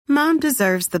Mom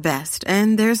deserves the best,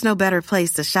 and there's no better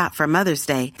place to shop for Mother's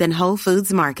Day than Whole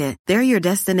Foods Market. They're your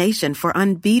destination for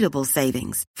unbeatable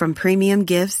savings, from premium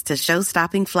gifts to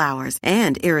show-stopping flowers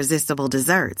and irresistible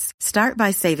desserts. Start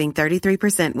by saving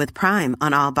 33% with Prime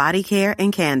on all body care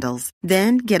and candles.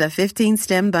 Then get a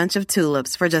 15-stem bunch of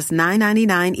tulips for just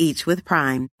 $9.99 each with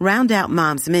Prime. Round out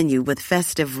Mom's menu with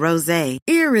festive rosé,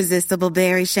 irresistible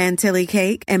berry chantilly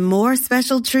cake, and more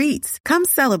special treats. Come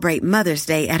celebrate Mother's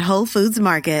Day at Whole Foods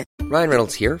Market. Ryan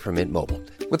Reynolds here from Mint Mobile.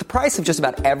 With the price of just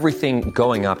about everything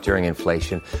going up during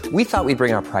inflation, we thought we'd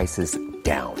bring our prices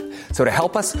down. So to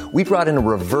help us, we brought in a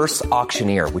reverse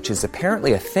auctioneer, which is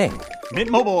apparently a thing. Mint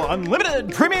Mobile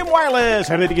Unlimited Premium Wireless.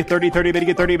 How to get 30, 30, bit to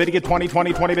get 30, bit to get 20,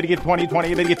 20, 20, bit to get 20, 20,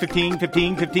 bit to get 15,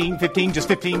 15, 15, 15, just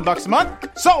 $15 a month?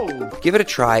 Sold! Give it a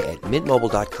try at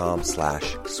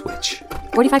mintmobile.com/switch.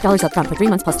 $45 up front for 3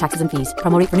 months plus taxes and fees.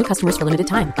 Promo rate for new customers for limited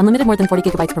time. Unlimited more than 40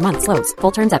 gigabytes per month. Slows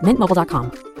full terms at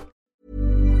mintmobile.com.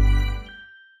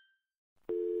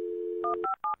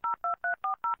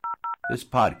 This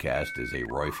podcast is a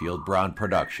Royfield Brown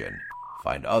production.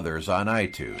 Find others on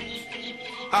iTunes.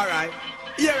 All right.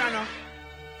 Yeah, I know.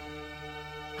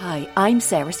 Hi, I'm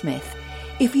Sarah Smith.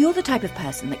 If you're the type of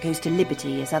person that goes to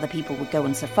Liberty as other people would go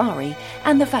on safari,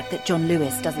 and the fact that John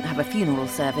Lewis doesn't have a funeral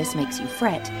service makes you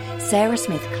fret, Sarah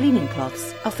Smith cleaning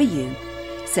cloths are for you.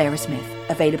 Sarah Smith,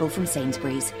 available from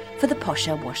Sainsbury's, for the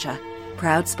posher washer.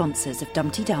 Proud sponsors of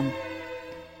Dumpty Dum.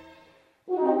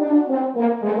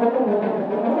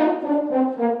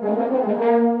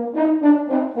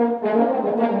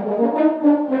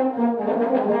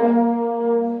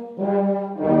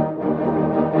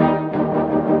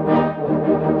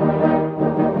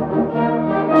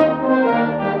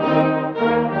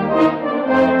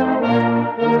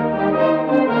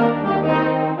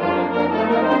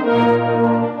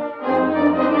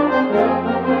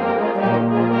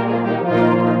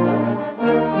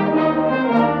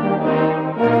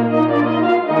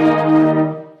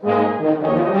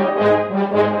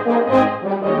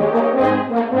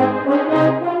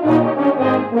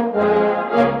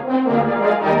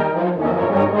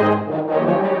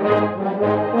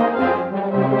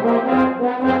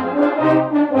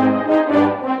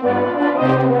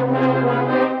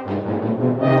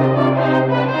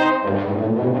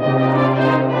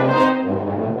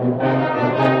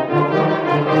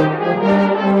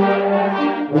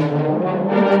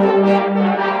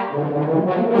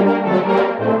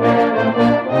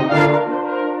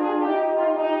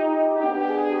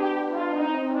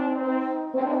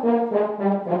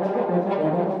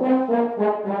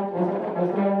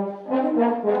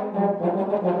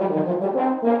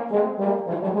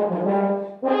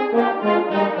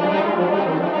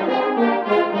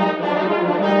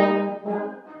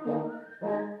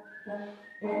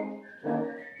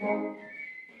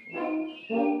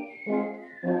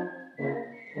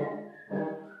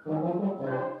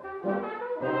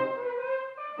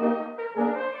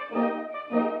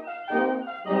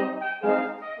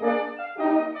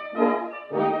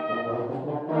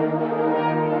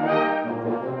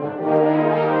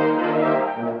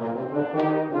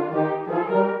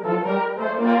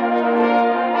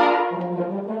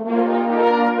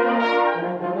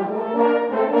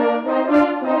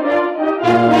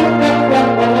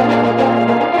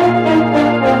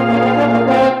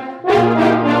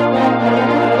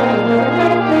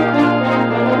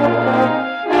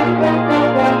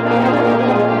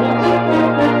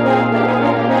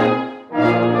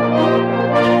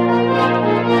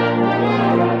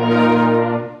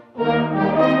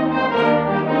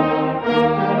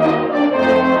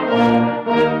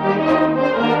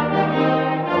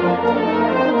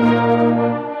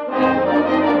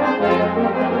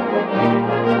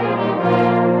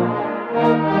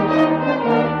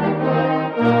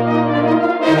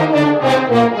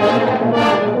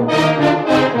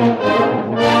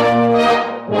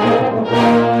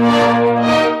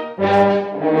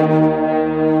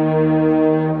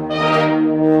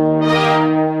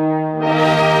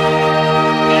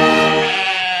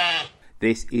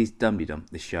 This is Dumpty Dum,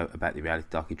 the show about the reality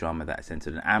docudrama that is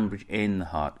centred in Ambridge in the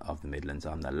heart of the Midlands.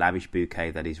 I'm the lavish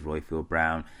bouquet that is Royfield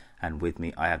Brown, and with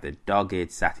me I have the dogged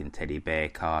satin teddy bear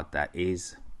card that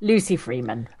is Lucy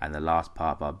Freeman. And the last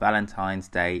part of our Valentine's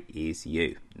Day is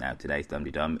you. Now today's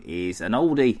Dumpty Dum is an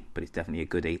oldie, but it's definitely a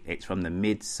goodie. It's from the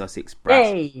Mid Sussex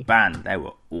Brass Band. They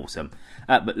were awesome.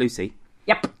 But Lucy,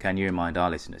 Yep. Can you remind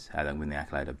our listeners how they win the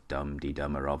accolade of Dum-Dee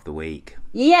Dummer of the Week?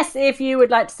 Yes, if you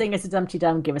would like to sing us a Dumpty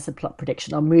Dum, give us a plot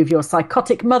prediction or move your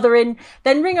psychotic mother in,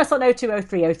 then ring us on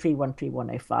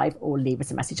 02030313105 or leave us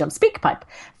a message on SpeakPipe.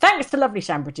 Thanks to lovely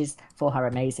Shambridges for her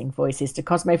amazing voices, to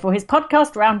Cosmo for his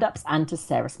podcast roundups, and to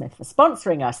Sarah Smith for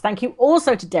sponsoring us. Thank you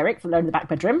also to Derek for loaning the back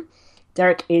bedroom.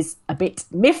 Derek is a bit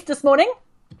miffed this morning,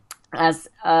 as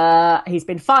he's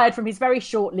been fired from his very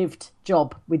short-lived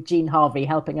job with Jean Harvey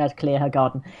helping her clear her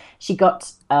garden. She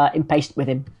got impatient with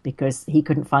him because he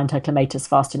couldn't find her clematis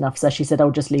fast enough, so she said,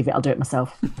 "Oh, just leave it, I'll do it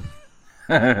myself."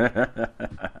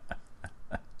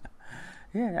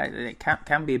 Yeah, it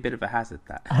can be a bit of a hazard,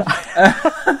 that.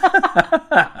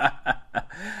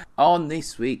 On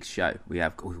this week's show, we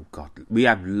have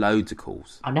loads of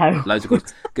calls. I know. Loads of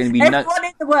calls. Going to be Everyone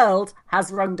in the world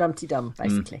has rung Dumpty Dum,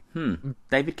 basically.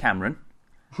 David Cameron.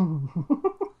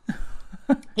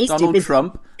 He's Donald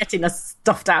Trump. Getting us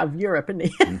stuffed out of Europe, isn't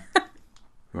he?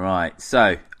 Right,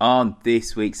 so on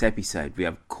this week's episode, we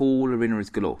have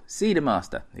caller-inners galore. Cedar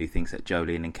Master, who thinks that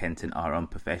Jolene and Kenton are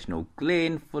unprofessional.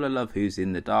 Glyn, full of love, who's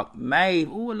in the dark. Maeve,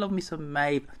 oh, I love me some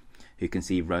Maeve, who can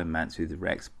see romance through the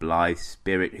Rex. Blythe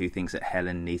Spirit, who thinks that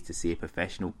Helen needs to see a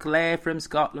professional. Claire from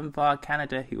Scotland via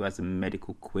Canada, who has a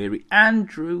medical query.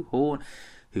 Andrew Horn,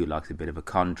 who likes a bit of a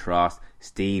contrast.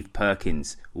 Steve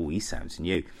Perkins, oh, he sounds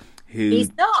new.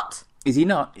 He's not. Is he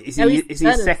not? Is he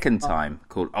a second time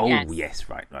called? Oh, yes,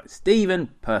 right.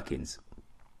 Stephen Perkins,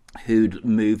 who'd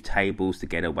moved tables to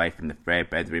get away from the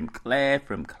Fairbrother. Claire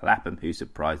from Clapham, who's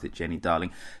surprised at Jenny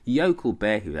Darling. Yokel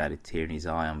Bear, who had a tear in his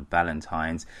eye on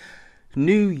Valentine's.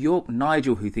 New York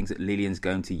Nigel, who thinks that Lillian's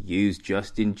going to use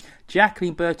Justin.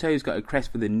 Jacqueline Berto, who's got a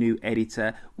crest for the new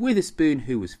editor. Witherspoon,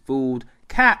 who was fooled.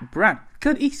 Cat Brown.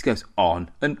 He goes on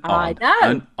and on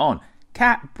and on.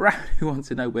 Cat Brown, who wants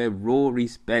to know where Rory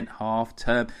spent half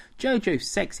term. Jojo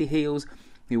Sexy Heels,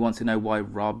 who wants to know why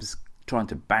Rob's trying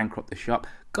to bankrupt the shop.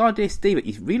 Goddess Diva,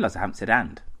 you realise I haven't said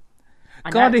and.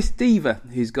 Goddess Diva,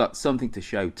 who's got something to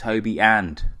show Toby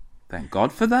and. Thank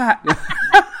God for that.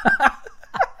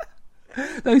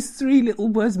 Those three little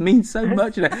words mean so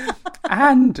much.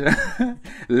 And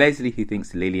Leslie, who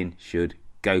thinks Lillian should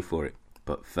go for it.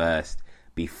 But first,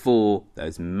 before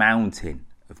those mountain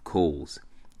of calls.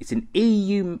 It's an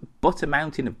EU butter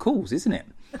mountain of calls, isn't it?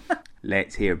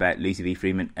 Let's hear about Lucy V.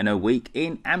 Freeman and her week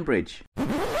in Ambridge.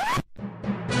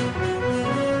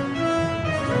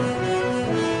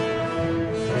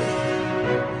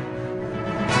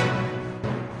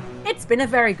 It's been a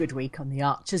very good week on the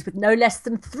Archers, with no less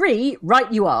than 3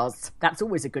 right you ares. That's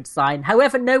always a good sign.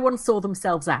 However, no one saw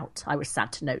themselves out, I was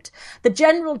sad to note. The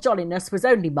general jolliness was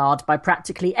only marred by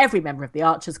practically every member of the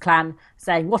Archers clan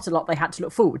saying what a lot they had to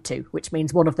look forward to, which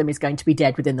means one of them is going to be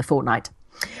dead within the fortnight.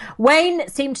 Wayne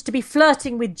seemed to be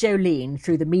flirting with Jolene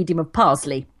through the medium of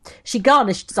Parsley. She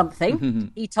garnished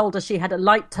something. He told her she had a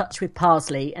light touch with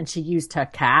Parsley, and she used her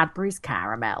Cadbury's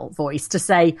caramel voice to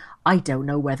say, "I don't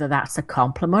know whether that's a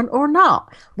compliment or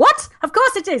not." What? Of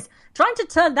course it is. Trying to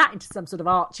turn that into some sort of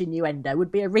arch innuendo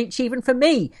would be a reach even for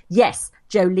me. Yes,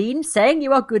 Jolene saying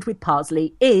you are good with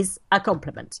Parsley is a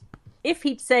compliment. If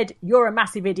he'd said, "You're a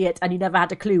massive idiot and you never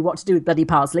had a clue what to do with bloody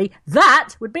Parsley,"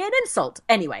 that would be an insult.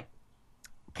 Anyway.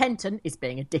 Kenton is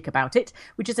being a dick about it,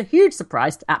 which is a huge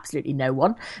surprise to absolutely no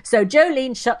one. So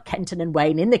Jolene shut Kenton and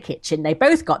Wayne in the kitchen. They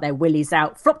both got their willies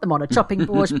out, flopped them on a chopping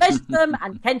board, measured them,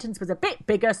 and Kenton's was a bit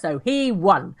bigger, so he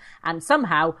won. And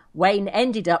somehow Wayne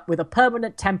ended up with a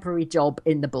permanent temporary job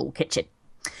in the Bull kitchen.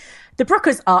 The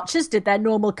Brookers Archers did their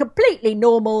normal, completely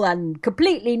normal and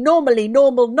completely normally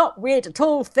normal, not weird at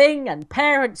all thing, and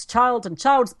parents, child and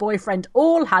child's boyfriend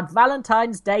all had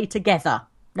Valentine's Day together.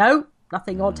 No?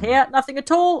 Nothing odd here, nothing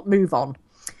at all. Move on.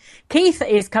 Keith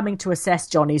is coming to assess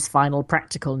Johnny's final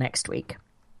practical next week.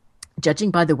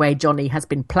 Judging by the way Johnny has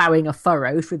been ploughing a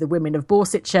furrow through the women of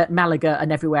Borsetshire, Malaga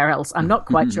and everywhere else, I'm not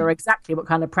quite sure exactly what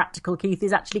kind of practical Keith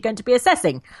is actually going to be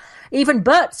assessing. Even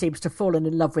Bert seems to have fallen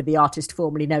in love with the artist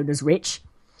formerly known as Rich.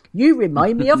 "You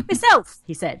remind me of myself,"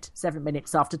 he said, 7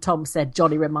 minutes after Tom said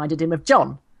Johnny reminded him of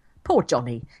John. Poor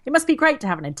Johnny. It must be great to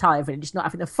have an entire village not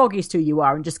having the foggiest who you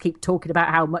are and just keep talking about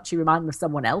how much you remind them of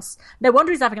someone else. No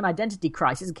wonder he's having an identity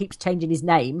crisis and keeps changing his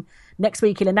name. Next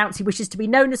week he'll announce he wishes to be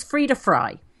known as Frida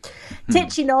Fry.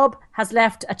 Titchy Knob has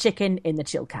left a chicken in the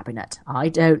chill cabinet. I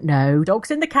don't know. Dogs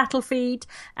in the cattle feed.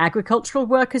 Agricultural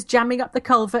workers jamming up the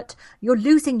culvert. You're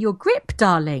losing your grip,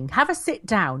 darling. Have a sit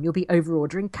down. You'll be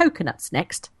over-ordering coconuts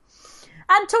next.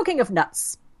 And talking of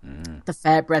nuts, The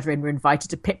Fair Brethren were invited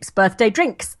to Pip's birthday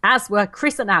drinks, as were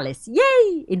Chris and Alice.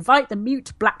 Yay! Invite the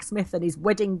mute blacksmith and his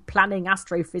wedding-planning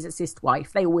astrophysicist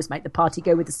wife. They always make the party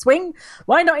go with a swing.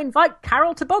 Why not invite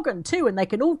Carol Toboggan too, and they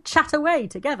can all chat away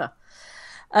together.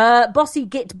 Bossy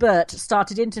Git Bert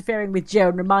started interfering with Joe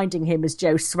and reminding him as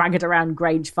Joe swaggered around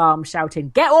Grange Farm shouting,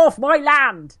 "Get off my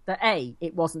land!" That A,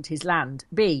 it wasn't his land.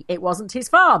 B, it wasn't his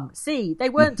farm. C, they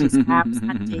weren't his cows.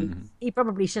 And D, he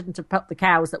probably shouldn't have put the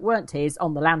cows that weren't his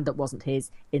on the land that wasn't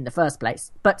his in the first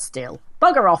place. But still,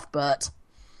 bugger off, Bert.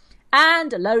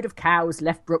 And a load of cows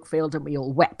left Brookfield and we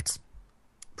all wept.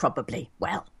 Probably.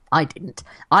 Well, I didn't.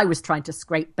 I was trying to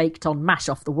scrape baked-on mash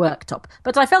off the worktop,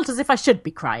 but I felt as if I should be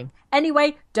crying.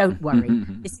 Anyway, don't worry.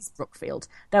 This is Brookfield.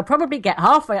 They'll probably get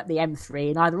halfway up the M3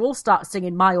 and either all start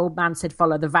singing My Old Man Said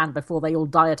Follow the Van before they all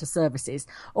die at a services,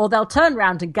 or they'll turn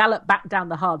round and gallop back down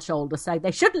the hard shoulder saying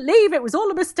they shouldn't leave, it was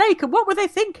all a mistake, and what were they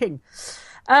thinking?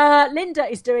 Linda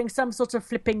is doing some sort of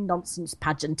flipping nonsense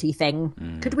pageanty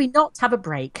thing. Could we not have a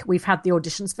break? We've had the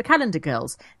auditions for Calendar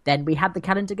Girls. Then we had the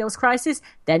Calendar Girls crisis.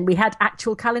 Then we had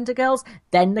actual Calendar Girls.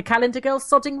 Then the Calendar Girls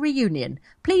sodding reunion.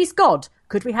 Please God,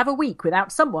 could we have a week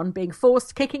without someone being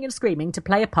forced kicking and screaming to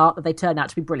play a part that they turn out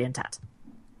to be brilliant at?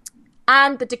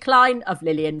 And the decline of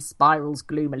Lillian spirals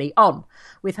gloomily on,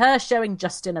 with her showing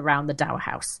Justin around the Dower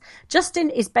House.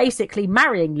 Justin is basically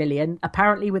marrying Lillian,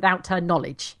 apparently without her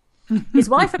knowledge. His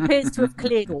wife appears to have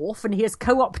cleared off and he has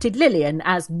co-opted Lillian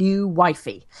as new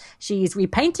wifey. She is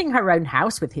repainting her own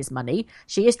house with his money,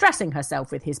 she is dressing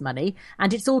herself with his money,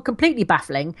 and it's all completely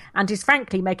baffling and is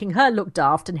frankly making her look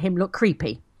daft and him look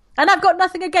creepy. And I've got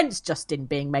nothing against Justin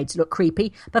being made to look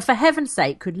creepy, but for heaven's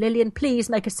sake, could Lillian please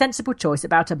make a sensible choice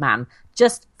about a man,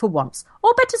 just for once?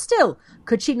 Or better still,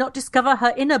 could she not discover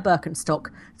her inner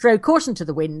Birkenstock, throw caution to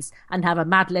the winds, and have a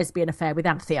mad lesbian affair with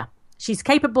Anthea? She's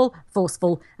capable,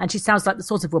 forceful, and she sounds like the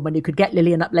sort of woman who could get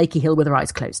Lillian up Lakey Hill with her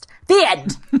eyes closed. The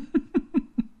end! Do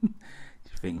you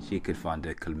think she could find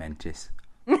a Clementis?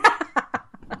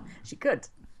 She could.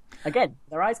 Again,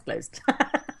 with her eyes closed.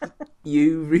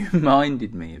 You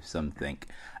reminded me of something.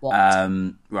 What?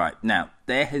 Right, now,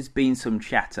 there has been some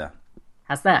chatter.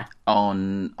 Has there?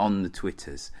 On the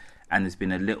Twitters, and there's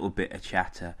been a little bit of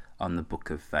chatter on the Book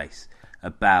of Face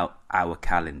about our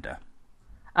calendar.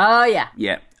 Oh, yeah.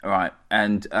 Yeah, right.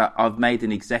 And I've made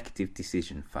an executive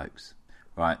decision, folks.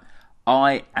 Right.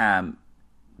 I am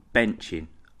benching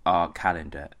our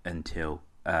calendar until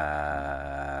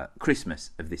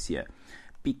Christmas of this year.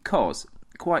 Because,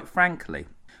 quite frankly,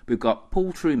 we've got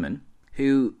Paul Truman,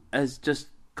 who has just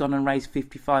gone and raised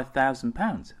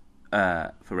 £55,000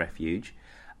 for Refuge.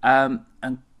 And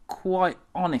quite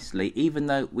honestly, even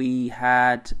though we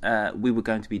were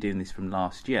going to be doing this from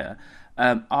last year,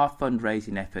 our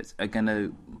fundraising efforts are going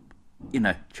to,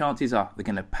 chances are they're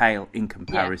going to pale in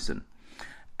comparison.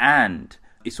 Yeah. And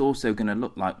it's also going to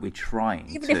look like we're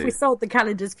trying Even if we sold the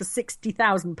calendars for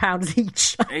 £60,000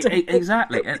 each.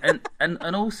 Exactly.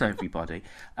 And also, everybody,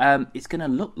 it's going to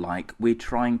look like we're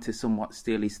trying to somewhat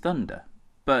steal his thunder.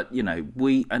 But,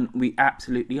 we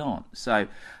absolutely aren't. So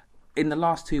in the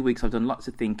last 2 weeks, I've done lots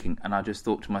of thinking, and I just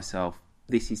thought to myself,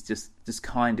 this is just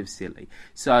kind of silly.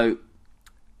 So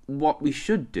what we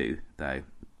should do, though,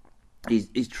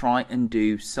 is try and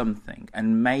do something.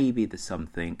 And maybe the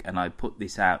something, and I put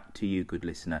this out to you, good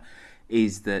listener,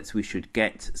 is that we should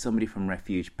get somebody from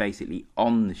Refuge basically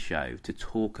on the show to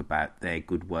talk about their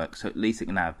good work. So at least it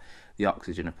can have the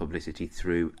oxygen of publicity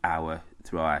through our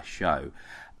show.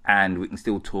 And we can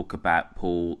still talk about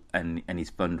Paul and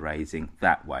his fundraising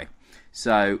that way.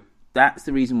 So that's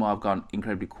the reason why I've gone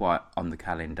incredibly quiet on the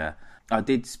calendar. I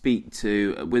did speak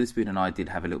to Witherspoon, and I did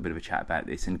have a little bit of a chat about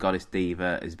this, and Goddess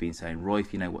Diva has been saying, Roy,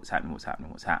 if you know what's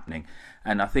happening.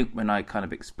 And I think when I kind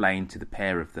of explained to the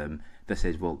pair of them, they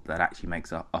said, well, that actually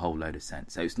makes a whole load of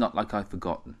sense. So it's not like I've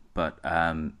forgotten, but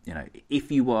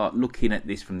if you are looking at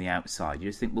this from the outside, you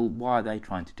just think, well, why are they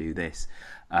trying to do this?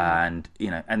 And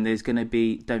and there's going to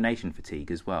be donation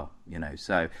fatigue as well,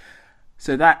 So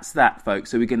that's that, folks.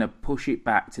 So we're going to push it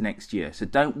back to next year. So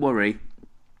don't worry.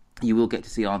 You will get to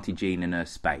see Auntie Jean in her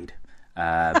spade,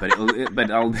 but it'll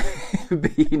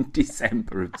be in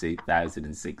December of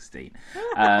 2016.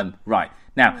 Right,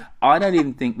 now, I don't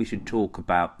even think we should talk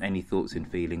about any thoughts and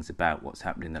feelings about what's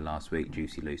happened in the last week,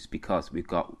 Juicy Loose, because we've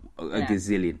got a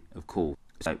gazillion of calls.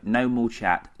 So no more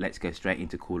chat, let's go straight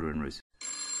into Caller and Ruse.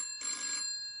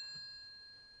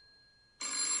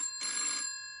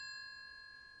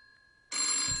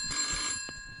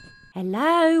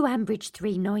 Hello, Ambridge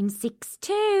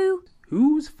 3962.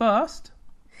 Who's first?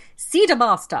 Cedar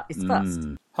Master is first.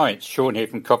 Hi, it's Sean here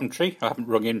from Coventry. I haven't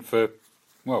rung in for,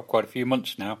 quite a few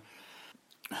months now.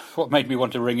 What made me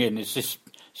want to ring in is this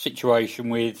situation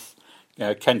with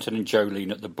Kenton and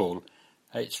Jolene at the Bull.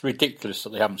 It's ridiculous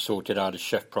that they haven't sorted out a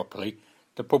chef properly.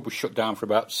 The pub was shut down for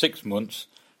about 6 months,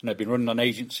 and they've been running on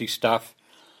agency staff,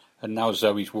 and now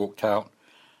Zoe's walked out.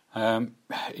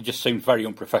 It just seems very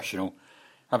unprofessional.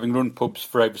 Having run pubs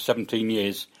for over 17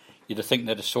 years, you'd have think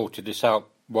they'd have sorted this out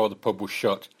while the pub was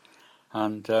shut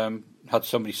and had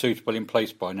somebody suitable in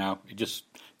place by now. It just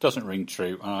doesn't ring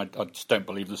true, and I just don't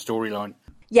believe the storyline.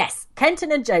 Yes,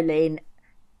 Kenton and Jolene,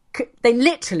 they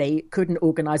literally couldn't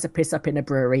organise a piss-up in a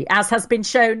brewery, as has been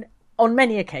shown on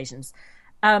many occasions.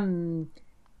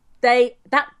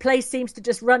 That place seems to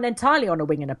just run entirely on a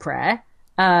wing and a prayer.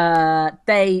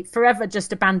 They forever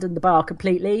just abandon the bar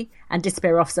completely and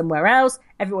disappear off somewhere else.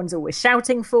 Everyone's always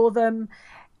shouting for them.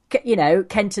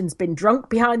 Kenton's been drunk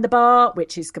behind the bar,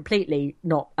 which is completely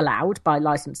not allowed by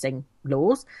licensing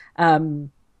laws.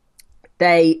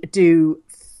 They do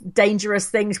dangerous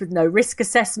things with no risk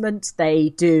assessment. They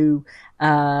do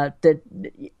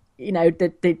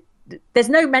there's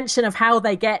no mention of how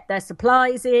they get their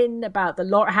supplies in, about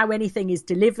how anything is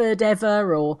delivered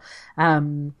ever, or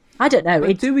I don't know.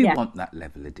 But do we want that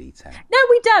level of detail? No,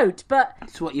 we don't. But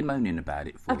it's what you're moaning about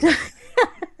it for.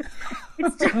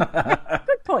 It's just,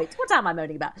 good point. What am I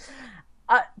moaning about?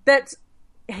 That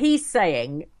he's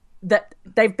saying that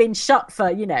they've been shut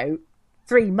for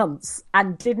 3 months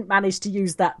and didn't manage to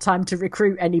use that time to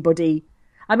recruit anybody.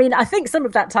 I mean, I think some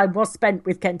of that time was spent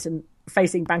with Kenton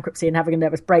facing bankruptcy and having a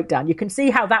nervous breakdown. You can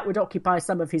see how that would occupy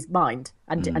some of his mind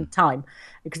and time,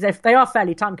 because if they are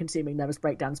fairly time-consuming nervous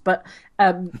breakdowns. But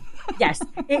yes,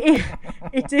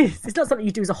 it is. It's not something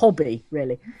you do as a hobby,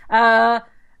 really.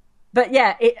 But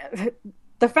yeah,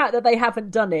 the fact that they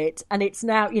haven't done it, and it's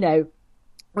now,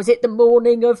 was it the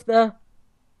morning of the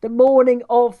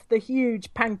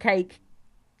huge pancake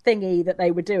thingy that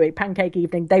they were doing, pancake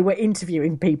evening, they were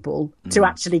interviewing people to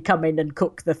actually come in and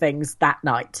cook the things that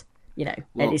night. Well,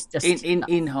 and it's just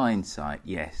in hindsight,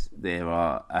 yes, there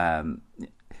are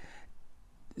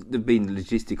there've been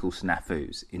logistical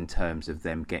snafus in terms of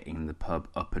them getting the pub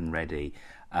up and ready.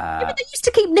 But they used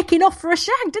to keep nicking off for a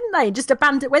shag, didn't they? Just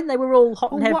abandon when they were all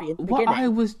hot and heavy. What I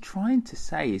was trying to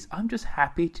say is, I'm just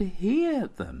happy to hear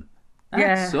them.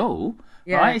 That's all.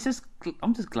 Yeah. Right?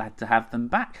 I'm just glad to have them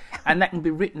back, and that can be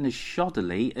written as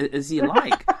shoddily as you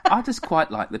like. I just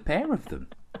quite like the pair of them.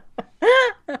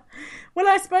 Well,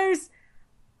 I suppose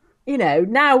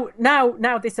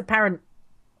now this apparent,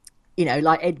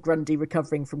 like Ed Grundy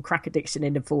recovering from crack addiction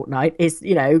in a fortnight is,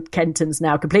 Kenton's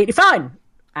now completely fine.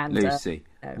 And Lucy,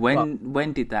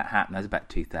 when did that happen? That was about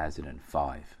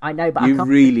 2005. I know, but you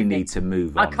really need to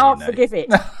move on. I can't forgive it.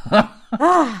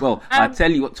 Well, I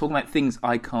tell you what, talking about things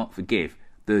I can't forgive,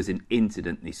 there's an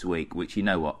incident this week which, you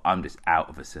know what, I'm just out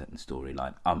of a certain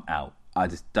storyline. I'm out. I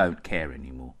just don't care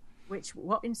anymore.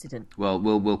 What incident? Well,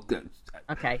 we'll go.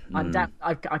 Okay,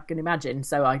 I can imagine,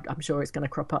 so I'm sure it's going to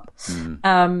crop up.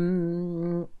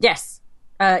 Yes,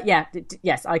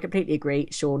 yes, I completely agree,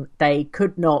 Sean. They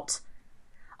could not.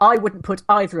 I wouldn't put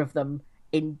either of them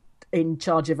in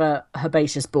charge of a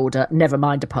herbaceous border, never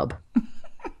mind a pub.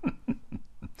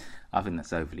 I think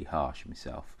that's overly harsh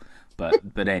myself,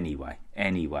 but anyway,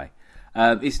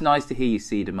 it's nice to hear you,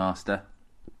 Cedar Master.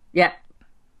 Yeah.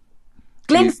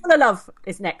 Glyn Full of Love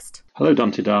is next. Hello,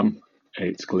 Dante Dum.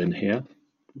 It's Glyn here.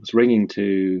 I was ringing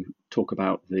to talk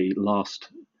about the last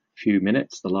few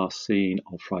minutes, the last scene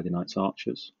of Friday Night's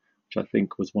Archers, which I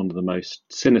think was one of the most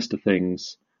sinister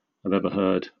things I've ever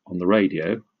heard on the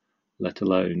radio, let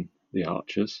alone the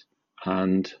Archers.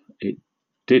 And it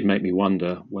did make me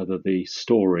wonder whether this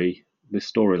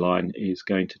storyline is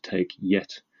going to take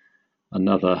yet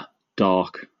another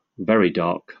dark, very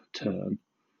dark turn.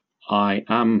 I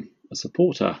am a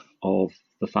supporter of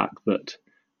the fact that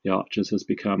The Archers has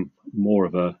become more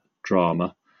of a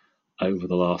drama over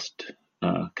the last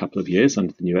couple of years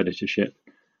under the new editorship.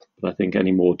 But I think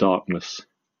any more darkness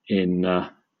in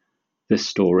this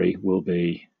story will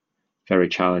be very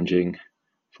challenging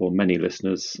for many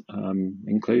listeners,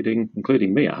 including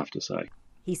me, I have to say.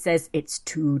 He says it's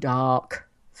too dark.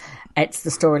 It's the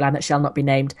storyline that shall not be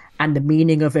named, and the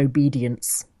meaning of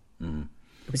obedience.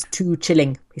 It was too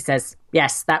chilling, he says.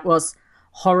 Yes, that was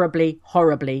horribly,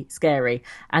 horribly scary.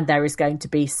 And there is going to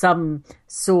be some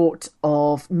sort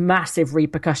of massive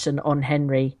repercussion on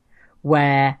Henry,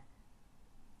 where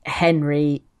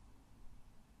Henry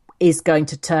is going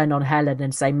to turn on Helen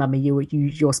and say, Mummy,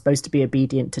 you're supposed to be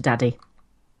obedient to Daddy.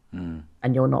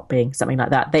 And you're not being, something like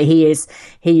that. But he is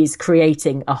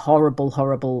creating a horrible,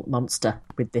 horrible monster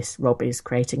with this. Rob is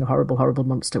creating a horrible, horrible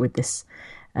monster with this.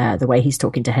 The way he's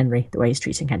talking to Henry, the way he's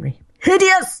treating Henry.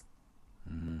 Hideous!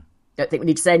 Don't think we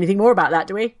need to say anything more about that,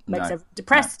 do we? Makes everyone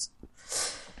depressed.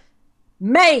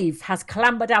 Maeve has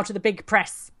clambered out of the big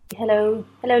press. Hello,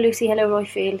 Lucy. Hello,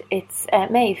 Royfield. It's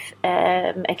Maeve,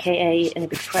 aka in the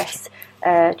big press.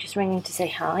 Just ringing to say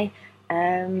hi,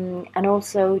 and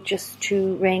also just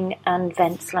to ring and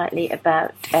vent slightly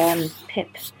about Pip.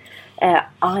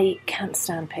 I can't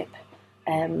stand Pip.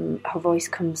 Her voice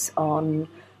comes on,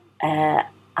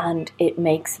 and it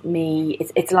makes me.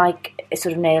 It's like it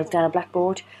sort of nails down a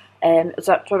blackboard. It's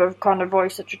that sort of kind of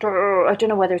voice that I don't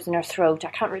know whether it's in her throat.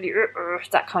 I can't really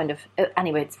that kind of.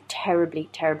 Anyway, it's terribly,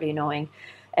 terribly annoying,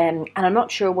 and I'm not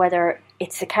sure whether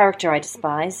it's the character I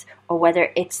despise or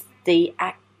whether it's the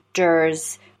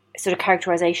actor's sort of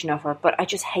characterization of her. But I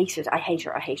just hate it. I hate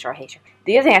her.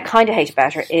 The other thing I kind of hate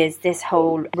about her is this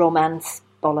whole romance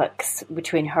bollocks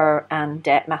between her and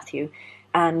Matthew,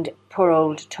 and poor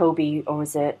old Toby, or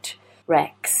is it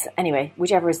Rex? Anyway,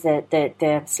 whichever is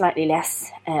the slightly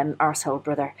less arsehole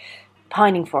brother,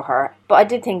 pining for her. But I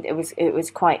did think it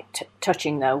was quite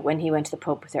touching though when he went to the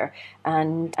pub with her,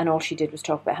 and all she did was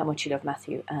talk about how much she loved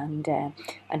Matthew, and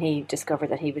he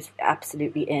discovered that he was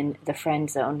absolutely in the friend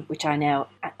zone, which I now,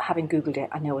 having googled it,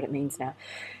 I know what it means now.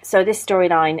 So this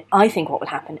storyline, I think what will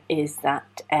happen is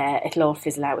that it'll all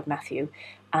fizzle out with Matthew,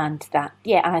 and that,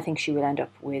 yeah, and I think she will end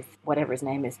up with whatever his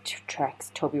name is,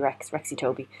 Toby Rex, Rexy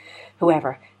Toby,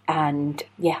 whoever. And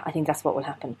yeah, I think that's what will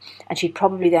happen. And she'd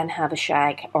probably then have a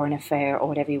shag or an affair or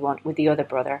whatever you want with the other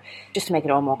brother, just to make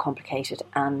it all more complicated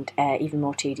and even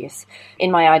more tedious.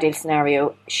 In my ideal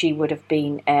scenario, she would have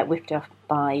been whipped up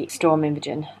by Storm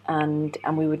Imogen, and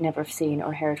we would never have seen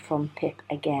or heard from Pip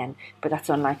again. But that's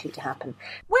unlikely to happen.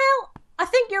 Well, I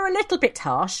think you're a little bit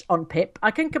harsh on Pip.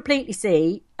 I can completely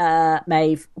see,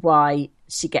 Maeve, why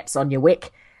she gets on your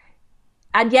wick.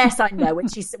 And yes, I know when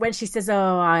she says,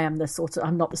 "Oh, I'm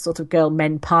not the sort of girl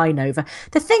men pine over."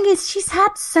 The thing is, she's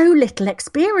had so little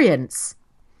experience.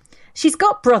 She's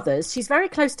got brothers. She's very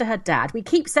close to her dad. We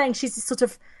keep saying she's a sort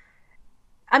of.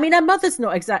 I mean, her mother's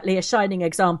not exactly a shining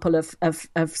example of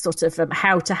sort of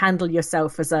how to handle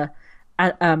yourself as a.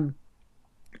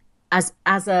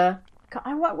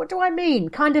 What do I mean?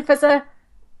 Kind of as a.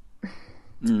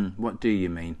 What do you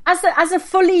mean? As a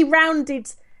fully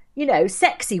rounded,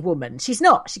 sexy woman. She's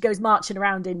not. She goes marching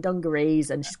around in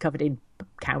dungarees and she's covered in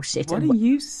cow shit. What are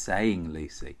you saying,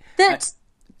 Lucy?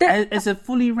 As a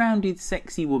fully rounded,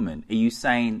 sexy woman, are you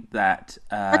saying that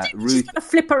Ruth... She's going to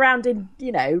flip around in,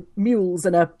 mules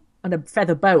and a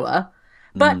feather boa,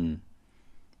 but...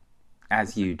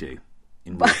 As you do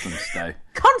in Walthamstow.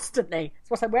 Constantly. That's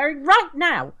what I'm wearing right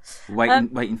now.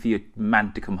 Waiting for your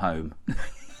man to come home.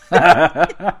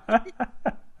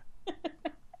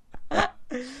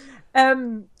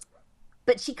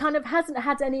 But she kind of hasn't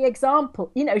had any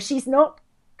example. She's not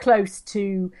close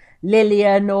to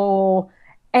Lillian or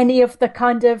any of the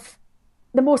kind of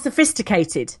the more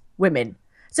sophisticated women.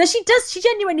 So she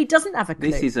genuinely doesn't have a clue.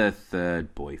 This is her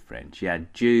third boyfriend. She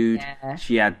had Jude. Yeah.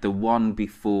 She had the one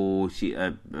before she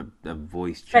a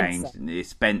voice changed.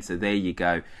 Spencer. There you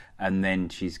go. And then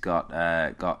she's got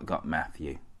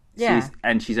Matthew. Yeah.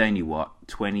 She's only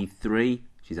 23.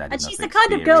 She's had and she's the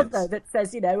kind of girl though that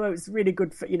says, it's really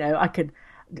good for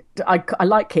I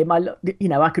like him.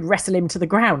 I could wrestle him to the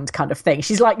ground, kind of thing.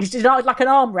 She's like an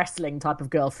arm wrestling type of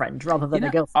girlfriend rather than a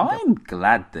girlfriend. I'm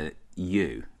glad that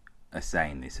you are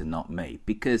saying this and not me,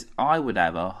 because I would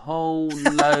have a whole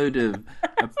load of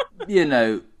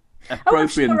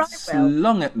appropriate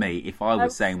slung at me if I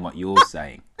was saying what you're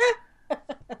saying.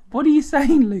 What are you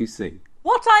saying, Lucy?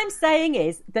 What I'm saying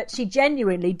is that she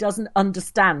genuinely doesn't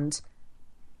understand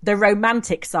the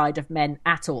romantic side of men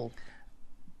at all.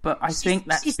 But I think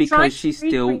that's because she's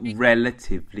still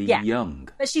relatively young.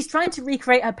 But she's trying to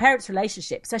recreate her parents'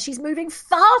 relationship, so she's moving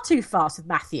far too fast with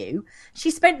Matthew.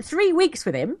 She spent 3 weeks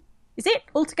with him. Is it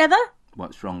altogether?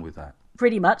 What's wrong with that?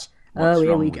 Pretty much.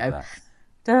 Here we go.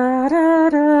 Da, da,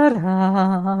 da,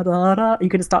 da, da, da. You're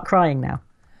going to start crying now.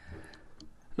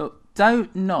 Look,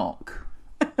 don't knock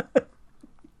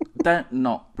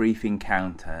Brief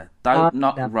Encounter. Don't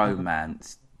knock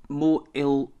romance. More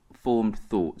ill-formed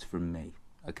thoughts from me.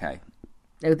 Okay.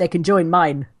 Oh, they can join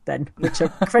mine then, which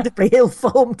are incredibly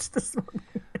ill-formed this morning.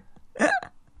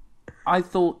 I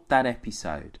thought that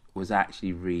episode was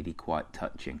actually really quite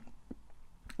touching.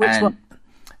 Which one?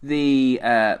 The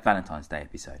Valentine's Day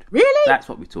episode. Really? That's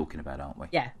what we're talking about, aren't we?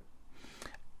 Yeah.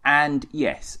 And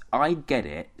yes, I get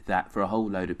it that for a whole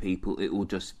load of people it will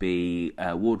just be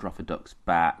water off a duck's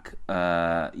back.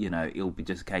 It'll be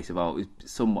just a case of, it was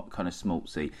somewhat kind of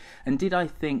schmaltzy. And did I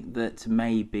think that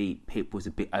maybe Pip was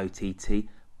a bit OTT?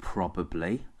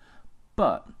 Probably.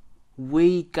 But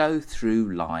we go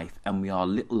through life and we are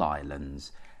little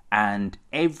islands, And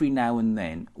every now and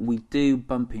then we do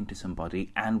bump into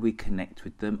somebody and we connect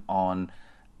with them on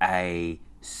a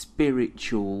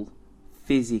spiritual,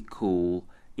 physical,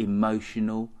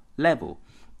 emotional level.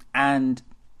 And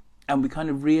we kind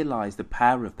of realise the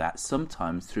power of that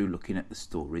sometimes through looking at the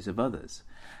stories of others.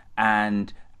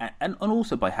 And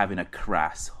also by having a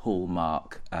crass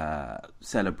Hallmark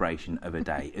celebration of a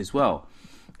day as well.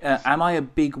 Am I a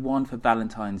big one for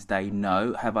Valentine's Day?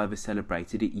 No. Have I ever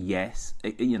celebrated it? Yes.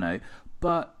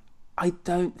 But I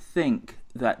don't think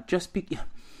that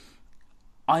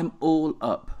I'm all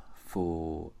up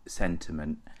for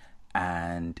sentiment,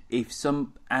 and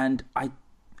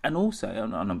also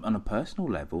on a personal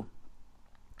level,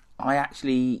 I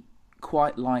actually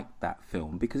quite like that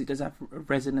film because it does have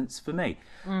resonance for me.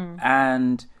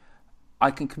 And I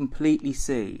completely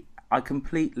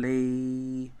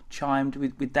chimed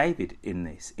with David in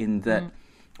this, in that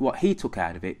what he took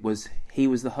out of it was he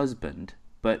was the husband,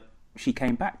 but she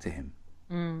came back to him.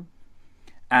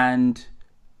 And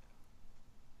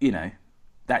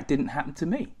that didn't happen to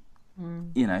me.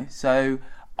 So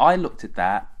I looked at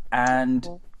that, and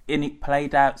it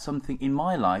played out something in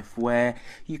my life where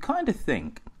you kind of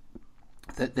think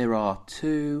that there are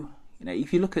two,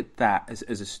 if you look at that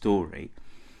as a story,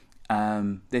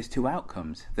 there's two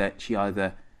outcomes, that she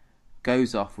either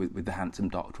goes off with the handsome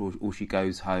doctor or she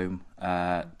goes home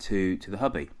to the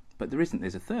hubby. But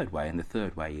there's a third way, and the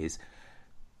third way is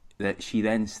that she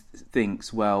then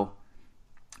thinks, well,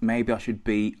 maybe I should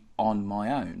be on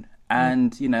my own.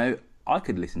 And I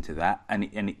could listen to that, and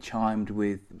it chimed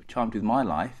with my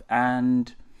life,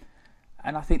 and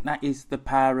I think that is the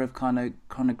power of kind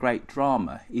of great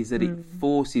drama, is that it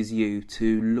forces you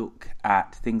to look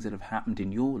at things that have happened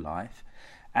in your life,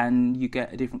 and you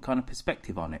get a different kind of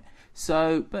perspective on it.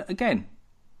 So, but again,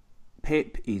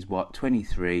 Pip is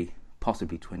 23,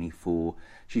 possibly 24.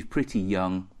 She's pretty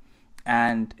young,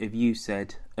 and as you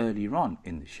said earlier on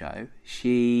in the show,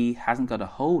 she hasn't got a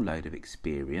whole load of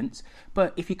experience.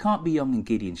 But if you can't be young and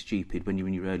giddy and stupid when you're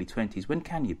in your early 20s, when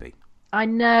can you be? I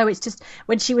know, it's just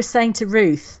when she was saying to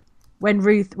Ruth,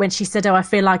 when she said, "Oh, I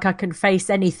feel like I can face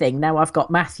anything now I've got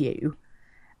Matthew,"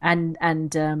 and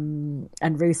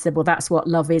Ruth said, "Well, that's what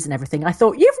love is and everything." I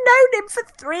thought, you've known him for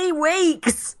 3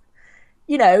 weeks.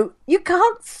 You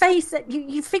can't face it.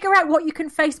 You figure out what you can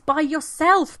face by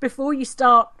yourself before you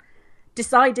start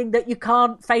deciding that you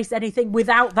can't face anything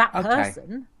without that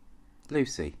person.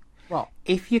 Lucy, what?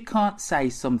 If you can't say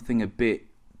something a bit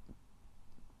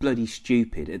bloody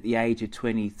stupid at the age of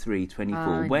 23,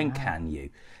 24, when can you?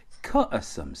 Cut us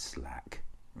some slack,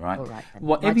 right? All right,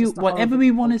 whatever we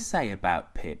want to say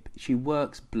about Pip, she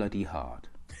works bloody hard,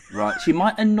 right? She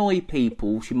might annoy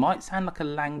people, she might sound like a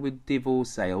languid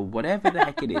divorcee or whatever the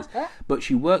heck it is, but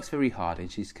she works very hard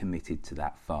and she's committed to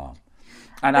that farm.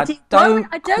 And I don't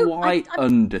quite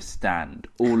understand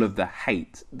all of the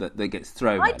hate that gets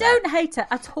thrown at her. I don't hate her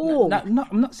at all. No,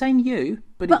 I'm not saying you,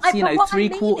 but it's,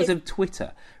 3/4 of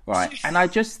Twitter, right? And I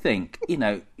just think,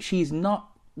 she's not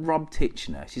Rob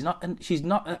Titchener. She's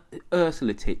not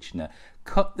Ursula Titchener.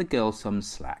 Cut the girl some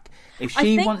slack. If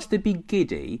she wants to be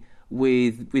giddy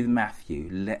with Matthew,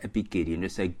 let her be giddy and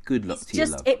just say good luck to you,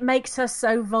 love. It makes her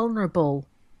so vulnerable.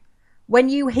 When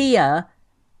you hear...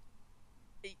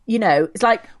 it's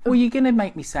like... Well, you're going to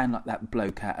make me sound like that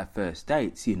bloke at our first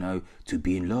dates, to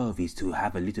be in love is to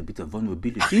have a little bit of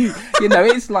vulnerability.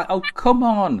 It's like, oh, come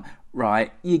on,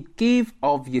 right? You give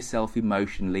of yourself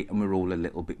emotionally, and we're all a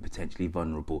little bit potentially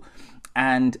vulnerable.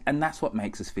 And that's what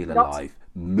makes us feel alive.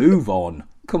 Move on.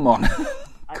 Come on.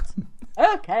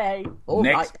 Okay. All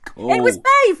Next right. call. It was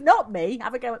Maeve, not me.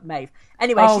 Have a go at Maeve.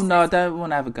 Anyway, I don't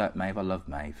want to have a go at Maeve. I love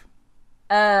Maeve.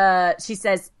 She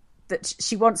says that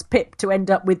she wants Pip to end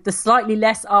up with the slightly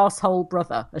less arsehole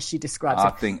brother, as she describes it. I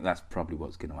think that's probably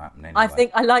what's going to happen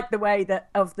anyway. I like the way that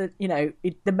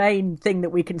the main thing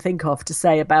that we can think of to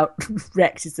say about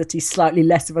Rex is that he's slightly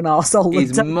less of an arsehole.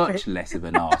 He's much less of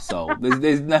an arsehole.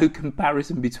 There's no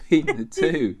comparison between the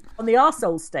two. On the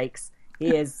arsehole stakes,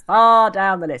 he is far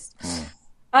down the list.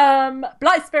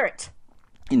 Blythe Spirit.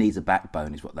 He needs a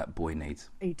backbone, is what that boy needs.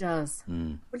 He does.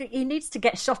 Well, he needs to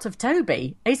get shot of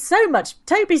Toby. He's so much...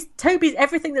 Toby's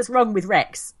everything that's wrong with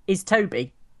Rex is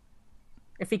Toby.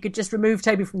 If he could just remove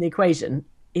Toby from the equation,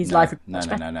 his life would be much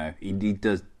better. No. He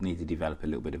does need to develop a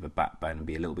little bit of a backbone and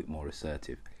be a little bit more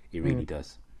assertive. He really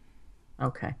does.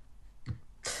 Okay.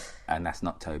 And that's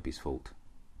not Toby's fault.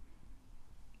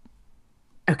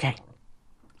 Okay.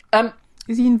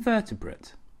 Is he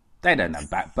invertebrate? They don't have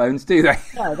backbones, do they?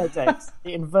 No, they don't.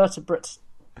 The invertebrate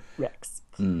Rex.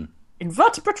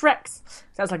 Invertebrate Rex.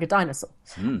 Sounds like a dinosaur.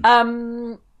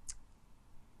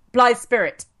 Blythe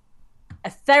Spirit. a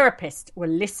therapist will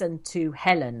listen to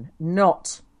Helen,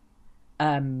 not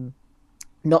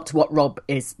what Rob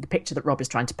is, the picture that Rob is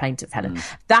trying to paint of Helen.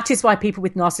 That is why people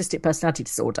with narcissistic personality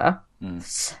disorder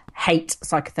hate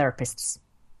psychotherapists,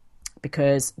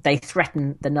 because they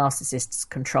threaten the narcissist's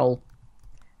control.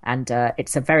 And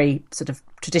it's a very sort of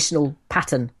traditional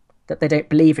pattern that they don't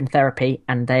believe in therapy,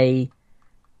 and they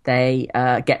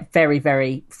get very,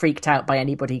 very freaked out by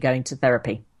anybody going to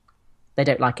therapy. They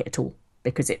don't like it at all,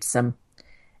 because it's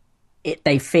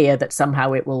they fear that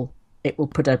somehow it will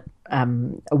put a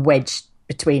wedge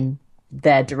between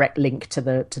their direct link to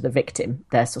the victim,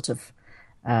 their sort of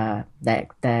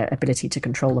their ability to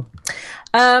control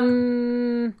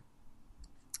them.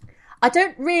 I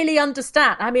don't really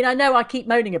understand. I mean, I know I keep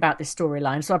moaning about this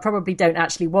storyline, so I probably don't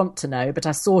actually want to know, but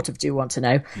I sort of do want to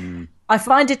know. I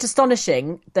find it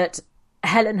astonishing that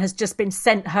Helen has just been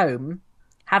sent home,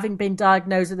 having been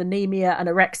diagnosed with anemia and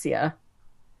anorexia.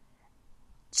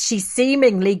 She's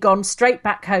seemingly gone straight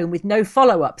back home with no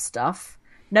follow-up stuff.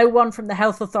 No one from the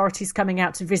health authorities coming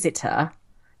out to visit her.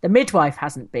 The midwife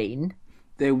hasn't been.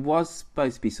 There was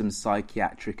supposed to be some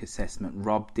psychiatric assessment.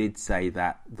 Rob did say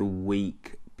that the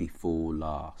week before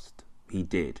last. He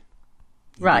did.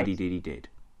 He did.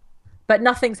 But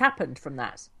nothing's happened from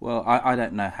that. Well, I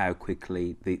don't know how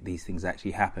quickly these things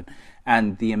actually happen.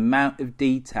 And the amount of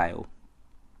detail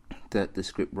that the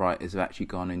script writers have actually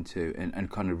gone into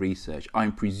and kind of research,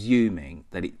 I'm presuming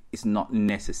that it's not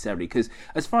necessarily, because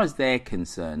as far as they're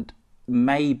concerned,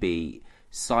 maybe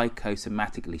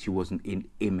psychosomatically she wasn't in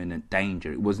imminent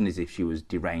danger. It wasn't as if she was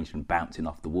deranged and bouncing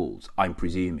off the walls, I'm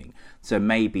presuming. So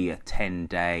maybe a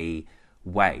 10-day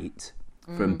wait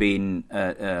from being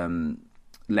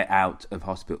let out of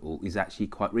hospital is actually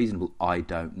quite reasonable. I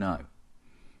don't know.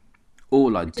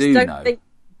 All I do know...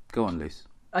 Go on, Luce.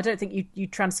 I don't think you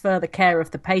transfer the care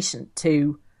of the patient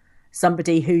to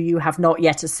somebody who you have not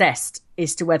yet assessed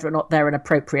as to whether or not they're an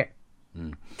appropriate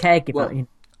caregiver.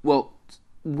 Well,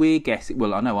 we're guessing.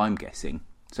 Well, I know I'm guessing,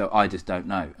 so I just don't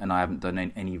know, and I haven't done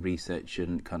any research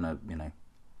and kind of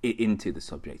into the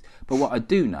subject. But what I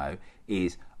do know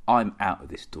is I'm out of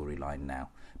this storyline now,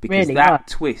 because that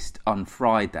twist on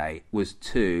Friday was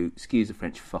too, excuse the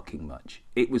French, fucking much.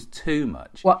 It was too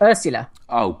much. What, Ursula?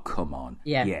 Oh, come on.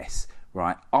 Yeah. Yes.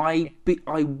 Right, I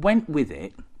went with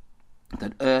it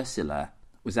that Ursula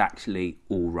was actually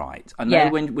all right. I know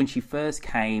when she first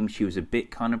came, she was a bit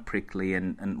kind of prickly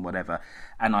and whatever,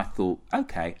 and I thought,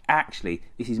 okay, actually,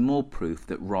 this is more proof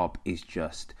that Rob is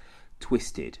just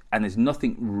twisted, and there's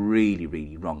nothing really,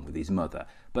 really wrong with his mother.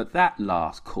 But that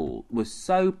last call was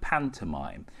so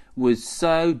pantomime, was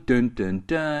so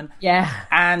dun-dun-dun. Yeah.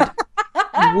 And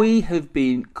we have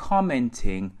been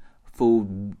commenting for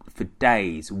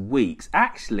days, weeks,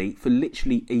 actually for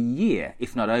literally a year,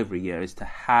 if not over a year, as to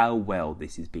how well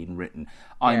this has been written.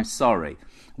 I'm sorry.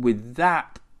 With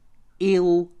that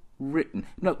ill-written...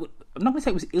 No, I'm not going to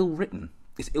say it was ill-written.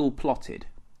 It's ill-plotted.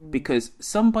 Because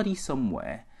somebody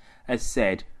somewhere has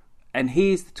said, and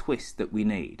here's the twist that we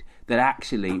need, that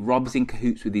actually Rob's in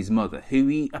cahoots with his mother, who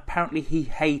he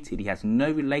hated, he has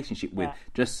no relationship with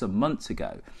just some months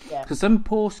ago. So some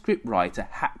poor scriptwriter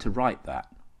had to write that.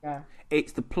 Yeah.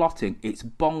 It's the plotting, it's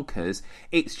bonkers,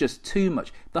 it's just too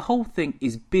much. The whole thing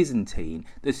is Byzantine.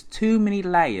 There's too many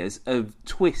layers of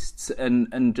twists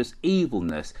and just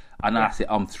evilness, and that's it,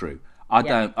 I'm through. I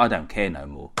don't care no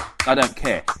more. I don't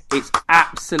care. It's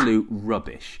absolute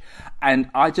rubbish.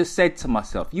 And I just said to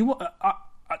myself,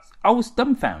 I was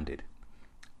dumbfounded.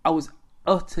 I was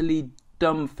utterly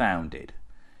dumbfounded.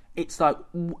 It's like,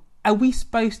 are we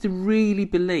supposed to really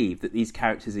believe that these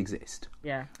characters exist?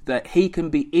 Yeah. That he can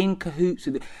be in cahoots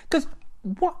with it? Because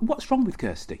what's wrong with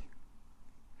Kirsty?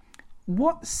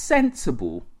 What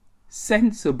sensible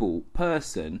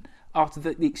person, after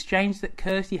the exchange that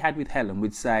Kirsty had with Helen,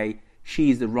 would say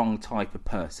she's the wrong type of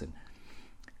person?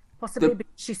 Possibly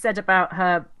because she said about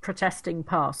her protesting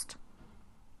past.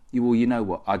 Well, you know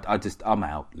what? I'm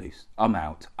out, Luce. I'm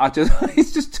out.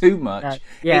 It's just too much.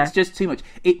 It's just too much.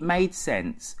 It made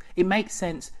sense. It makes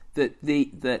sense that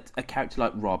that a character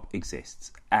like Rob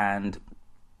exists, and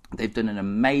they've done an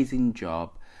amazing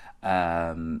job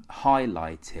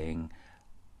highlighting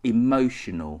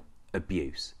emotional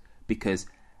abuse. Because,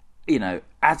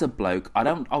 as a bloke, I'd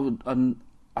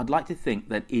like to think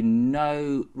that in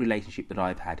no relationship that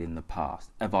I've had in the past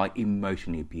have I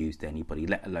emotionally abused anybody,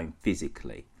 let alone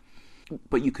physically.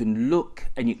 But you can look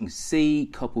and you can see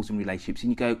couples and relationships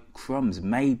and you go, crumbs,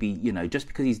 maybe, just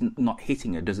because he's not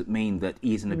hitting her doesn't mean that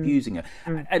he isn't abusing her.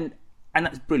 And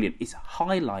that's brilliant. It's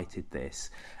highlighted this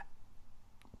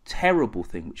terrible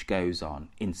thing which goes on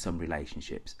in some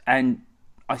relationships. And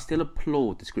I still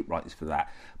applaud the scriptwriters for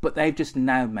that. But they've just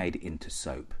now made it into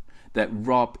soap. That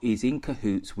Rob is in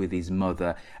cahoots with his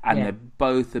mother, and they're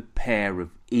both a pair of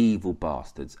evil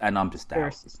bastards. And I'm just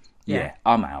out. Yeah,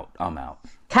 I'm out.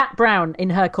 Kat Brown,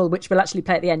 in her call, which we'll actually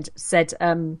play at the end, said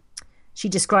she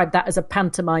described that as a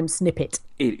pantomime snippet.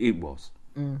 It was.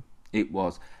 It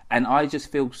was. And I just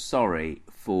feel sorry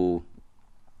for...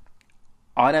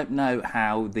 I don't know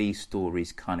how these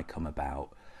stories kind of come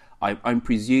about. I'm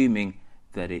presuming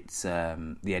that it's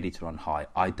the editor on high.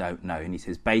 I don't know. And he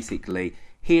says, basically,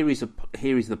 here is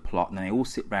the plot, and they all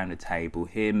sit round a table,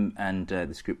 him and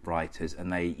the script writers,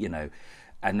 and they, they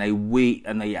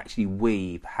actually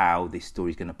weave how this story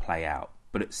is going to play out.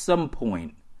 But at some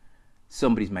point,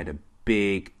 somebody's made a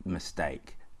big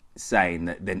mistake saying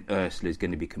that then Ursula is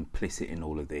going to be complicit in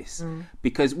all of this,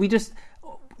 because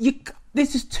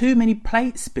there's just too many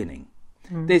plates spinning.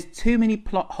 There's too many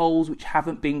plot holes which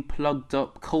haven't been plugged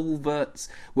up, culverts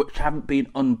which haven't been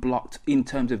unblocked in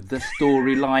terms of the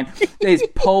storyline. There's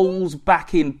Poles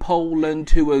back in Poland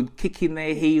who are kicking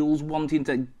their heels, wanting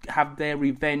to have their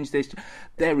revenge.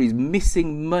 There is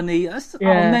missing money. And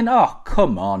then,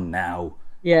 come on now.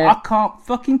 Yeah. I can't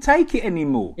fucking take it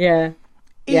anymore. Yeah.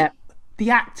 The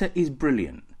actor is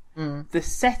brilliant. The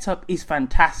setup is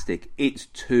fantastic. It's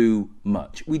too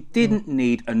much. We didn't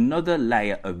need another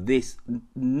layer of this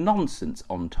nonsense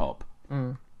on top.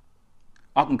 I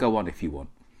can go on if you want.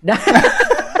 No.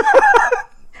 I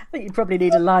think you probably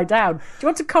need to lie down. Do you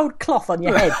want a cold cloth on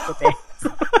your head for this?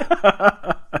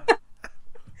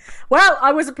 Well,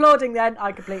 I was applauding then.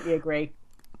 I completely agree.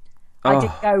 I did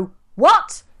go,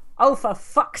 what? Oh, for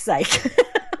fuck's sake.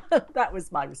 That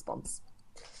was my response.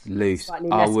 Luce,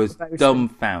 I was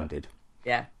dumbfounded.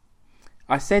 Yeah.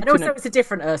 I said, and also it's a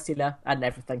different Ursula and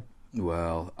everything.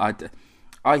 Well,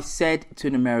 I said to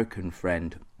an American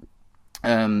friend,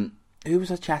 who was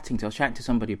I chatting to? I was chatting to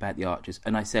somebody about the Archers,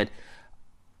 and I said,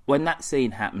 when that scene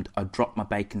happened, I dropped my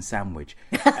bacon sandwich.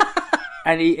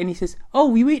 And he says, "Oh,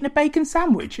 were you eating a bacon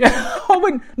sandwich?" I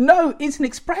went, "No, it's an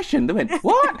expression." They went,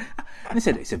 "What?" And they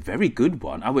said, "It's a very good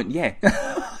one." I went, "Yeah."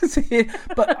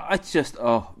 But I just,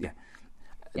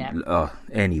 yeah.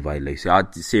 Anyway, Lucy,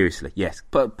 seriously, yes.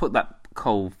 Put that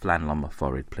cold flannel on my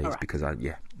forehead, please, right. Because no.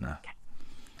 Okay.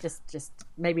 Just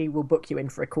maybe we'll book you in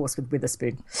for a course with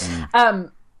Witherspoon.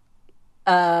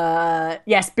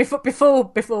 Yes, before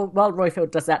while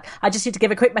Royfield does that, I just need to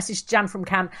give a quick message to Jan from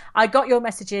Cannes. I got your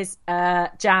messages,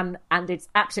 Jan, and it's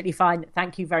absolutely fine.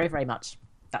 Thank you very, very much.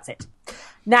 That's it.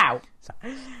 Now,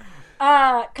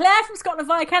 Claire from Scotland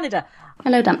via Canada.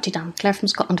 Hello, Dumpty Dum. Claire from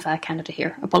Scotland via Canada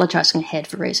here, apologising ahead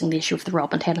for raising the issue of the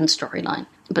Rob and Helen storyline.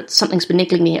 But something's been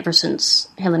niggling me ever since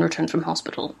Helen returned from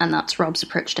hospital, and that's Rob's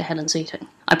approach to Helen's eating.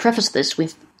 I preface this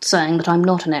with saying that I'm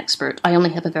not an expert. I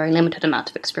only have a very limited amount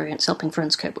of experience helping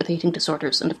friends cope with eating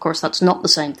disorders, and of course that's not the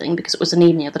same thing, because it was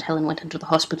anemia that Helen went into the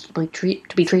hospital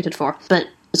to be treated for. But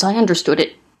as I understood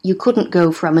it, you couldn't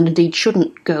go from, and indeed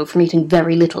shouldn't go from, eating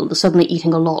very little to suddenly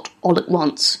eating a lot all at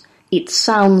once. It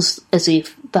sounds as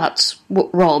if that's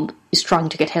what Rob is trying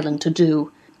to get Helen to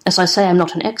do. As I say, I'm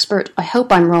not an expert. I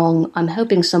hope I'm wrong. I'm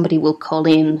hoping somebody will call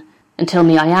in and tell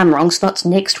me I am wrong, so that's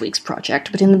next week's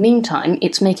project. But in the meantime,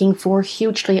 it's making for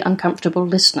hugely uncomfortable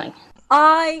listening.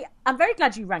 I am very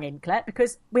glad you rang in, Claire,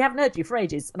 because we haven't heard you for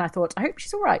ages, and I thought, I hope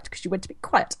she's all right, because she went a bit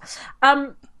quiet.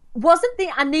 Wasn't the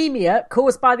anemia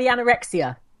caused by the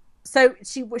anorexia? So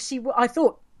I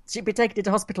thought she'd be taken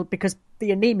into hospital because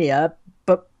the anemia,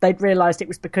 but they'd realised it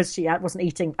was because she wasn't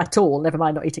eating at all, never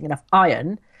mind not eating enough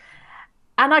iron.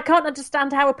 And I can't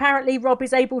understand how apparently Rob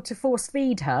is able to force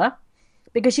feed her,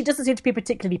 because she doesn't seem to be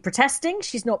particularly protesting.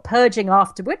 She's not purging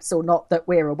afterwards, or not that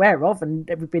we're aware of, and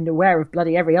we've been aware of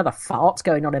bloody every other fart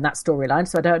going on in that storyline,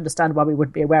 so I don't understand why we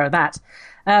wouldn't be aware of that.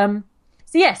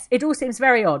 So yes, it all seems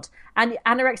very odd. And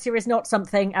anorexia is not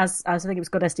something, as I think it was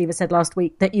Goddess Diva said last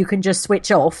week, that you can just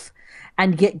switch off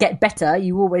and get better.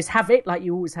 You always have it, like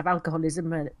you always have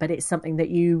alcoholism, but it's something that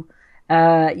you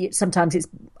sometimes it's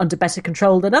under better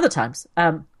control than other times.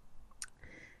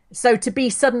 So to be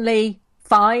suddenly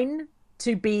fine,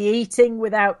 to be eating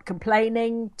without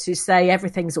complaining, to say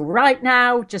everything's all right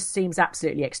now, just seems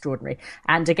absolutely extraordinary.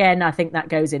 And again, I think that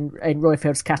goes in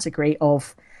Royfield's category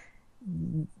of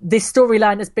this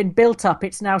storyline has been built up.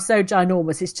 It's now so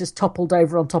ginormous, it's just toppled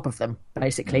over on top of them,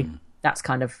 basically. That's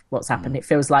kind of what's happened. It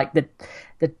feels like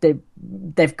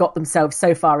they've got themselves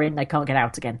so far in, they can't get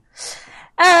out again.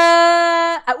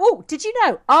 Did you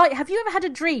know? Have you ever had a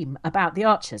dream about the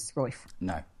Archers, Royf?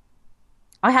 No.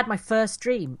 I had my first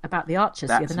dream about the Archers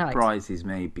the other night. That surprises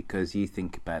me, because you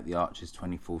think about the Archers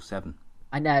 24/7.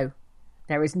 I know.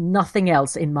 There is nothing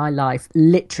else in my life,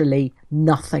 literally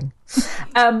nothing.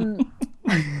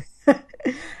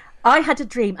 I had a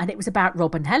dream and it was about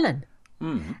Rob and Helen.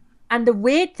 Mm. And the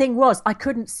weird thing was I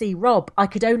couldn't see Rob. I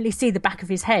could only see the back of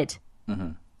his head.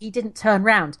 Mm-hmm. He didn't turn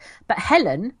round. But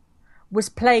Helen was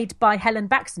played by Helen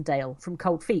Baxendale from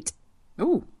Cold Feet.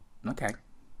 Oh, okay.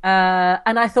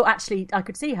 And I thought actually I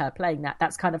could see her playing that.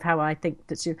 That's kind of how I think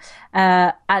that she.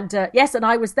 Yes, and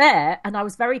I was there, and I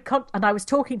was and I was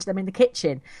talking to them in the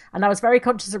kitchen, and I was very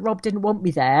conscious that Rob didn't want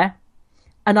me there,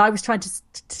 and I was trying to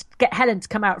get Helen to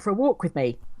come out for a walk with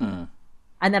me, and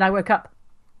then I woke up.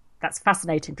 That's a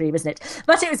fascinating dream, isn't it?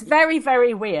 But it was very,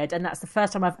 very weird, and that's the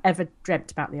first time I've ever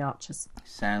dreamt about the Archers.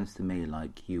 Sounds to me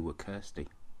like you were Kirsty.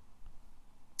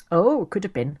 Oh, could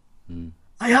have been. Mm.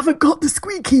 I haven't got the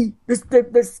squeaky,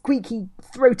 the squeaky,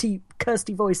 throaty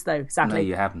Kirsty voice, though, sadly. No,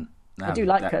 you haven't. No, I do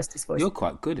like Kirsty's voice. You're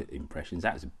quite good at impressions.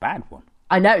 That was a bad one.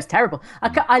 I know, it's terrible.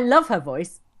 I love her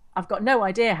voice. I've got no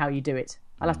idea how you do it.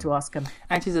 I'll have to ask him.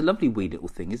 And she's a lovely wee little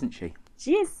thing, isn't she?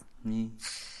 She is.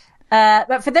 Yeah.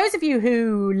 But for those of you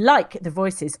who like the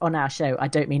voices on our show, I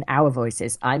don't mean our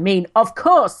voices. I mean, of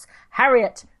course,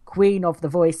 Harriet, Queen of the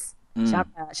Voice,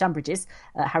 Shambridges,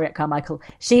 Harriet Carmichael.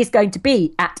 She's going to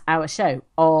be at our show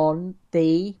on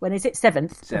the, when is it?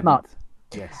 7th of March.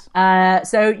 Yes.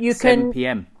 So you 7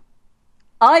 p.m.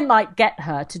 I might get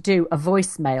her to do a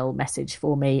voicemail message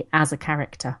for me as a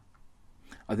character.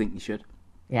 I think you should.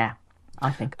 Yeah,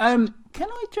 I think. Can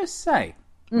I just say,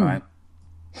 right,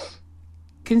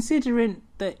 considering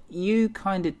that you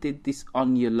kind of did this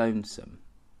on your lonesome,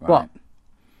 right?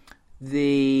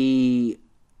 What?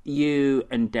 You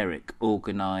and Derek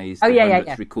organised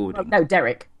the recording. No,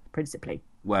 Derek, principally.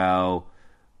 Well,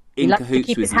 he likes to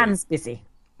keep his hands busy.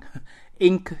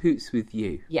 In cahoots with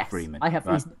you, yes, Freeman. I have.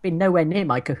 Right? He's been nowhere near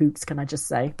my cahoots, can I just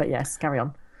say? But yes, carry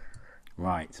on.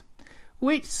 Right.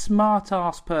 Which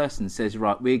smart-ass person says,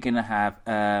 right, we're going to have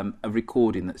a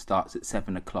recording that starts at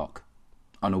 7 o'clock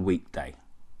on a weekday,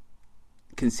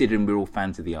 considering we're all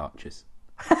fans of the Archers?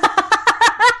 Do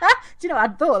you know,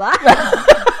 I'd thought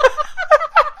that.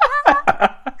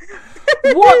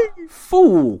 What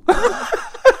fool!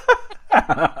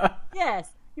 Yes,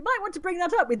 you might want to bring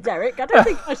that up with Derek. I don't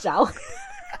think I shall.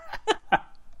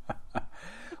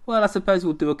 Well, I suppose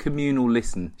we'll do a communal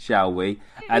listen, shall we?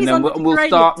 And then we'll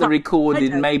start the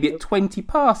recording maybe at 20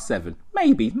 past 7.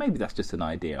 Maybe that's just an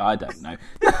idea. I don't know.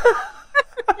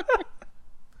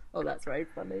 Oh, that's very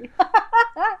funny.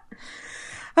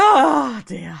 Oh,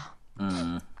 dear.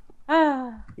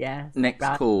 Yeah.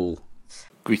 Next call.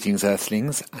 Greetings,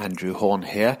 Earthlings. Andrew Horn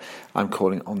here. I'm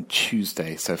calling on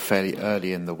Tuesday, so fairly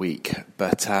early in the week.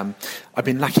 But I've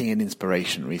been lacking in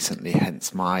inspiration recently,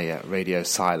 hence my radio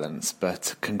silence.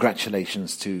 But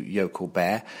congratulations to Yokel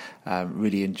Bear.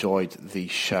 Really enjoyed the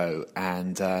show,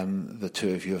 and the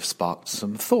two of you have sparked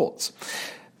some thoughts.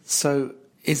 So,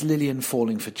 is Lillian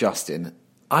falling for Justin?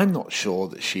 I'm not sure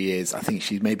that she is. I think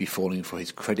she's maybe falling for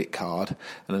his credit card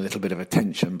and a little bit of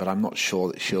attention, but I'm not sure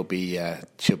that she'll be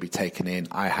taken in.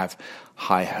 I have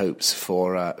high hopes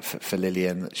for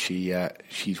Lillian, that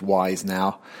she's wise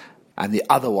now. And the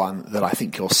other one that I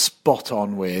think you're spot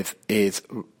on with is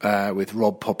with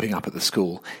Rob popping up at the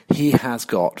school. He has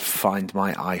got Find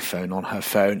My iPhone on her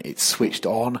phone. It's switched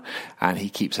on, and he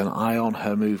keeps an eye on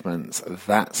her movements.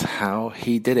 That's how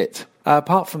he did it.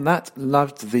 Apart from that,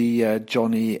 loved the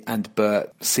Johnny and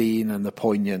Bert scene and the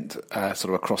poignant sort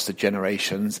of across the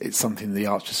generations. It's something the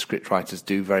Archer scriptwriters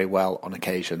do very well on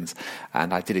occasions,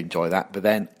 and I did enjoy that. But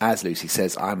then, as Lucy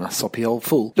says, I'm a soppy old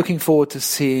fool. Looking forward to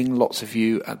seeing lots of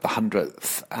you at the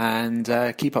 100th,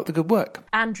 and keep up the good work.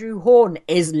 Andrew Horn,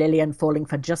 is Lillian falling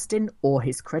for Justin or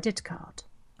his credit card?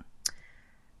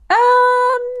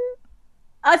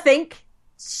 I think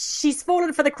she's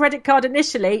fallen for the credit card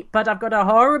initially, but I've got a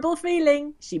horrible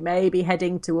feeling she may be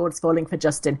heading towards falling for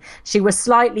Justin. She was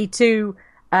slightly too,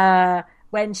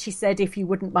 when she said, if you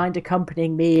wouldn't mind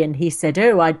accompanying me, and he said,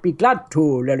 oh, I'd be glad to,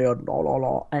 Lillian, la, la,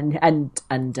 la.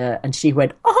 And she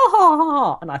went,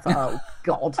 oh, and I thought, oh,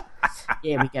 God,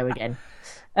 here we go again.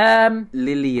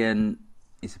 Lillian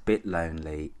is a bit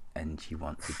lonely, and she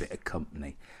wants a bit of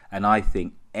company. And I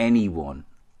think anyone,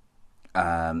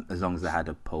 as long as they had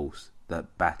a pulse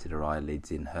that battered her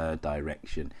eyelids in her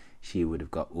direction, she would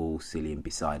have got all silly and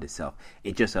beside herself.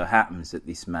 It just so happens that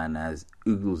this man has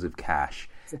oodles of cash.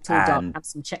 It's a tall, dark,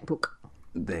 handsome checkbook.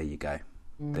 There you go.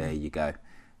 There you go.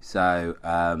 So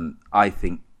I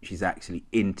think she's actually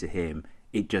into him.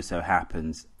 It just so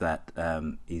happens that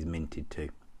he's minted too.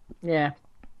 Yeah.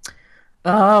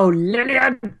 Oh,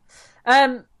 Lillian!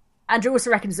 Andrew also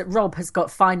reckons that Rob has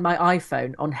got Find My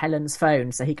iPhone on Helen's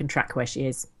phone so he can track where she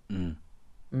is.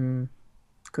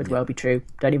 Could well be true.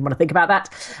 Don't even want to think about that.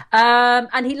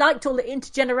 And he liked all the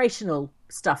intergenerational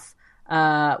stuff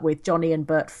with Johnny and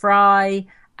Bert Fry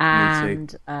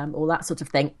and all that sort of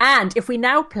thing. And if we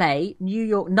now play New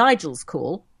York Nigel's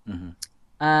call,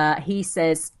 he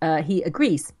says he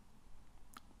agrees.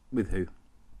 With who?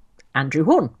 Andrew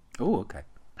Horn. Oh, okay.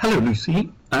 Hello,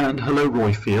 Lucy, and hello,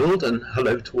 Royfield, and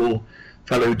hello to all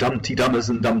fellow Dumpty Dummers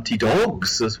and Dumpty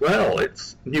Dogs as well.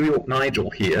 It's New York Nigel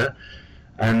here,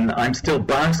 and I'm still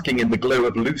basking in the glow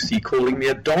of Lucy calling me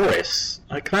a Doris.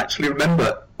 I can actually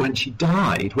remember when she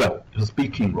died. Well, her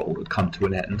speaking role had come to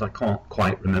an end. I can't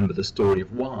quite remember the story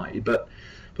of why, but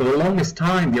for the longest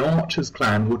time, the Archers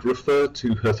clan would refer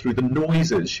to her through the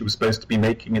noises she was supposed to be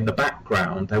making in the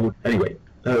background. Anyway,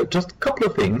 just a couple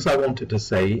of things I wanted to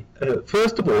say.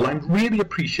 First of all, I'm really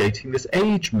appreciating this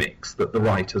age mix that the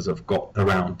writers have got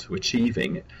around to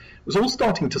achieving. It was all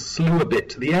starting to slew a bit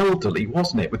to the elderly,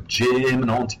 wasn't it? With Jim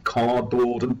and Auntie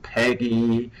Cardboard and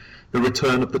Peggy, the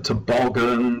return of the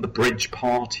toboggan, the bridge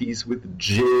parties with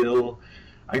Jill.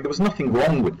 I mean, there was nothing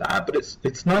wrong with that, but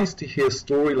it's nice to hear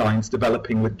storylines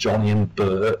developing with Johnny and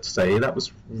Bert, say. That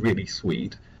was really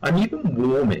sweet. I'm even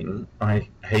warming, I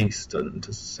hasten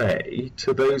to say,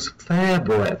 to those fair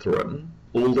brethren,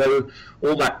 although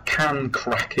all that can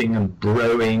cracking and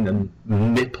browing and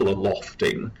nipple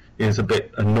alofting is a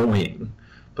bit annoying,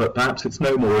 but perhaps it's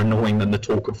no more annoying than the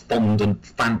talk of fondant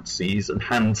fancies and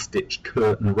hand-stitched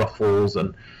curtain ruffles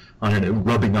and, I don't know,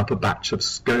 rubbing up a batch of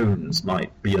scones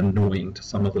might be annoying to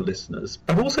some of the listeners.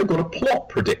 I've also got a plot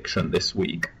prediction this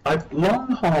week. I've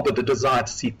long harboured a desire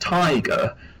to see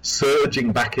Tiger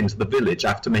surging back into the village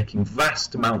after making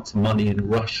vast amounts of money in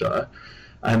Russia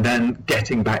and then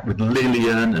getting back with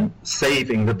Lillian and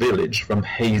saving the village from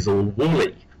Hazel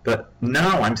Woolley. But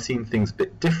now I'm seeing things a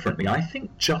bit differently. I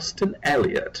think Justin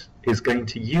Elliott is going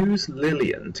to use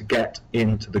Lillian to get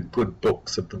into the good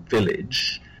books of the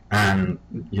village and,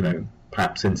 you know,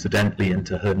 perhaps incidentally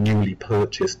into her newly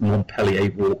purchased Montpellier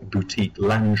Walk boutique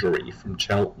lingerie from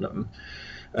Cheltenham.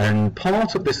 And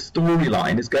part of this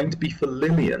storyline is going to be for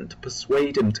Lillian to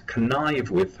persuade him to connive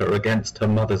with her against her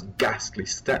mother's ghastly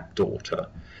stepdaughter.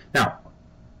 Now,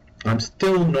 I'm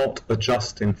still not a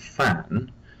Justin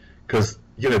fan, because,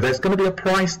 you know, there's going to be a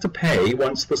price to pay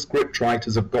once the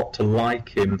scriptwriters have got to like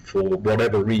him for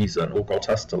whatever reason, or got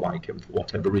us to like him for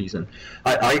whatever reason.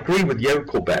 I agree with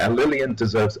Yokel Bear. Lillian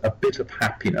deserves a bit of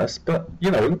happiness, but,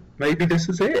 you know, maybe this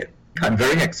is it. I'm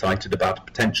very excited about a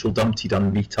potential Dumpty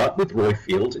Dum meet-up with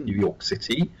Royfield in New York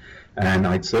City, and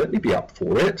I'd certainly be up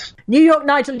for it. New York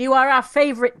Nigel, you are our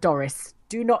favourite Doris.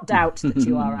 Do not doubt that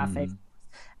you are our favourite.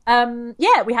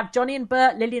 Yeah, we have Johnny and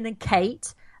Bert, Lillian and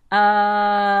Kate.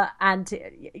 And,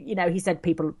 you know, he said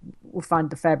people will find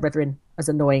the Fairbrethren as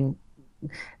annoying.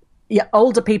 Yeah,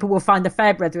 older people will find the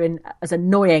Fairbrethren as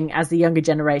annoying as the younger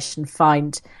generation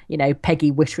find, you know,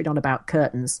 Peggy whittering on about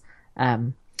curtains.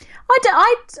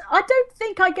 I don't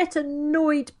think I get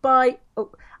annoyed by...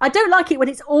 I don't like it when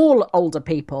it's all older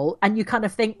people and you kind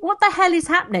of think, what the hell is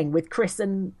happening with Chris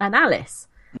and Alice?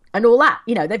 And all that,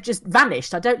 you know, they've just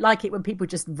vanished. I don't like it when people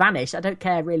just vanish. I don't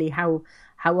care really how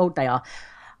old they are.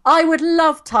 I would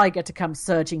love Tiger to come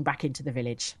surging back into the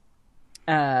village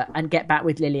and get back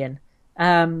with Lillian.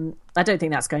 I don't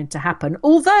think that's going to happen.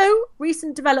 Although,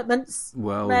 recent developments...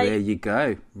 Well, there you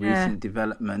go. Recent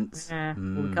developments. Yeah.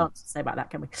 Well, we can't say about that,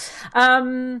 can we?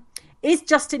 Is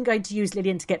Justin going to use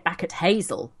Lillian to get back at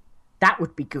Hazel? That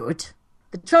would be good.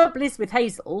 The trouble is with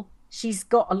Hazel, she's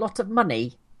got a lot of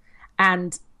money.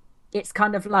 And it's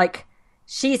kind of like...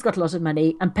 She's got a lot of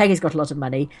money and Peggy's got a lot of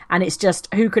money, and it's just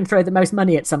who can throw the most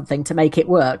money at something to make it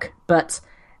work. But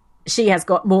she has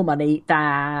got more money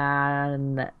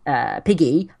than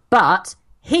Piggy, but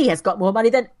he has got more money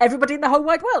than everybody in the whole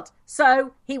wide world.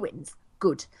 So he wins.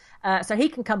 Good. So he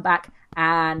can come back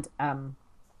and I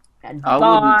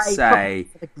wouldn't say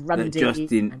that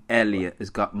Justin Elliott has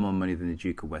got more money than the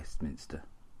Duke of Westminster.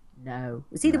 No.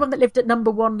 Was he the one that lived at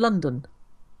number 1 London?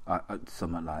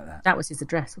 Something like that. That was his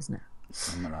address, wasn't it?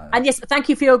 Something like that. And yes, thank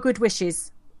you for your good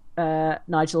wishes,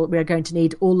 Nigel. We are going to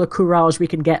need all the courage we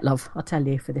can get, love. I'll tell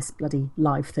you, for this bloody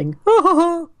live thing.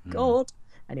 Oh, God.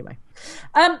 Anyway.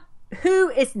 Who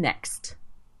is next?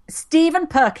 Stephen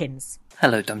Perkins.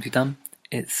 Hello, Dumpty Dum.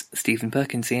 It's Stephen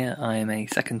Perkins here. I am a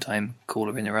second-time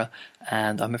caller in era,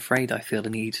 and I'm afraid I feel the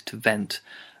need to vent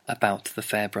about the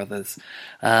Fairbrothers.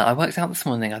 I worked out this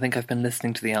morning, I think I've been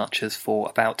listening to The Archers for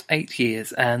about 8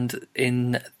 years, and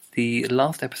in the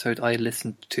last episode I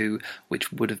listened to,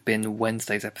 which would have been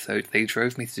Wednesday's episode, they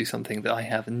drove me to do something that I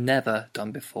have never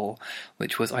done before,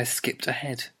 which was I skipped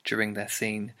ahead during their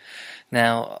scene.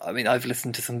 Now, I mean, I've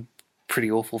listened to some pretty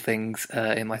awful things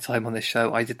in my time on this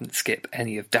show. I didn't skip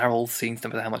any of Daryl's scenes, no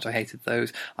matter how much I hated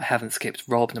those. I haven't skipped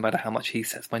Rob, no matter how much he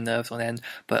sets my nerves on end.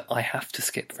 But I have to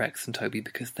skip Rex and Toby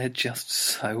because they're just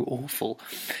so awful.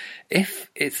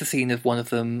 If it's a scene of one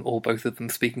of them or both of them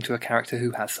speaking to a character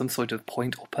who has some sort of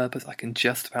point or purpose, I can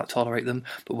just about tolerate them.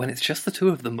 But when it's just the two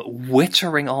of them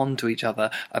wittering on to each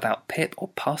other about Pip or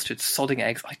pastured sodding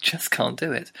eggs, I just can't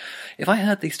do it. If I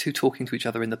heard these two talking to each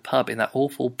other in the pub in that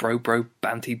awful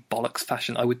bro-banty bollocks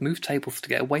fashion, I would move tables to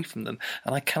get away from them,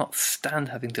 and I cannot stand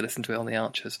having to listen to it on The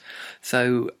Archers.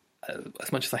 So,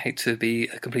 as much as I hate to be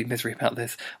a complete misery about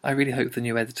this, I really hope the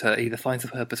new editor either finds a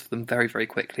purpose for them very, very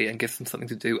quickly and gives them something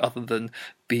to do other than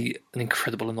be an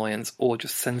incredible annoyance, or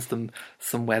just sends them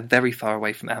somewhere very far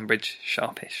away from Ambridge,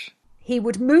 sharpish. He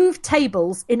would move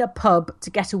tables in a pub to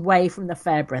get away from the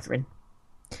Fair Brethren.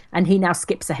 And he now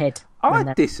skips ahead.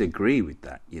 I disagree with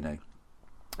that,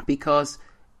 because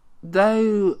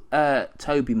though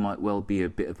Toby might well be a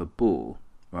bit of a bore,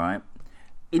 right?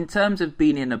 In terms of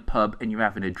being in a pub and you're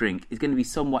having a drink, it's going to be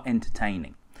somewhat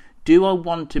entertaining. Do I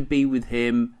want to be with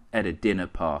him at a dinner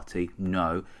party?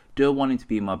 No. Do I want him to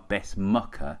be my best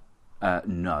mucker?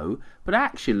 No. But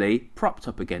actually, propped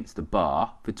up against the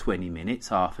bar for 20 minutes,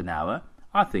 half an hour,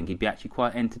 I think he'd be actually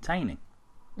quite entertaining.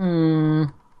 No,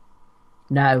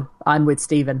 I'm with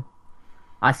Stephen.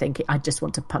 I think I just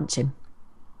want to punch him.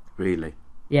 Really?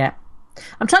 Yeah.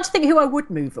 I'm trying to think who I would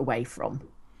move away from.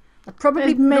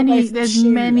 Probably there's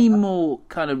many more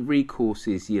kind of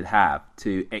recourses you'd have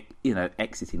to,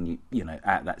 exiting,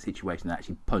 out of that situation than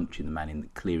actually punching the man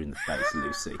clear in the face,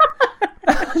 Lucy.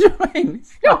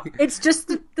 It's just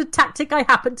the tactic I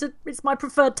happen to. It's my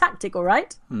preferred tactic. All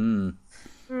right.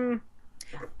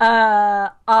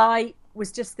 I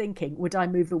was just thinking, would I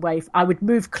move away? I would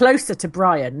move closer to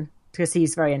Brian because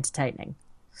he's very entertaining.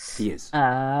 He is.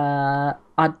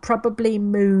 I'd probably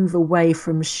move away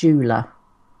from Shula.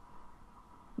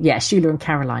 Yeah, Shula and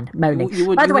Caroline moaning. Well, you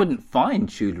wouldn't find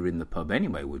Shula in the pub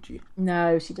anyway, would you?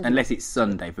 No, she doesn't. Unless it's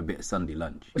Sunday for a bit of Sunday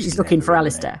lunch. Well, she's looking for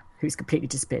Alistair, who's completely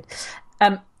disappeared.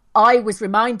 I was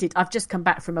reminded, I've just come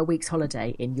back from a week's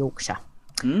holiday in Yorkshire,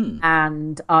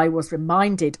 and I was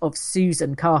reminded of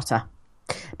Susan Carter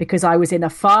because I was in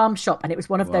a farm shop, and it was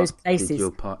one of those places. Did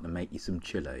your partner make you some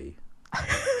chili?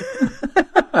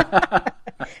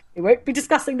 We won't be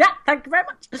discussing that. Thank you very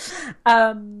much.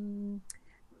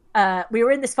 We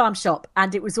were in this farm shop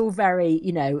and it was all very,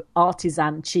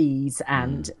 artisan cheese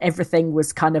and everything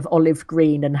was kind of olive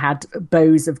green and had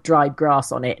bows of dried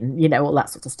grass on it and, all that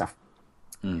sort of stuff.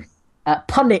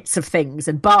 Punnets of things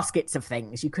and baskets of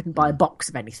things. You couldn't buy a box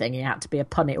of anything. It had to be a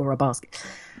punnet or a basket.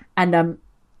 And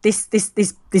this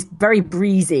very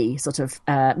breezy sort of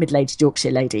middle-aged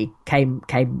Yorkshire lady came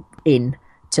in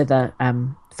to the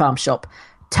farm shop,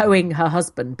 towing her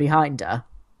husband behind her,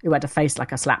 who had a face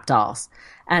like a slapped arse.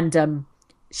 And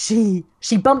she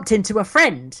bumped into a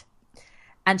friend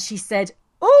and she said,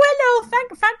 "Oh, hello,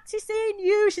 fancy seeing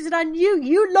you." She said, "I knew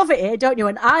you love it here, don't you?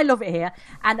 And I love it here."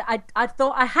 And I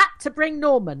thought I had to bring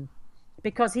Norman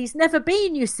because he's never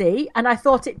been, you see. And I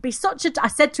thought it'd be I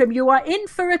said to him, "You are in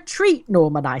for a treat,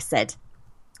 Norman," I said.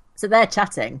 So they're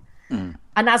chatting. And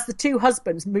as the two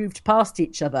husbands moved past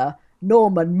each other,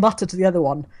 Norman muttered to the other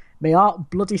one, "My heart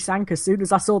bloody sank as soon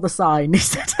as I saw the sign," he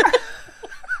said.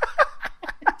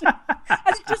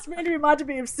 And it just really reminded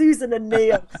me of Susan and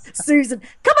Neil. Susan,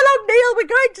 "Come along, Neil, we're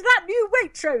going to that new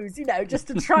Waitrose, just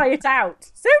to try it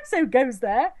out. So-and-so goes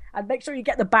there, and make sure you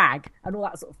get the bag," and all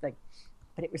that sort of thing.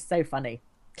 But it was so funny.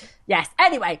 Yes,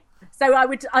 anyway, so I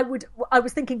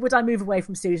was thinking, would I move away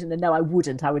from Susan? And no, I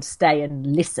wouldn't. I would stay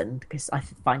and listen, because I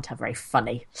find her very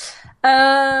funny.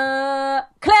 Claire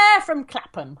from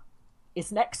Clapham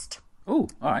is next. Oh,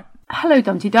 all right. Hello,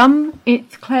 Dumpty Dum.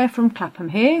 It's Claire from Clapham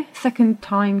here,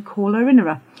 second-time caller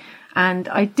innerer. And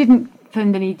I didn't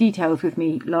send any details with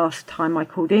me last time I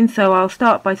called in, so I'll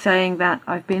start by saying that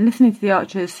I've been listening to The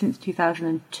Archers since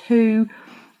 2002,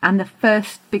 and the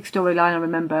first big storyline I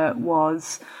remember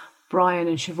was Brian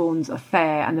and Siobhan's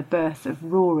affair and the birth of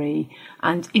Rory,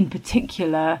 and in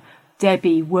particular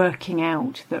Debbie working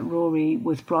out that Rory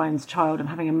was Brian's child and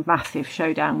having a massive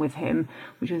showdown with him,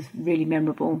 which was really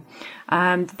memorable.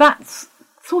 And that's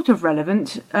sort of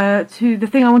relevant to the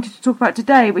thing I wanted to talk about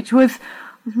today, which was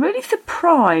I was really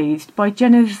surprised by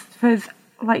Jennifer's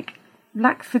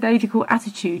lackadaisical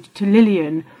attitude to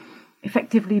Lillian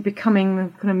effectively becoming the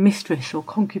kind of mistress or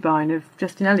concubine of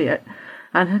Justin Elliott,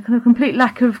 and her kind of complete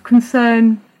lack of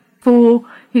concern for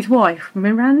his wife,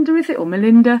 Miranda, is it, or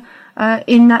Melinda,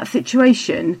 in that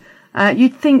situation.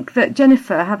 You'd think that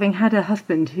Jennifer, having had a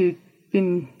husband who'd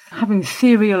been having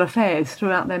serial affairs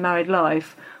throughout their married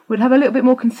life, would have a little bit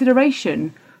more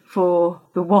consideration for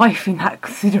the wife in that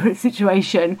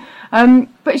situation.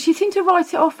 But she seemed to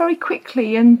write it off very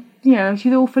quickly, and, you know,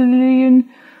 she's all for Lillian,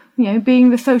 you know,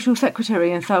 being the social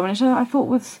secretary and so on, which I thought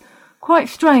was quite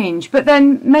strange. But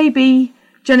then maybe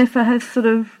Jennifer has sort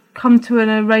of come to an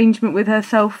arrangement with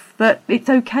herself that it's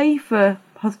okay for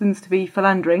husbands to be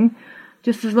philandering,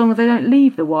 just as long as they don't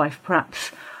leave the wife,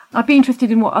 perhaps. I'd be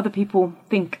interested in what other people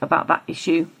think about that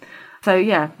issue. So,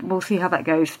 yeah, we'll see how that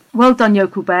goes. Well done,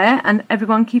 Yokel Bear, and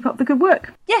everyone keep up the good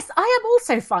work. Yes, I am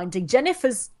also finding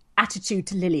Jennifer's attitude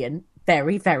to Lillian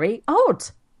very, very odd.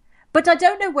 But I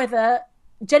don't know whether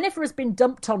Jennifer has been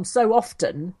dumped on so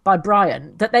often by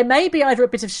Brian that there may be either a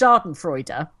bit of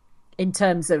schadenfreude in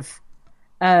terms of,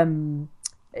 you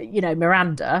know,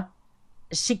 Miranda.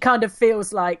 She kind of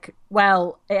feels like,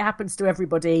 well, it happens to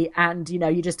everybody, and, you know,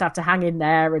 you just have to hang in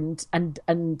there,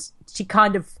 and she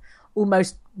kind of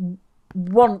almost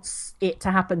wants it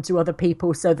to happen to other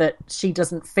people so that she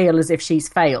doesn't feel as if she's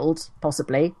failed,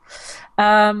 possibly.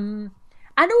 And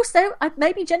also,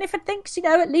 maybe Jennifer thinks, you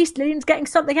know, at least Lillian's getting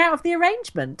something out of the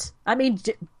arrangement. I mean,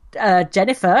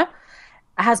 Jennifer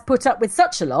has put up with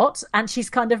such a lot, and she's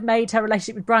kind of made her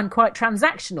relationship with Brian quite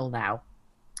transactional now.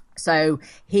 So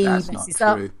he messes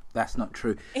up. That's not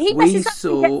true. We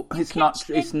saw it's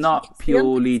not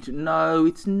purely. No,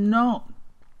 it's not.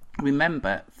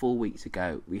 Remember, 4 weeks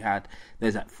ago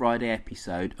there's that Friday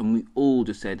episode, and we all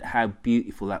just said how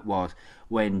beautiful that was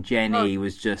when Jenny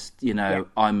was just, you know,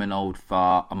 I'm an old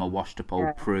fart, I'm a washed up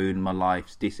old prune, my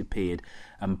life's disappeared,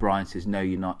 and Brian says, no,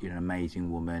 you're not, you're an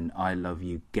amazing woman, I love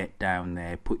you, get down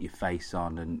there, put your face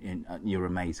on, and you're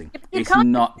amazing. It's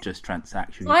not just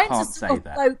transactional. You can't say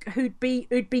that. Bloke who'd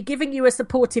be giving you a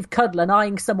supportive cuddle and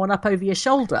eyeing someone up over your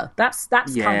shoulder. That's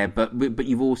yeah, but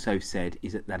you've also said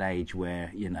he's at that age where,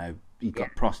 you know, you've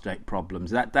got prostate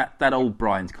problems. That old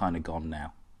Brian's kind of gone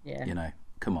now. Yeah. You know,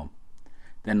 come on.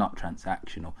 They're not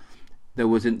transactional. There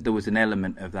was an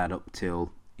element of that up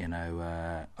till, you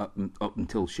know, up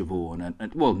until Siobhan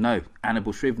and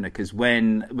Annabel Shrivner, because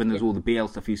when there was all the BL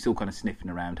stuff, he was still kind of sniffing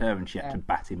around her, and she had to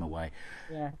bat him away.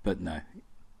 Yeah. But no,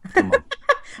 come on.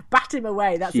 Bat him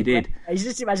away. That's she did. You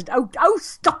just imagine. Oh,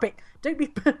 stop it! Don't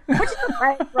be. What did you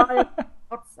say, Brian? For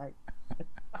God's sake.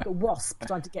 Like a wasp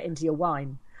trying to get into your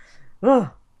wine. Ugh.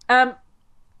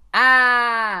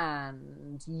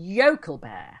 And Yokel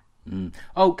Bear.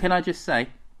 Oh, can I just say,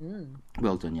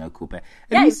 well done, Yokel Bear.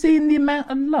 Have you seen the amount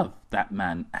of love that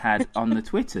man had on the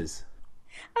Twitters?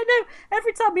 I know.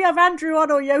 Every time we have Andrew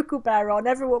on or Yokel Bear on,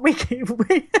 everyone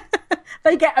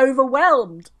they get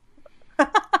overwhelmed.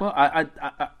 Well, I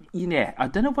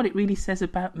don't know what it really says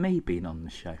about me being on the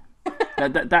show.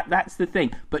 That's the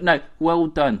thing. But no, well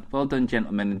done,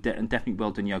 gentlemen, and definitely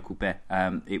well done, Yokel Bear.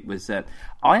 It was.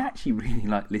 I actually really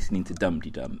like listening to Dum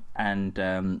Dee Dum, and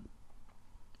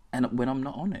when I'm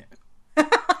not on it,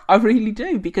 I really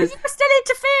do, because you were still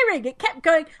interfering. It kept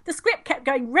going. The script kept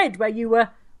going red where you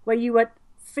were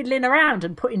fiddling around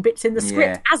and putting bits in the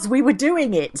script as we were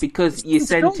doing it. Because you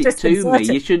sent it to me.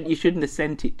 You shouldn't have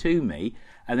sent it to me,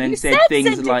 and then said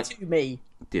things like, it to me.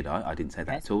 Did I? I didn't say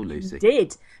that at all, Lucy. You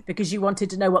did, because you wanted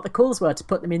to know what the calls were to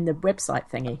put them in the website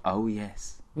thingy. Oh,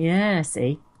 yes. Yeah,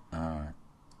 see? All right.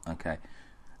 Okay.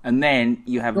 And then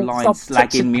you have lines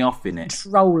slagging me off in it.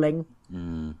 Trolling.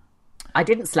 I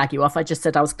didn't slag you off. I just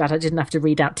said I was glad I didn't have to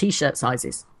read out T-shirt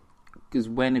sizes. Because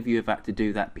when have you ever had to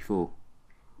do that before?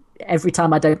 Every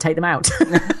time I don't take them out.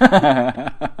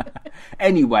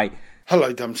 Anyway.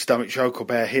 Hello, Dumb Stomach, Yokel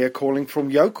Bear here, calling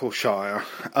from Yokelshire.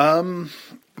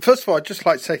 First of all, I'd just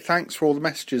like to say thanks for all the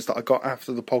messages that I got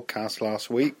after the podcast last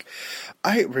week.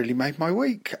 It really made my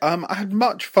week. I had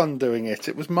much fun doing it.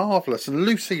 It was marvellous. And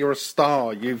Lucy, you're a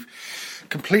star. You've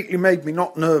completely made me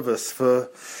not nervous for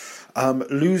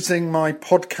losing my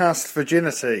podcast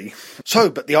virginity. So,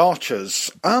 but the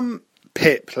Archers.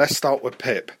 Pip, let's start with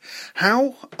Pip.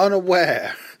 How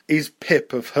unaware is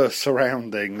Pip of her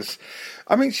surroundings?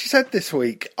 I mean, she said this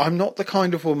week, I'm not the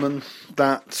kind of woman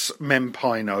that men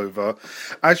pine over,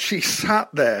 as she sat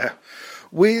there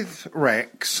with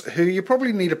Rex, who you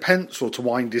probably need a pencil to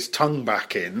wind his tongue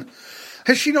back in.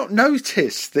 Has she not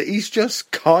noticed that he's just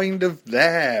kind of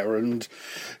there and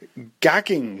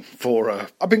gagging for her?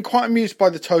 I've been quite amused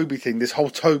by the Toby thing, this whole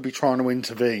Toby trying to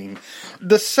intervene.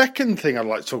 The second thing I'd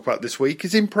like to talk about this week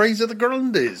is In Praise of the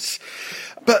Grundys.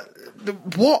 But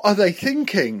what are they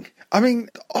thinking? I mean,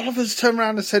 Oliver's turned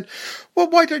around and said, well,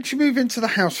 why don't you move into the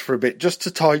house for a bit just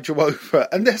to tide you over?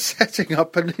 And they're setting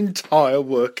up an entire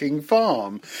working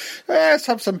farm. Yeah, let's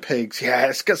have some pigs. Yeah,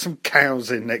 let's get some cows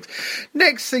in next.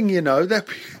 Next thing you know, they're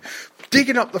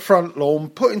digging up the front lawn,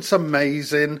 putting some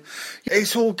maize in.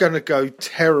 It's all going to go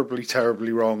terribly,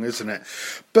 terribly wrong, isn't it?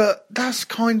 But that's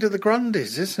kind of the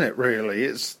Grundys, isn't it, really?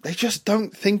 They just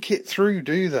don't think it through,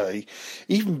 do they?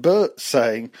 Even Bert's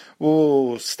saying,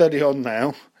 "Oh, steady on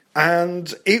now."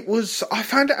 And I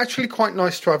found it actually quite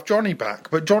nice to have Johnny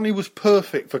back, but Johnny was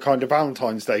perfect for kind of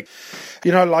Valentine's Day.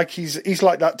 You know, like he's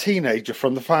like that teenager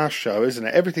from the Fast Show, isn't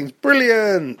it? Everything's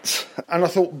brilliant. And I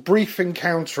thought Brief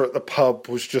Encounter at the pub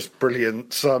was just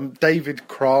brilliant. David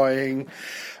crying.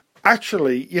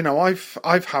 Actually, you know,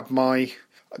 I've had my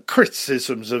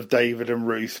criticisms of David and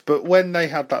Ruth, but when they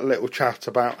had that little chat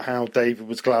about how David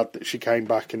was glad that she came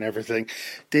back and everything,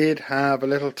 did have a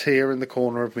little tear in the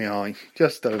corner of my eye.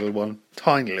 Just a little one.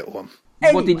 Tiny little one.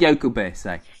 Anyway, what did Yoko Bear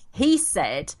say? He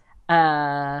said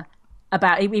about...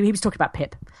 He was talking about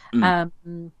Pip. And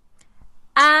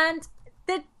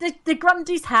the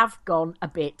Grundys have gone a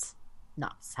bit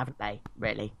nuts, haven't they,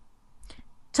 really?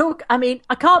 I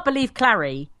can't believe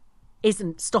Clary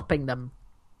isn't stopping them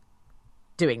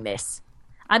doing this.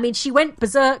 I mean, she went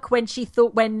berserk when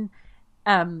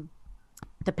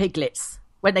the piglets,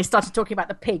 when they started talking about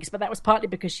the pigs, but that was partly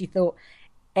because she thought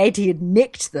Eddie had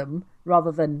nicked them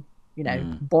rather than,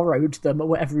 borrowed them or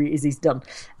whatever it is he's done.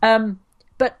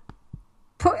 But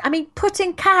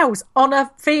putting cows on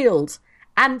a field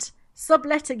and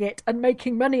subletting it and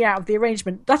making money out of the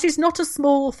arrangement, that is not a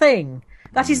small thing.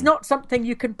 That is not something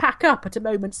you can pack up at a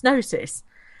moment's notice.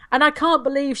 And I can't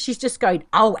believe she's just going,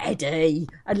 "Oh, Eddie,"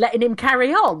 and letting him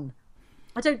carry on.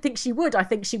 I don't think she would. I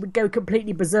think she would go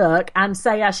completely berserk and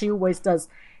say, as she always does,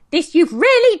 "You've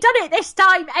really done it this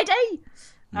time, Eddie."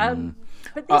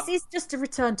 But this is just a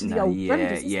return to the old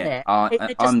Grundys, isn't it?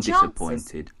 I'm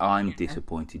disappointed. I'm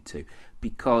disappointed too.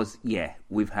 Because,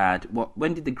 we've had...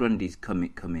 when did the Grundys come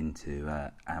into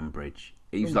Ambridge?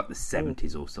 It was like the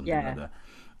 70s or something like that.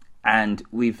 And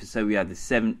we had the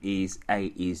 70s,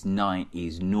 80s,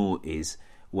 90s, noughties,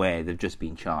 where they've just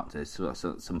been charters, so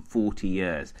some 40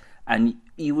 years. And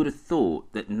you would have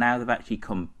thought that now they've actually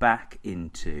come back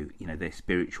into, their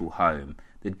spiritual home,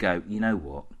 they'd go, you know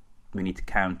what, we need to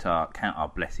count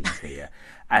our blessings here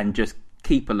and just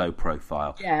keep a low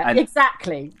profile. Yeah,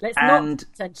 exactly. Let's not pay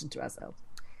attention to ourselves.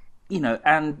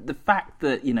 And the fact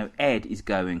that, Ed is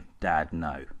going, "Dad,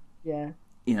 no." Yeah.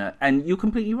 And you're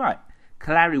completely right.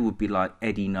 Clary would be like,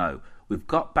 "Eddie, no. We've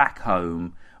got back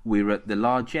home. We're at the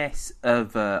largesse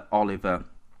of Oliver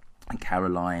and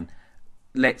Caroline.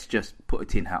 Let's just put a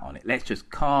tin hat on it. Let's just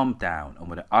calm down." And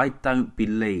whatever. I don't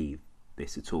believe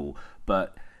this at all.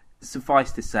 But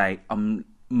suffice to say, I'm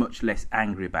much less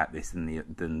angry about this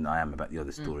than I am about the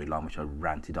other storyline, which I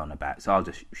ranted on about. So I'll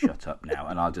just shut up now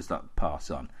and I'll just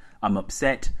pass on. I'm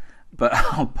upset, but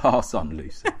I'll pass on,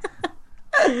 Lucy.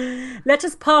 Let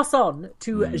us pass on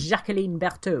to Jacqueline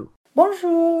Berthaud.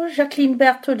 Bonjour, Jacqueline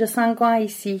Berthaud de Saint-Gouin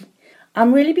ici.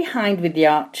 I'm really behind with the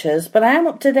Archers, but I am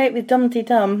up to date with Dumpty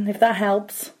Dum, if that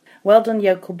helps. Well done,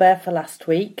 Yokel Bear, for last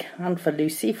week, and for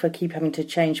Lucy for keep having to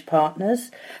change partners.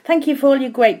 Thank you for all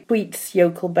your great tweets,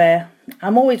 Yokel Bear.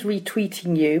 I'm always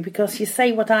retweeting you because you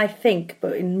say what I think,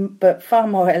 but far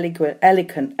more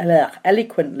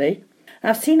eloquently.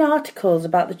 I've seen articles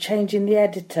about the change in the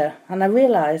editor, and I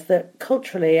realise that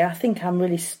culturally I think I'm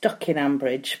really stuck in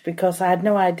Ambridge because I had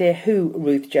no idea who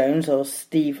Ruth Jones or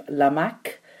Steve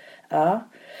Lamacq are,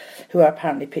 who are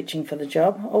apparently pitching for the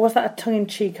job. Or was that a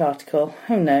tongue-in-cheek article?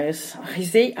 Who knows? You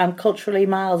see, I'm culturally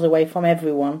miles away from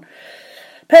everyone.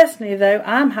 Personally, though,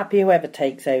 I'm happy whoever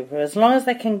takes over, as long as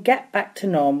they can get back to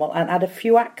normal and add a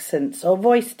few accents or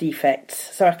voice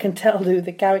defects so I can tell who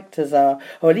the characters are,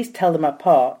 or at least tell them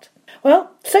apart.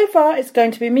 Well, so far it's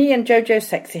going to be me and Jojo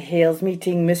Sexy Heels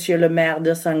meeting Monsieur le Maire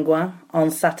de Saint-Gouin on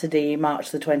Saturday,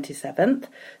 March the 27th.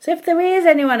 So if there is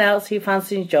anyone else who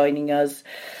fancies joining us,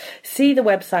 see the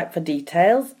website for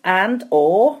details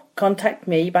or contact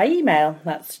me by email.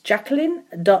 That's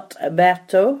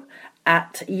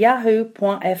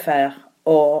jacqueline.berthaud@yahoo.fr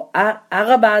or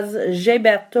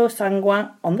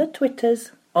 @gberthaud on the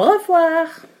Twitters. Au revoir.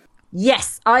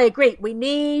 Yes, I agree. We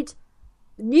need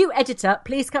new editor.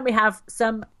 Please can we have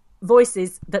some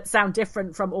voices that sound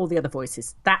different from all the other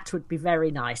voices? That would be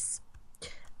very nice.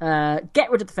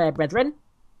 Get rid of the Fair Brethren,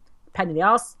 pain in the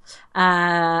arse,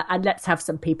 and let's have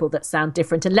some people that sound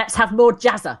different, and let's have more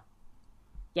jazzer.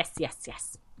 Yes.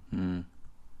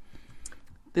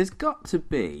 There's got to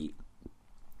be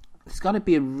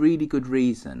a really good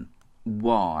reason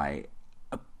why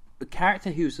a character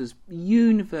who's as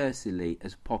universally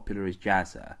as popular as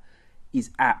Jazzer is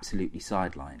absolutely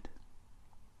sidelined.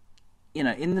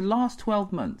 In the last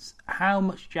 12 months, how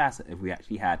much Jazzer have we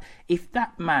actually had? If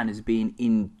that man has been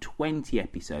in 20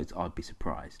 episodes, I'd be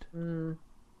surprised.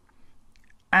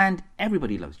 And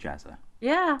everybody loves Jazza.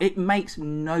 Yeah. It makes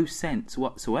no sense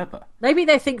whatsoever. Maybe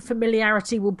they think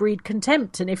familiarity will breed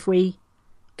contempt, and if we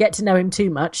get to know him too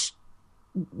much,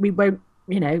 we won't,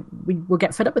 we will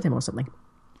get fed up with him or something.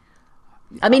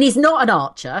 I mean, he's not an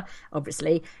archer,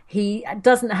 obviously. He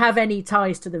doesn't have any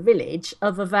ties to the village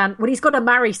other than... Well, he's got to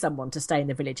marry someone to stay in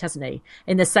the village, hasn't he?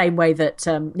 In the same way that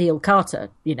Neil Carter,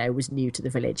 was new to the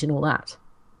village and all that.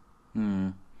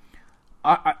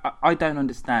 I don't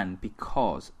understand,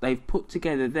 because they've put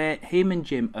together... him and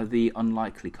Jim are the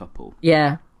unlikely couple.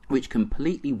 Yeah. Which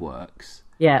completely works.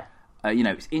 Yeah.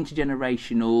 It's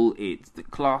intergenerational, it's the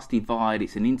class divide,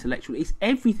 it's an intellectual... It's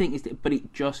everything, but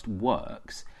it just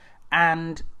works.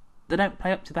 And they don't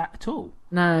play up to that at all.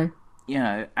 No.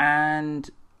 And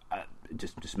it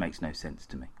just makes no sense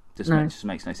to me. Just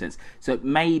makes no sense. So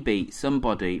maybe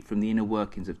somebody from the inner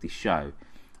workings of this show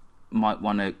might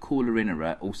want to call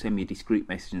her or send me a discreet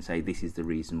message and say this is the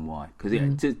reason why.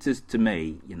 Because to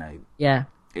me, yeah,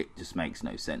 it just makes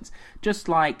no sense. Just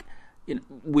like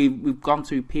we've gone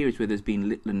through periods where there's been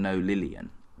little and no Lillian.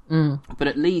 But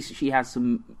at least she has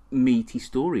some meaty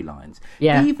storylines.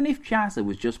 Yeah. Even if Jazza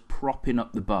was just propping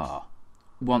up the bar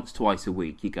once, twice a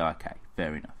week, you go, okay,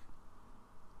 fair enough.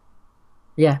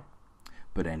 Yeah.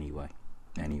 But anyway.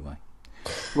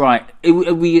 Right.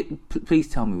 Please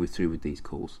tell me we're through with these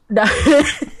calls. No.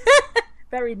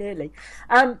 Very nearly.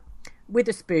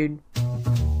 Witherspoon.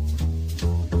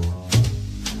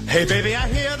 Hey, baby, I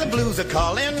hear the blues are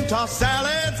calling. Tossed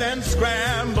salads and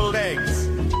scrambled eggs.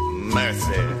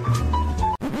 Mercy.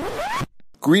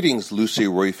 Greetings, Lucy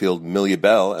Royfield, Millie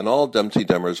Bell, and all Dumpty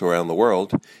Dummers around the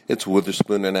world. It's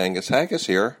Witherspoon and Angus Haggis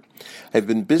here. I've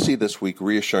been busy this week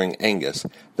reassuring Angus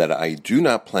that I do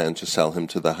not plan to sell him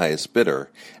to the highest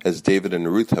bidder, as David and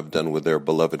Ruth have done with their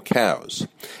beloved cows.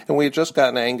 And we had just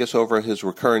gotten Angus over his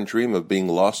recurrent dream of being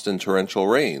lost in torrential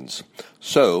rains.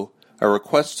 So, a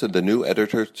request to the new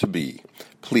editor-to-be.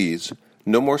 Please,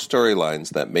 no more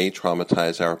storylines that may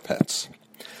traumatize our pets.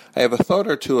 I have a thought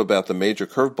or two about the major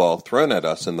curveball thrown at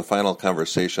us in the final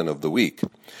conversation of the week.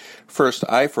 First,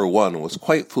 I, for one, was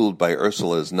quite fooled by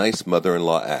Ursula's nice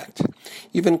mother-in-law act.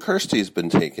 Even Kirsty's been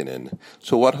taken in,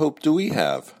 so what hope do we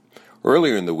have?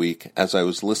 Earlier in the week, as I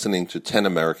was listening to 10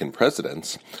 American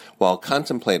Presidents, while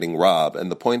contemplating Rob and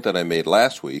the point that I made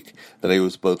last week, that he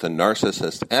was both a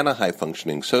narcissist and a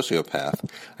high-functioning sociopath,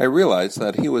 I realized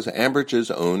that he was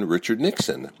Ambridge's own Richard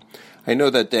Nixon. I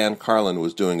know that Dan Carlin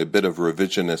was doing a bit of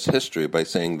revisionist history by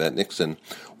saying that Nixon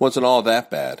wasn't all that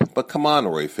bad, but come on,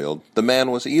 Royfield, the man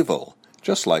was evil,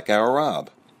 just like our Rob.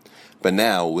 But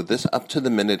now, with this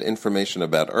up-to-the-minute information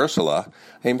about Ursula,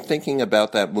 I am thinking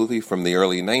about that movie from the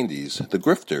early 90s, The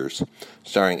Grifters,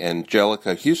 starring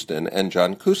Angelica Houston and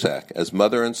John Cusack as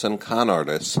mother and son con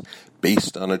artists,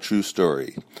 based on a true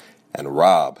story. And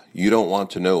Rob, you don't want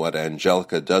to know what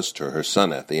Angelica does to her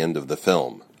son at the end of the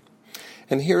film.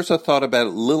 And here's a thought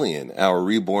about Lillian, our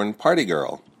reborn party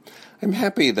girl. I'm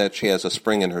happy that she has a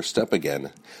spring in her step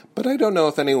again, but I don't know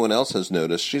if anyone else has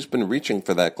noticed she's been reaching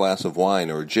for that glass of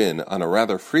wine or gin on a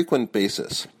rather frequent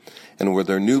basis. And with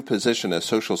her new position as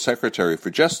social secretary for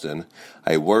Justin,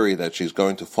 I worry that she's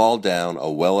going to fall down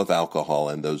a well of alcohol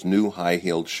in those new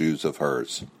high-heeled shoes of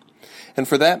hers. And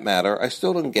for that matter, I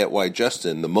still don't get why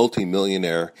Justin, the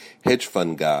multi-millionaire hedge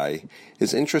fund guy,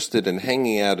 is interested in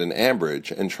hanging out in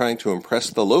Ambridge and trying to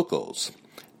impress the locals.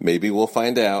 Maybe we'll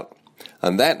find out.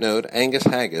 On that note, Angus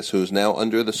Haggis, who is now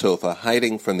under the sofa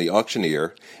hiding from the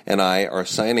auctioneer, and I are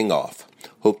signing off.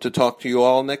 Hope to talk to you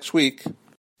all next week.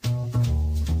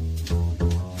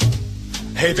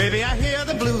 Hey, baby, I hear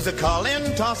the blues are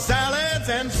calling. Tossed salads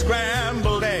and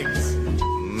scrambled eggs.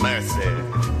 Mercy.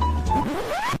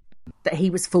 That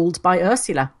he was fooled by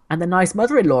Ursula and the nice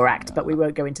mother-in-law act, but we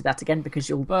won't go into that again because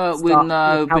you'll But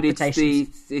start but with it's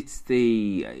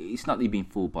not that you've been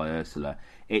fooled by Ursula.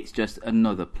 It's just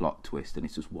another plot twist, and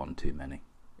it's just one too many.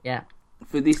 Yeah.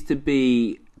 For this to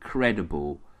be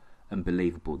credible and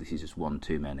believable, this is just one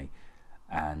too many.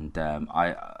 And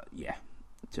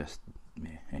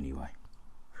anyway.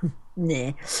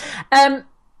 Nah.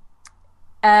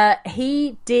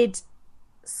 He did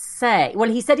say, well,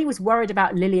 he said he was worried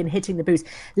about Lillian hitting the booze.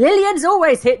 Lillian's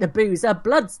always hit the booze. Her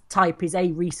blood type is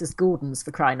A. Rhesus Gordon's,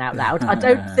 for crying out loud. I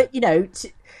don't think,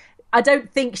 I don't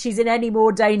think she's in any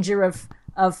more danger of.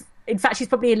 In fact, she's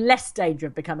probably in less danger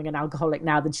of becoming an alcoholic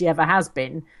now than she ever has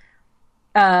been,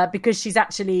 because she's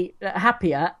actually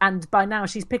happier, and by now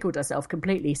she's pickled herself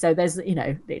completely. So there's,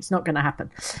 it's not going to happen.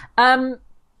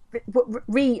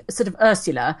 Sort of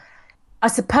Ursula, I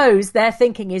suppose their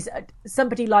thinking is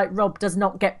somebody like Rob does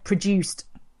not get produced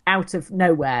out of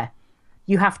nowhere.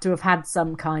 You have to have had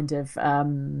some kind of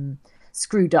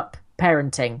screwed up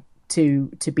parenting to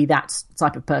be that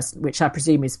type of person, which I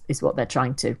presume is what they're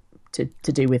trying to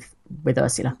do with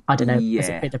Ursula. I don't know. As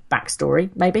a bit of backstory,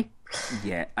 maybe.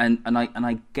 Yeah, and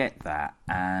I get that,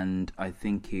 and I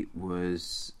think it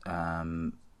was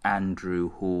Andrew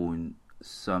Horn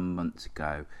some months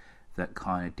ago that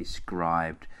kind of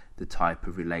described the type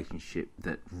of relationship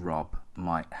that Rob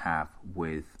might have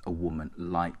with a woman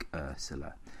like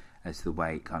Ursula, as the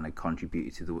way it kind of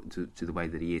contributed to the way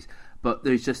that he is. But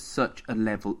there's just such a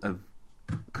level of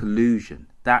collusion.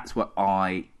 That's what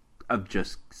I have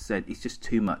just said. It's just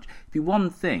too much. If you one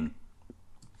thing,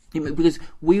 because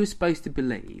we were supposed to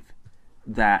believe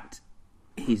that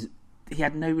he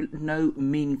had no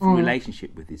meaningful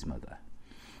relationship with his mother,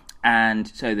 and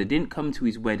so they didn't come to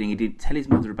his wedding. He didn't tell his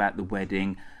mother about the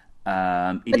wedding.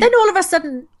 But then all of a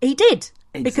sudden he did,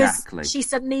 exactly, because she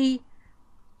suddenly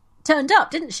turned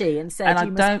up, didn't she? And said,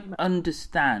 and I don't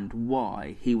understand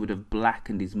why he would have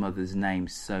blackened his mother's name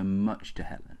so much to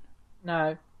Helen.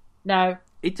 No.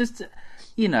 It just,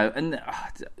 and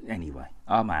anyway,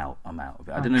 I'm out of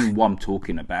it. I don't know what I'm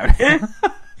talking about.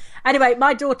 Anyway,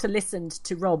 my daughter listened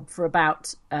to Rob for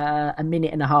about a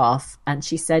minute and a half, and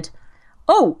she said,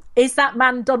 "Oh, is that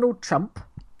man Donald Trump?"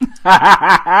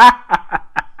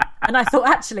 And I thought,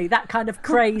 actually, that kind of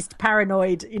crazed,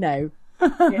 paranoid, I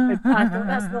thought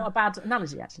that's not a bad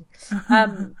analogy, actually.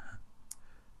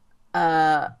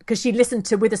 Because she listened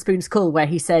to Witherspoon's call where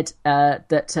he said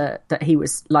that he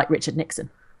was like Richard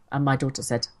Nixon, and my daughter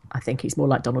said, "I think he's more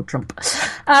like Donald Trump."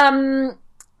 And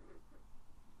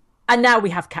now we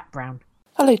have Cat Brown.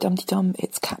 Hello, Dumpty Dum.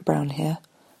 It's Cat Brown here.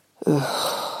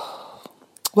 Ugh.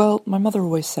 Well, my mother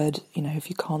always said, if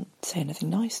you can't say anything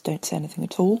nice, don't say anything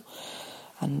at all.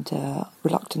 And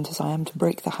reluctant as I am to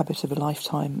break the habit of a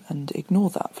lifetime and ignore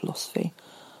that philosophy,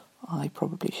 I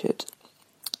probably should.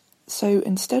 So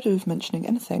instead of mentioning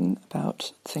anything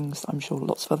about things I'm sure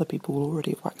lots of other people will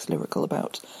already have waxed lyrical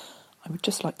about, I would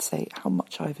just like to say how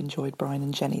much I've enjoyed Brian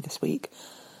and Jenny this week.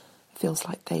 It feels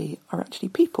like they are actually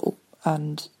people,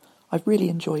 and I've really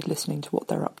enjoyed listening to what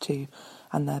they're up to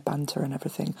and their banter and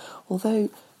everything. Although,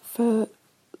 for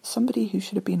somebody who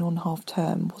should have been on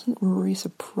half-term, wasn't Rory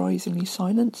surprisingly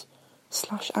silent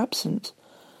 / absent?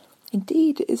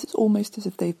 Indeed, it is almost as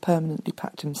if they've permanently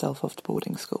packed himself off to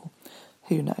boarding school.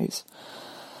 Who knows?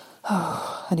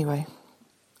 Anyway,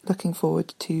 looking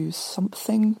forward to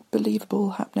something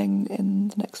believable happening in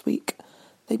the next week.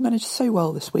 They managed so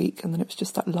well this week, and then it was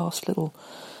just that last little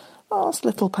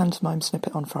pantomime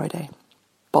snippet on Friday.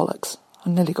 Bollocks. I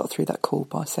nearly got through that call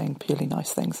by saying purely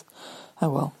nice things. Oh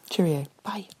well, cheerio,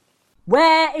 bye.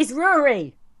 Where is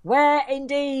Rory? Where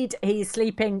indeed? He's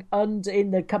sleeping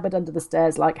in the cupboard under the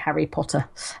stairs like Harry Potter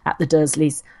at the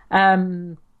Dursleys.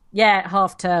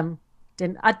 Half term.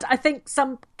 I think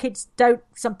some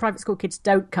private school kids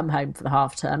don't come home for the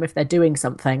half term if they're doing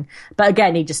something. But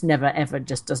again, he just never ever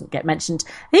just doesn't get mentioned.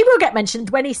 He will get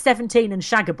mentioned when he's 17 and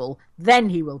shaggable. Then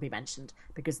he will be mentioned,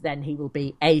 because then he will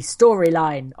be a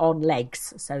storyline on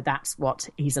legs. So that's what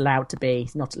he's allowed to be.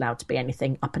 He's not allowed to be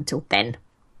anything up until then.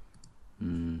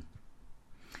 You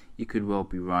could well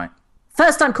be right.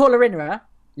 First time caller innerer,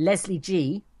 Leslie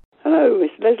G. Hello,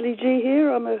 it's Leslie G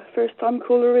here. I'm a first time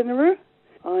caller innerer.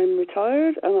 I'm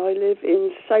retired and I live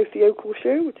in South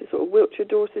Yokelshire, which is sort of Wiltshire,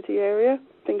 Dorsetty area.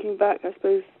 Thinking back, I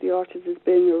suppose the Archers has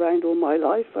been around all my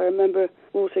life. I remember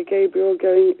Walter Gabriel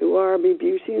going to Army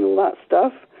Beauty and all that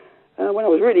stuff when I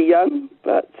was really young.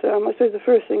 But I suppose the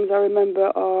first things I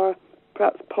remember are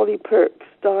perhaps Polly Perks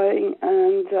dying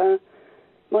and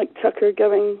Mike Tucker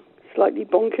going slightly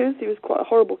bonkers. He was quite a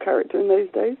horrible character in those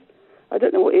days. I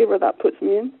don't know what era that puts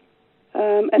me in.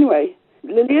 Anyway,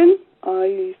 Lillian,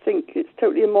 I think it's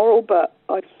totally immoral, but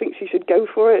I think she should go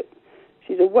for it.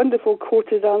 She's a wonderful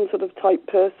courtesan sort of type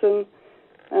person,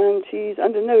 and she's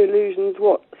under no illusions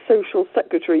what social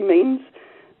secretary means.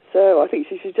 So I think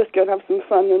she should just go and have some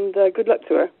fun, and good luck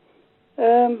to her.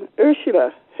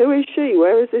 Ursula, who is she?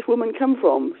 Where has this woman come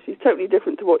from? She's totally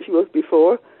different to what she was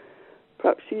before.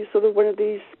 Perhaps she's sort of one of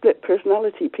these split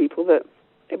personality people that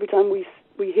every time we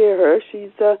hear her,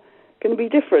 she's going to be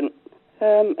different.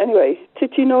 Anyway,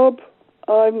 Titty Knob,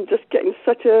 I'm just getting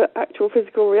such a actual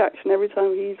physical reaction every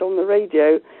time he's on the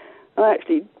radio. And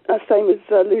actually, same as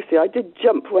Lucy, I did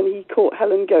jump when he caught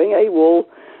Helen going AWOL.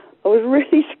 I was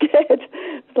really scared.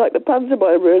 It's like the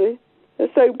pantomime, really.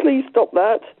 So please stop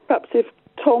that. Perhaps if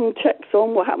Tom checks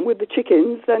on what happened with the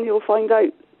chickens, then you'll find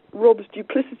out Rob's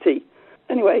duplicity.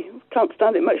 Anyway, can't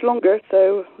stand it much longer,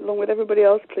 so along with everybody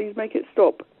else, please make it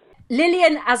stop.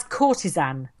 Lillian as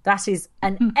courtesan. That is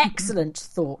an excellent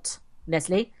thought,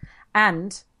 Leslie.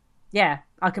 And, yeah,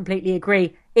 I completely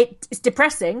agree. It's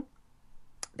depressing,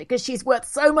 because she's worth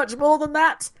so much more than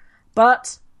that.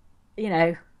 But she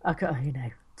is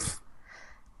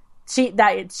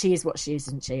what she is,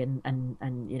 isn't she?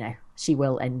 And she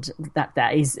will end.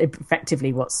 That is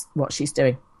effectively what she's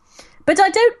doing. But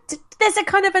there's a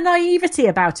kind of a naivety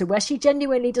about her where she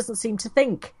genuinely doesn't seem to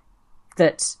think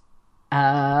that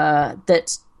there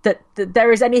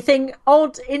is anything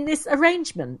odd in this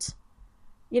arrangement,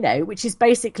 which is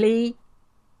basically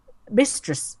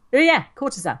mistress. Yeah,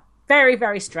 courtesan. Very,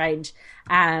 very strange.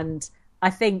 And I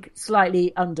think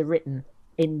slightly underwritten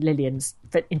in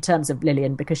terms of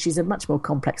Lillian, because she's a much more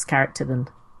complex character than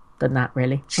that,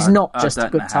 really. She's not just a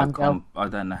good time girl. I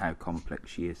don't know how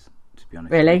complex she is, to be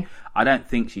honest. Really? I don't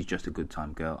think she's just a good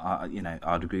time girl.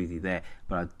 I'd agree with you there,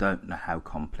 but I don't know how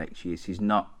complex she is. She's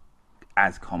not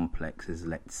as complex as,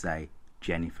 let's say,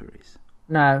 Jennifer is.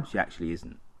 No. She actually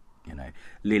isn't.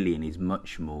 Lillian is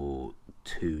much more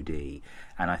 2D,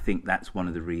 and I think that's one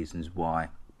of the reasons why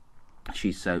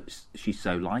she's so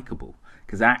likable.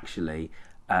 Because actually,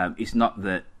 it's not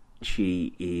that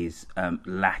she is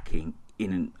lacking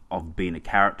of being a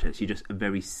character. She's just a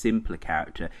very simpler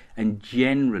character, and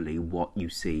generally what you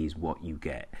see is what you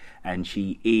get. And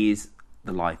she is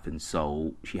the life and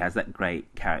soul. She has that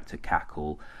great character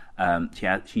cackle.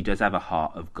 She does have a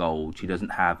heart of gold. She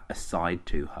doesn't have a side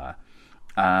to her.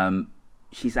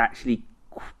 She's actually,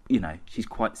 she's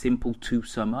quite simple to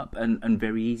sum up and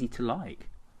very easy to like.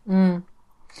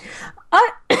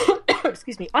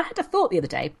 Excuse me. I had a thought the other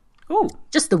day. Oh,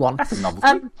 just the one. That's a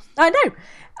novelty. I know.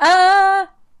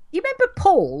 You remember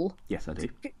Paul? Yes, I do.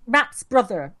 Matt's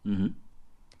brother. Mm-hmm. Do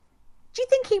you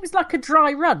think he was like a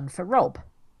dry run for Rob?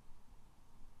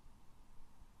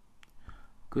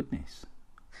 Goodness.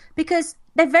 Because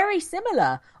they're very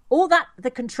similar. All that,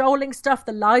 the controlling stuff,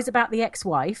 the lies about the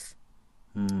ex-wife,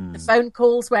 the phone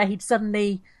calls where he'd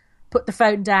suddenly put the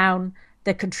phone down,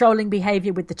 the controlling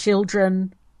behaviour with the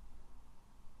children.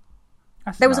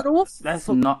 That's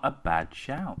not a bad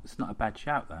shout. It's not a bad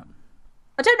shout, that.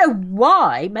 I don't know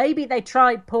why. Maybe they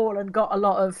tried Paul and got a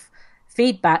lot of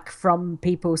feedback from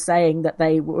people saying that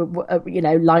they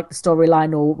liked the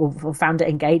storyline or found it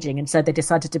engaging, and so they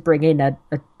decided to bring in a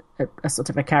sort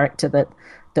of a character that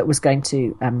was going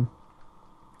to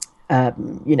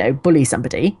bully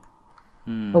somebody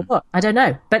or what, I don't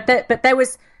know, but there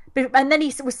was, and then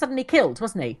he was suddenly killed,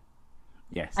 wasn't he?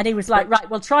 Yes. And he was like, right,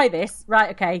 we'll try this,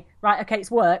 right, okay, it's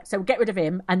worked, so we'll get rid of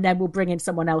him and then we'll bring in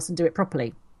someone else and do it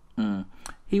properly.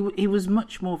 He was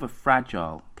much more of a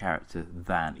fragile character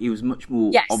than he was. Much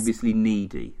more obviously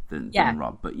needy than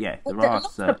Rob. But yeah, there are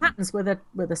lots of the patterns were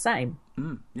the same.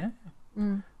 Yeah,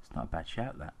 it's not a bad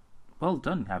shout. That well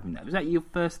done having that. Was that your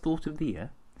first thought of the year?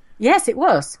 Yes, it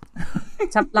was.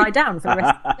 To lie down for the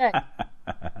rest of the day.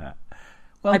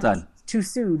 Well done. Too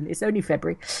soon. It's only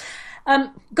February.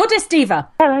 Goddess Diva.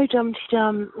 Hello, Dum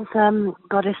Dum.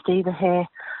 Goddess Diva here.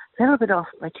 A little bit off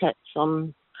my tits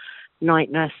on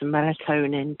night nurse and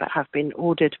melatonin, but have been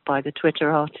ordered by the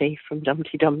Twitterati from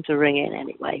Dumpty Dum to ring in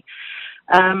anyway.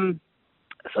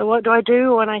 So what do I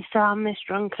do when I sound this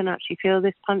drunk and actually feel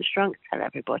this punch drunk? Tell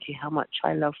everybody how much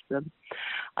I love them.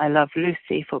 I love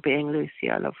Lucy for being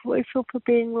Lucy. I love Royfield for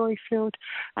being Royfield.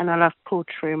 And I love Paul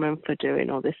Truman for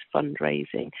doing all this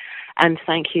fundraising. And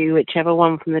thank you, whichever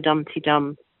one from the Dumpty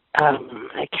Dum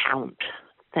account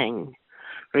thing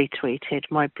retweeted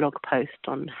my blog post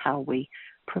on how we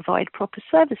provide proper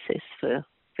services for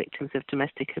victims of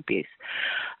domestic abuse.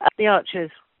 The Archers,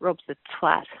 Rob's a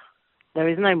twat. There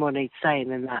is no more need saying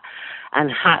than that. And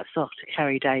hats off to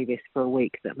Kerry Davis for a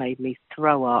week that made me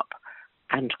throw up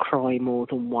and cry more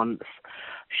than once.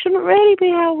 Shouldn't really be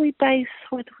how we base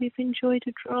whether we've enjoyed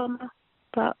a drama,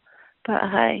 but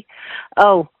hey.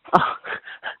 And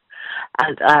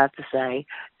I have to say,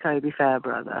 Toby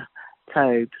Fairbrother,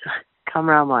 Tobes, come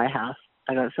round my house.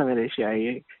 I got something to show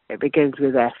you. It begins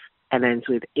with F and ends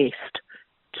with ist.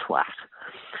 Twat.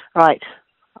 Right.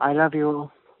 I love you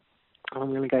all. I'm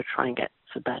going to go try and get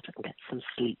to bed and get some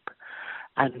sleep.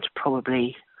 And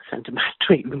probably send a mad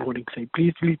tweet in the morning saying,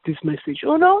 please delete this message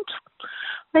or not.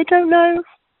 I don't know.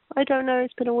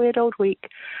 It's been a weird old week.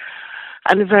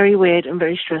 And a very weird and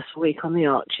very stressful week on the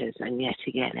Archers. And yet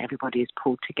again, everybody has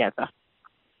pulled together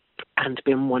and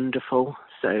been wonderful.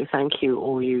 So thank you,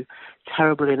 all you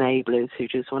terrible enablers who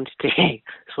just wanted to hear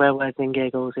swear words and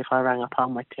giggles if I rang up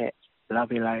on my tits.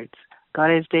 Love you loads.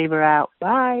 Goddess Diva out.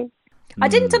 Bye. I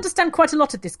didn't understand quite a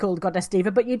lot of this called Goddess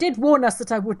Diva, but you did warn us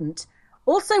that I wouldn't.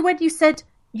 Also, when you said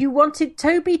you wanted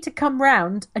Toby to come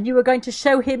round and you were going to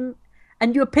show him,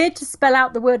 and you appeared to spell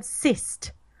out the word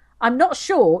cyst, I'm not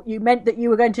sure you meant that you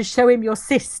were going to show him your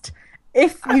cyst.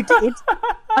 If you did,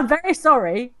 I'm very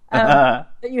sorry that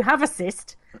you have a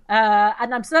cyst.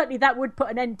 And I'm certainly that would put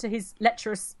an end to his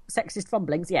lecherous sexist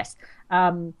fumblings, yes.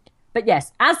 But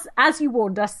yes, as you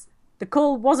warned us, the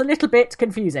call was a little bit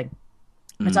confusing.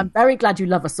 But I'm very glad you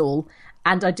love us all,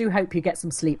 and I do hope you get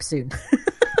some sleep soon.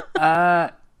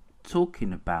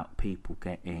 Talking about people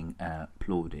getting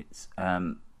plaudits,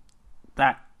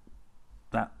 that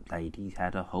lady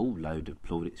had a whole load of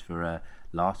plaudits for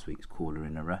last week's caller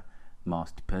in her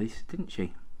masterpiece, didn't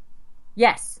she?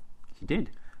 Yes. She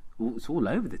did. It's all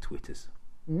over the Twitters.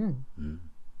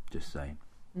 Just saying.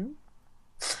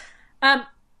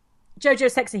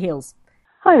 Jojo Sexy Heels.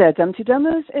 Hi there, Dumpty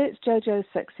Dummers. It's Jojo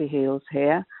Sexy Heels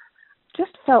here.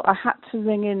 Just felt I had to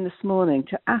ring in this morning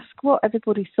to ask what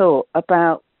everybody thought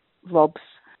about Rob's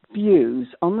views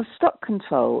on the stock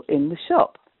control in the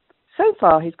shop. So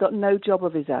far, he's got no job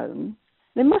of his own.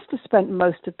 They must have spent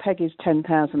most of Peggy's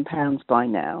 £10,000 by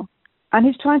now. And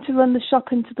he's trying to run the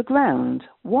shop into the ground.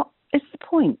 What is the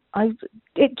point?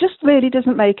 It just really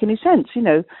doesn't make any sense,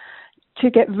 to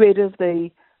get rid of the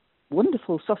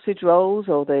wonderful sausage rolls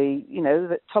or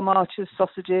the Tom Archer's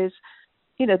sausages.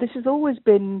 This has always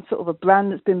been sort of a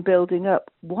brand that's been building up.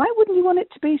 Why wouldn't you want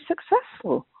it to be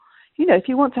successful? If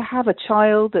you want to have a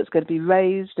child that's going to be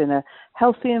raised in a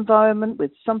healthy environment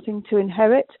with something to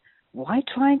inherit, why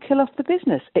try and kill off the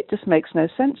business? It just makes no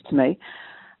sense to me.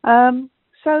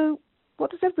 So what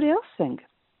does everybody else think?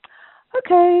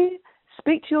 Okay,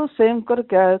 speak to you all soon. Got to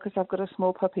go because I've got a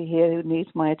small puppy here who needs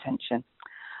my attention.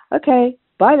 Okay,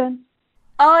 bye then.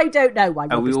 I don't know why.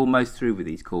 Are we almost through with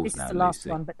these calls this now, is the last Lucy?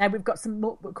 one, but now we've got some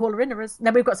more caller-inners. Now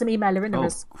we've got some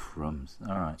emailer-inners. Oh, crumbs.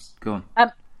 All right, go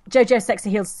on. Jojo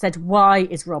Sexy Heels said, why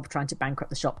is Rob trying to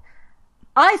bankrupt the shop?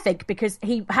 I think because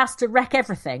he has to wreck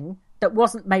everything that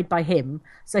wasn't made by him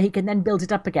so he can then build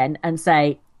it up again and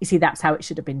say, you see, that's how it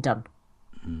should have been done.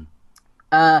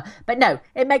 But no,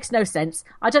 it makes no sense.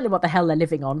 I don't know what the hell they're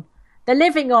living on. They're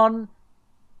living on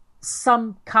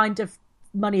some kind of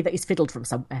money that is fiddled from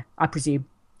somewhere, I presume.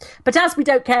 But as we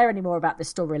don't care anymore about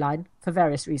this storyline for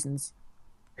various reasons,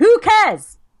 who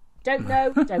cares? Don't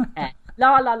know, don't care.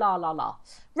 La, la, la, la, la.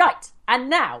 Right, and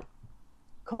now,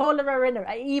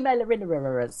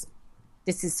 emailer-inners.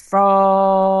 This is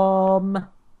from...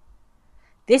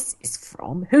 Who's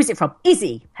it from?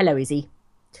 Izzy. Hello, Izzy.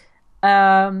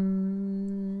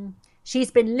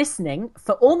 She's been listening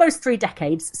for almost 3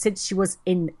 decades since she was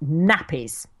in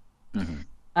nappies.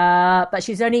 But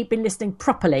she's only been listening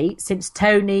properly since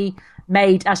Tony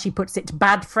made, as she puts it,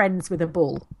 bad friends with a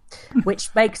bull,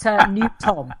 which makes her new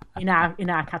Tom in our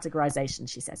categorization,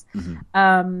 she says.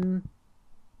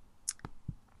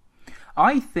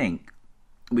 I think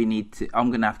we need to... I'm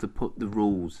going to have to put the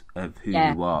rules of who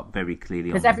you are very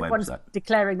clearly on the website. Because everyone's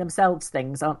declaring themselves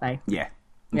things, aren't they? Yeah.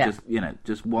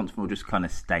 Just once more, just kind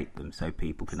of state them so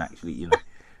people can actually,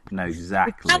 know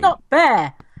exactly. We cannot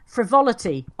bear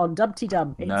frivolity on Dumpty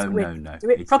Dum. No. Do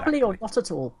it properly or not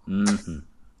at all.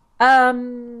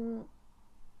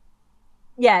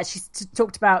 Yeah, she's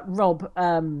talked about Rob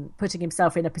putting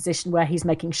himself in a position where he's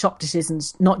making shop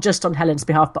decisions, not just on Helen's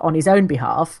behalf, but on his own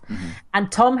behalf. And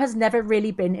Tom has never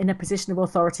really been in a position of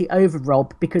authority over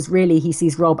Rob because really he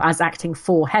sees Rob as acting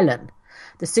for Helen.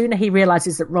 The sooner he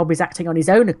realises that Rob is acting on his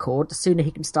own accord, the sooner he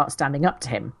can start standing up to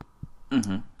him.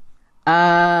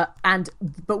 But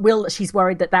she's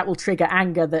worried that will trigger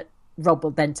anger that Rob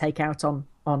will then take out on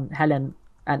Helen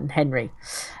and Henry.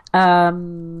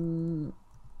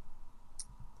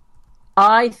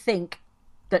 I think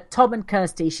that Tom and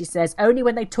Kirsty, she says, only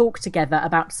when they talk together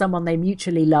about someone they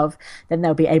mutually love, then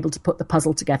they'll be able to put the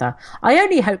puzzle together. I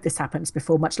only hope this happens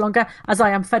before much longer, as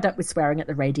I am fed up with swearing at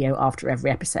the radio after every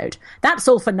episode. That's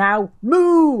all for now.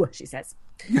 Moo, she says.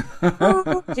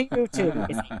 Moo to you too,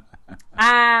 Izzy.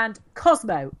 And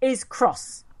Cosmo is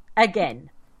cross again.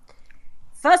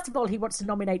 First of all, he wants to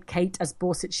nominate Kate as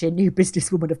Borsetshire New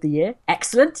Businesswoman of the Year.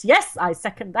 Excellent. Yes, I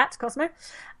second that, Cosmo.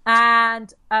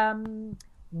 And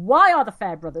why are the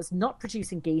Fairbrothers not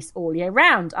producing geese all year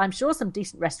round? I'm sure some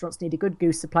decent restaurants need a good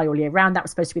goose supply all year round. That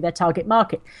was supposed to be their target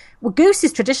market. Well, goose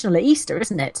is traditional at Easter,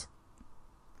 isn't it?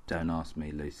 Don't ask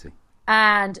me, Lucy.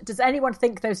 And does anyone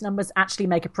think those numbers actually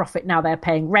make a profit now they're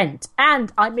paying rent?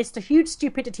 And I missed a huge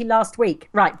stupidity last week.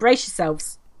 Right, brace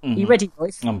yourselves. Are you ready,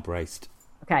 boys? I'm braced.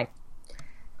 Okay.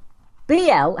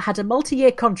 BL had a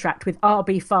multi-year contract with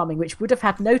RB Farming, which would have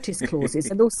had notice clauses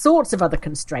and all sorts of other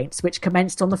constraints, which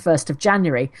commenced on the 1st of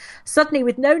January. Suddenly,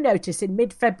 with no notice in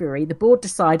mid-February, the board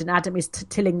decide and Adam is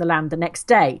tilling the land the next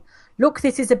day. Look,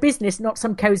 this is a business, not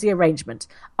some cosy arrangement.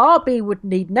 RB would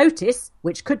need notice,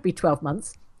 which could be 12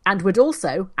 months, and would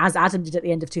also, as Adam did at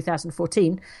the end of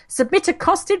 2014, submit a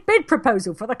costed bid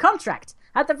proposal for the contract.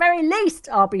 At the very least,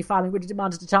 RB Farming would have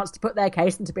demanded a chance to put their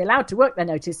case and to be allowed to work their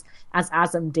notice, as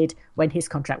Asam did when his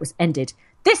contract was ended.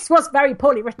 This was very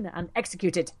poorly written and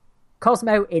executed.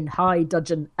 Cosmo in high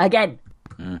dudgeon again.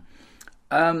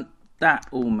 That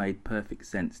all made perfect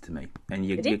sense to me. And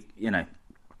you know,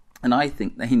 and I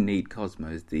think they need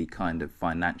Cosmo as the kind of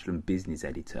financial and business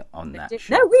editor on that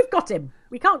show. No, we've got him.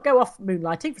 We can't go off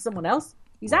moonlighting for someone else.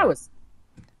 He's ours.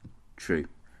 True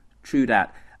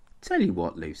that. Tell you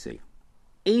what, Lucy,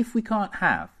 if we can't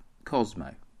have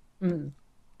Cosmo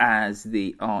as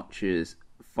the Archer's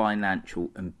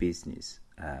financial and business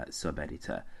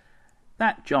sub-editor,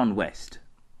 that John West,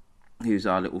 who's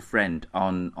our little friend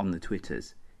on the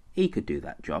Twitters, he could do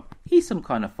that job. He's some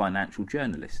kind of financial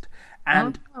journalist.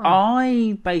 And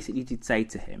I basically did say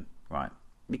to him, right,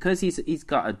 because he's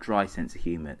got a dry sense of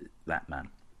humour, that man,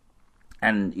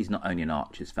 and he's not only an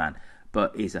Archers fan,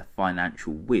 but is a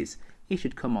financial whiz, he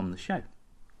should come on the show.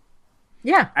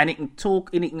 Yeah. And it can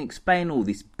talk, and it can explain all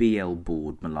this BL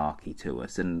board malarkey to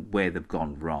us and where they've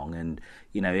gone wrong and,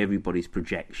 you know, everybody's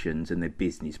projections and their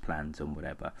business plans and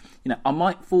whatever. You know, I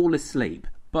might fall asleep,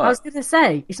 but... I was going to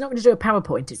say, he's not going to do a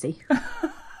PowerPoint, is he?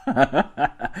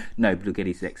 No, but he'll get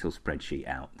his Excel spreadsheet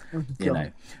out, you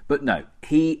know. But no,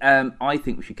 I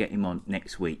think we should get him on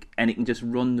next week, and it can just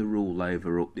run the rule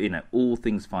over, you know, all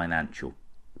things financial,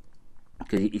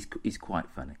 because he's quite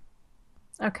funny.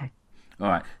 Okay. All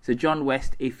right. So John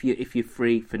West, if you're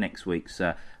free for next week,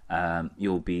 sir,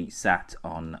 you'll be sat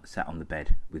on the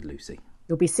bed with Lucy.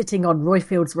 You'll be sitting on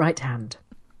Royfield's right hand.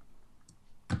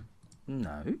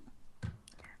 No.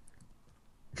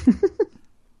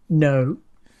 No.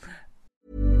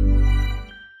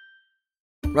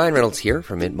 Ryan Reynolds here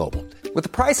from Mint Mobile. With the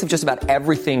price of just about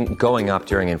everything going up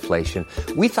during inflation,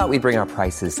 we thought we'd bring our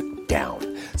prices down.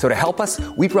 So to help us,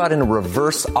 we brought in a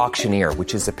reverse auctioneer,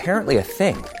 which is apparently a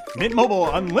thing. Mint Mobile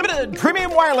Unlimited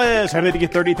Premium Wireless. How to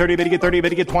get 30, 30, bit to get 30, bit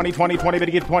to get 20, 20, 20, bit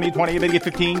to get 20, 20, bit to get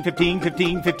 15, 15,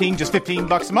 15, 15, just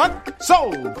 $15 a month?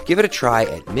 Sold! Give it a try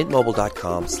at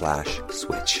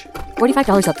mintmobile.com/switch.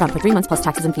 $45 up front for 3 months plus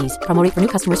taxes and fees. Promo rate for new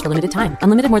customers for limited time.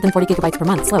 Unlimited more than 40 gigabytes per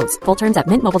month. Slows full terms at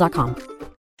mintmobile.com.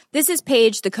 This is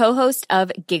Paige, the co-host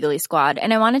of Giggly Squad,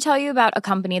 and I want to tell you about a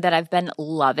company that I've been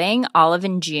loving, Olive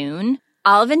 & June.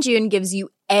 Olive & June gives you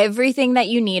everything that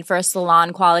you need for a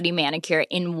salon-quality manicure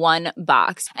in one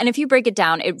box. And if you break it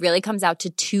down, it really comes out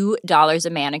to $2 a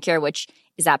manicure, which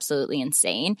is absolutely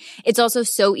insane. It's also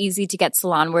so easy to get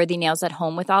salon-worthy nails at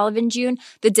home with Olive & June.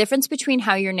 The difference between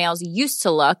how your nails used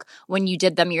to look when you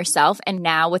did them yourself and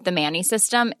now with the Mani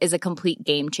system is a complete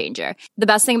game changer. The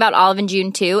best thing about Olive &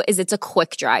 June, too, is it's a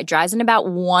quick dry. Dries in about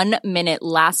 1 minute,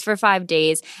 lasts for 5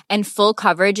 days, and full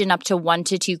coverage in up to 1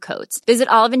 to 2 coats. Visit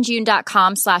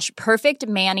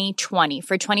oliveandjune.com/perfectmani20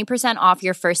 for 20% off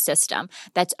your first system.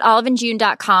 That's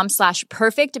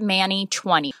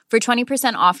oliveandjune.com/perfectmani20 for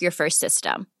 20% off your first system.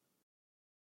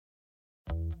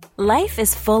 Life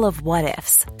is full of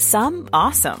what-ifs. Some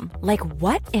awesome, like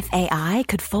what if AI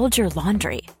could fold your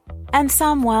laundry? And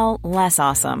some, well, less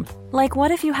awesome, like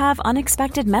what if you have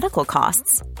unexpected medical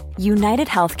costs? United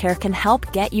Healthcare can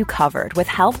help get you covered with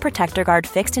Health Protector Guard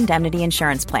fixed indemnity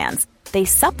insurance plans. They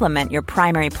supplement your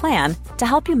primary plan to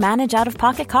help you manage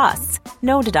out-of-pocket costs.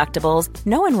 No deductibles,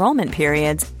 no enrollment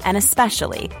periods, and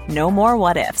especially no more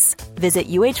what-ifs. Visit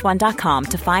uh1.com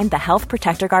to find the Health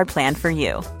Protector Guard plan for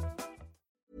you.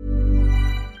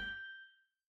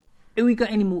 Have we got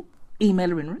any more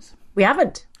email-ers? We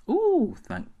haven't. Ooh,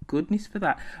 thank goodness for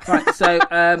that. Right, so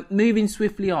moving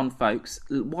swiftly on, folks,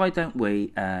 why don't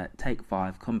we take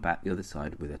 5, come back the other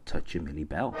side with a touch of Millie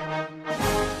Bell.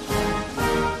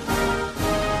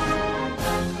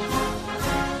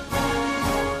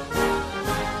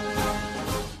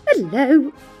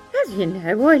 Hello. As you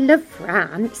know, I love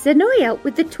France and I help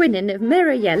with the twinning of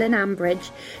Mirabelle and Ambridge,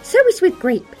 so it's with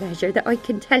great pleasure that I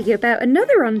can tell you about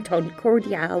another Entente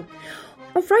Cordiale.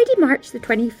 On Friday, March the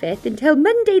 25th until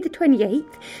Monday the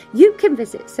 28th, you can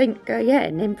visit St.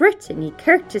 Guyenne in Brittany,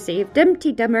 courtesy of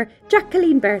Dumpty Dummer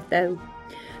Jacqueline Berthaud.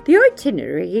 The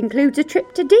itinerary includes a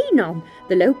trip to Dinan,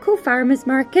 the local farmers'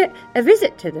 market, a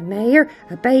visit to the mayor,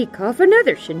 a bake-off and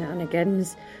other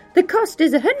shenanigans. The cost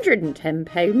is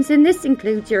 £110 and this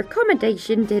includes your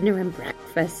accommodation, dinner and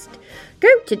breakfast. Go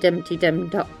to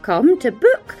dumptydum.com to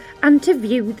book and to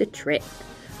view the trip.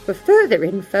 For further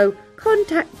info,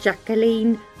 contact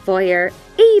Jacqueline via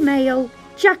email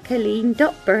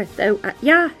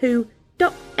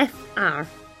jacqueline.berthaud@yahoo.fr.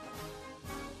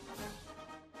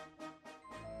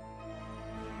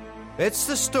 It's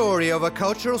the story of a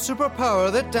cultural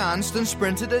superpower that danced and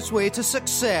sprinted its way to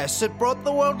success. It brought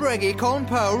the world reggae, Colin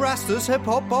Powell, Rastas,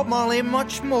 hip-hop, Bob Marley, and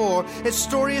much more. Its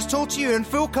story is told to you in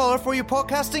full colour for your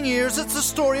podcasting ears. It's the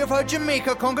story of how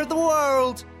Jamaica conquered the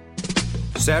world.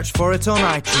 Search for it on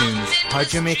iTunes, How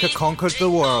Jamaica Conquered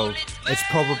the World. It's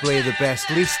probably the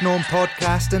best, least known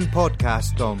podcast in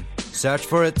podcastdom. Search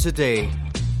for it today.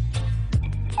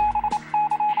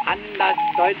 An das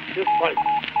deutsche Volk.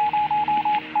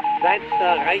 Seit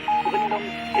der Reichsgründung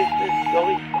ist es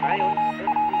durch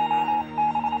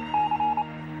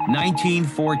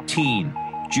 1914,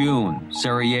 June,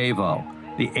 Sarajevo.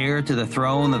 The heir to the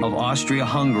throne of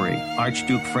Austria-Hungary,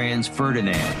 Archduke Franz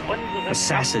Ferdinand,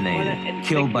 assassinated,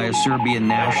 killed by a Serbian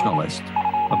nationalist.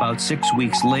 About 6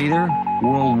 weeks later,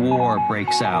 World War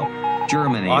breaks out.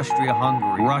 Germany,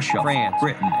 Austria-Hungary, Russia, France,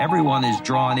 Britain, everyone is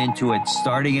drawn into it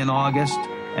starting in August,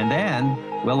 and then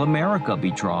will America be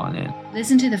drawn in?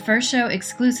 Listen to the first show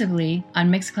exclusively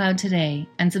on Mixcloud today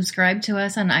and subscribe to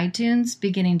us on iTunes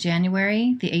beginning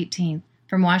January the 18th.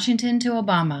 From Washington to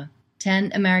Obama,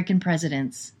 10 American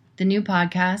Presidents. The new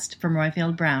podcast from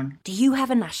Roifield Brown. Do you have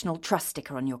a National Trust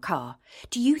sticker on your car?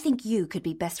 Do you think you could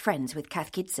be best friends with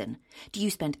Kath Gibson? Do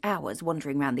you spend hours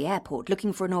wandering around the airport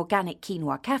looking for an organic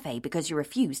quinoa cafe because you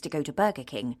refuse to go to Burger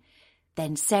King?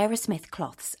 Then Sarah Smith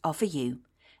Cloths are for you.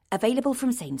 Available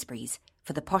from Sainsbury's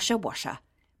for the posher washer.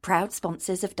 Proud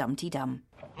sponsors of Dumpty Dum.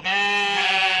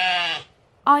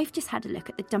 I've just had a look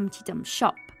at the Dumpty Dum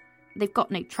shop. They've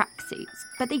got no tracksuits,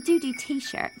 but they do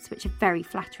t-shirts, which are very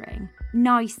flattering.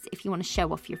 Nice if you want to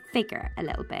show off your figure a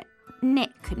little bit. Nick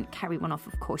couldn't carry one off,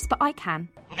 of course, but I can.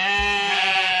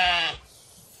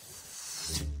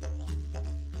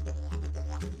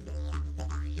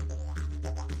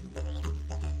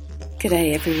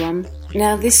 G'day everyone.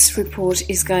 Now this report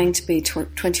is going to be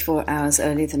 24 hours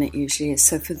earlier than it usually is,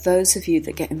 so for those of you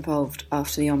that get involved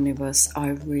after the omnibus, I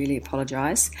really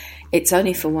apologise. It's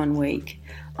only for 1 week.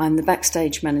 I'm the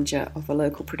backstage manager of a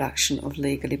local production of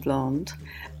Legally Blonde,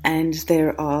 and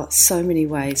there are so many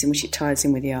ways in which it ties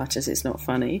in with the Archers, it's not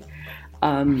funny.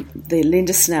 The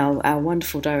Linda Snell, our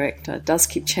wonderful director, does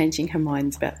keep changing her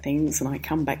minds about things, and I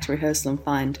come back to rehearsal and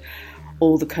find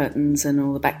all the curtains and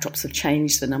all the backdrops have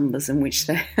changed the numbers in which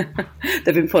they've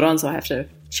been put on, so I have to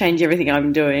change everything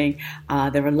I'm doing.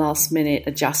 There are last-minute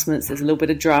adjustments. There's a little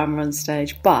bit of drama on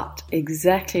stage, but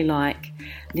exactly like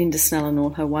Linda Snell and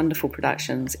all her wonderful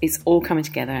productions, it's all coming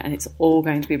together and it's all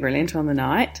going to be brilliant on the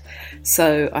night.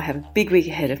 So I have a big week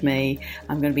ahead of me.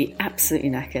 I'm going to be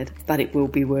absolutely knackered, but it will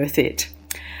be worth it.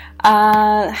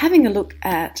 Having a look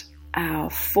at our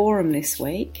forum this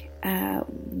week,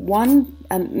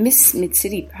 Miss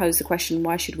Mid-City posed the question,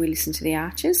 why should we listen to the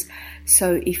Archers?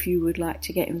 So if you would like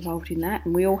to get involved in that,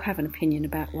 and we all have an opinion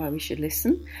about why we should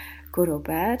listen, good or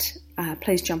bad,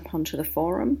 please jump onto the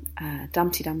forum,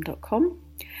 dumptydum.com.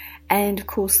 And of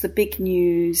course the big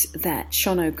news that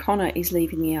Sean O'Connor is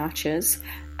leaving the Archers.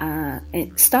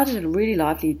 It started a really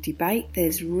lively debate.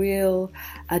 There's real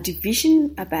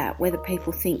division about whether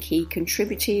people think he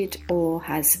contributed or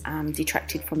has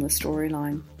detracted from the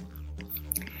storyline.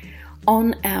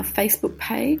 On our Facebook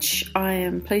page, I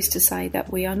am pleased to say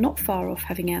that we are not far off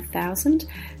having our 1,000.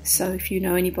 So if you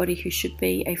know anybody who should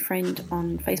be a friend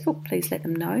on Facebook, please let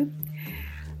them know.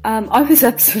 I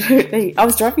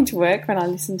was driving to work when I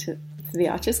listened to the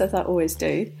Archers, as I always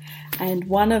do, and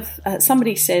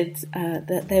somebody said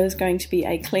that there was going to be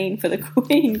a Clean for the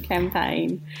Queen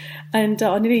campaign, and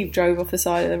I nearly drove off the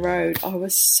side of the road. I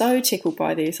was so tickled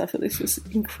by this. I thought this was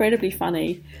incredibly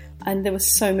funny, and there were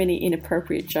so many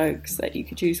inappropriate jokes that you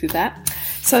could use with that.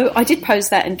 So I did post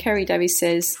that, and Kerry Davies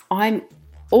says, I'm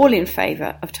all in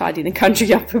favour of tidying the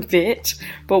country up a bit,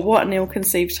 but what an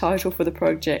ill-conceived title for the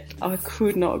project. I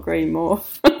could not agree more,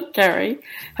 Kerry.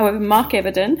 However, Mark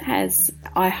Everton has,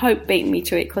 I hope, beaten me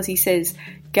to it, because he says,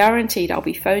 guaranteed I'll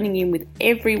be phoning in with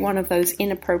every one of those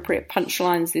inappropriate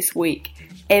punchlines this week.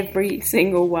 Every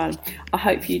single one. I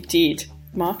hope you did.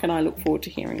 Mark and I look forward to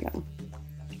hearing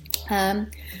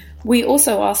them. We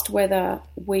also asked whether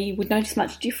we would notice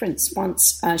much difference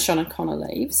once Sean O'Connor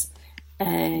leaves.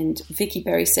 And Vicky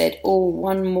Berry said,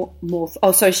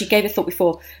 she gave a thought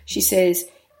before. She says,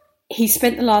 he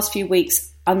spent the last few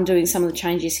weeks undoing some of the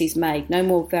changes he's made. No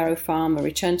more Varro Farm, a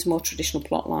return to more traditional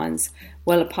plot lines,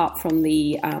 well apart from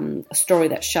the story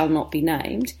that shall not be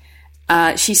named.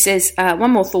 She says,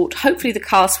 one more thought, hopefully the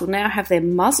cast will now have their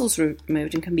muzzles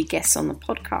removed and can be guests on the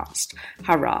podcast.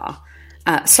 Hurrah.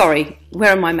 Sorry,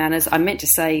 where are my manners? I meant to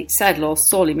say, sad loss,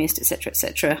 sorely missed, etc.,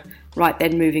 etc. Right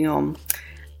then, moving on.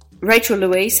 Rachel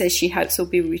Louise says she hopes we'll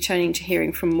be returning to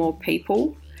hearing from more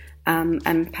people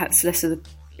and perhaps less of the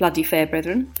bloody fair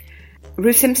brethren.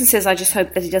 Ruth Simpson says, I just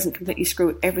hope that he doesn't completely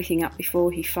screw everything up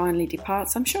before he finally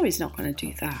departs. I'm sure he's not going to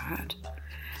do that.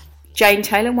 Jane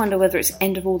Taylor, wonder whether it's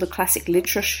end of all the classic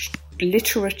literature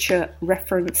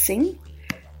referencing.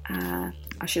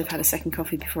 I should have had a second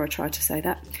coffee before I tried to say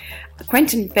that.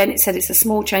 Quentin Bennett said it's a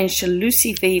small change to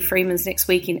Lucy v. Freeman's next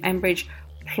week in Ambridge.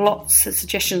 Plots and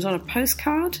suggestions on a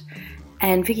postcard.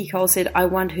 And Vicky Cole said, I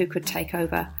wonder who could take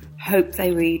over. Hope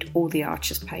they read all the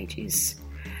Archers pages.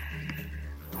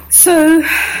 So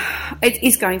it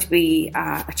is going to be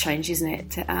a change, isn't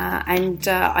it? And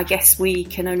I guess we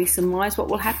can only surmise what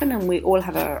will happen, and we all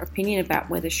have our opinion about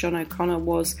whether Sean O'Connor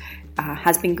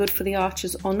has been good for the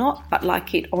Archers or not. But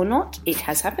like it or not, it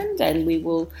has happened, and we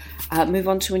will move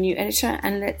on to a new editor,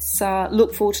 and let's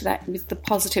look forward to that with the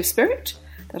positive spirit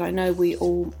that I know we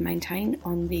all maintain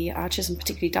on the Archers, and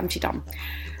particularly Dumpty Dum.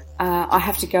 I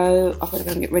have to go. I've got to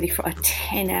go and get ready for a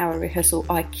 10-hour rehearsal.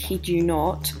 I kid you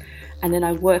not. And then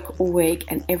I work all week,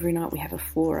 and every night we have a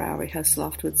 4-hour rehearsal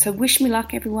afterwards. So wish me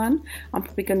luck, everyone. I'm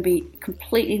probably going to be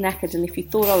completely knackered, and if you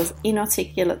thought I was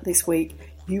inarticulate this week,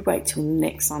 you wait till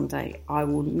next Sunday. I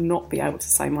will not be able to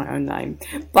say my own name.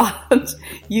 But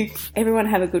everyone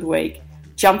have a good week.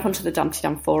 Jump onto the Dumpty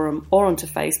Dum forum or onto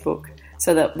Facebook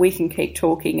so that we can keep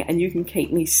talking and you can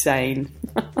keep me sane.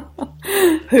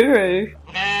 Hooroo!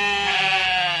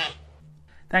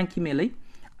 Thank you, Millie.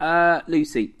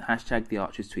 Lucy, hashtag the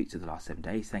Archers tweets of the last 7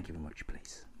 days. Thank you very much,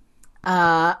 please.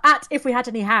 At If We Had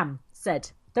Any Ham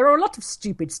said, there are a lot of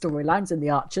stupid storylines in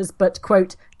the Archers, but,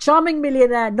 quote, charming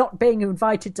millionaire not being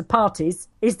invited to parties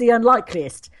is the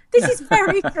unlikeliest. This is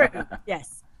very true,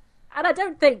 yes. And I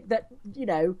don't think that,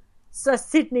 Sir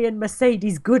Sidney and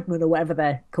Mercedes Goodman, or whatever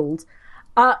they're called,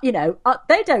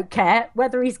 they don't care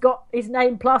whether he's got his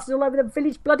name plastered all over the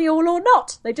village bloody hall or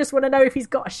not. They just want to know if he's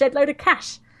got a shed load of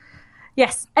cash.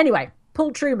 Yes, anyway,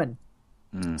 Paul Truman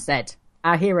said,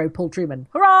 our hero Paul Truman,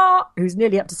 hurrah, who's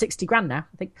nearly up to 60 grand now,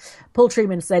 I think. Paul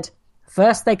Truman said,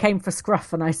 first they came for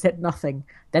Scruff and I said nothing.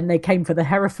 Then they came for the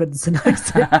Herefords and I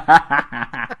said...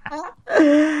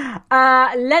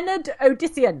 Leonard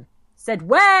Odyssean said,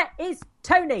 where is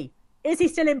Tony? Is he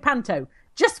still in Panto?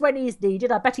 Just when he's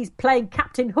needed, I bet he's playing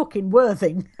Captain Hook in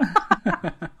Worthing.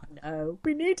 No,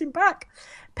 we need him back.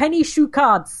 Penny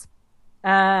Shoecards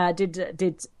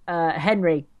did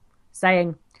Henry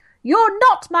saying, you're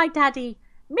not my daddy.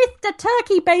 Mr.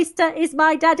 Turkey Baster is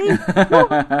my daddy. You're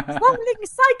a swallowing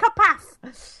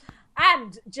psychopath.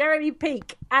 And Jeremy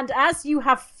Peake, and as you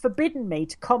have forbidden me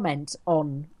to comment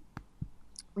on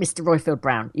Mr. Royfield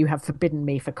Brown, you have forbidden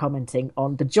me for commenting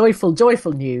on the joyful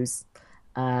news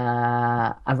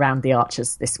around the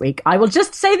Archers this week. I will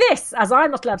just say this, as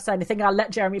I'm not allowed to say anything, I'll let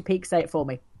Jeremy Peake say it for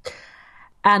me.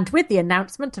 And with the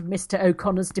announcement of Mr.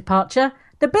 O'Connor's departure,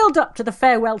 the build-up to the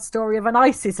farewell story of an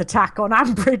ISIS attack on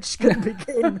Ambridge can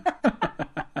begin.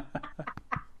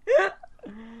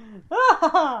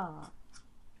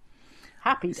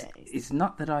 Happy days. It's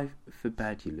not that I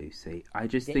forbade you, Lucy. I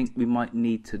just think we might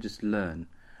need to just learn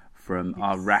from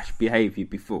our rash behaviour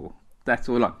before. That's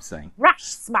all I'm saying. Rash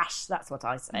smash, that's what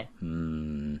I say.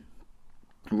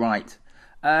 Right.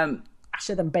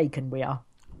 Rasher than bacon we are.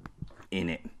 In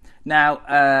it.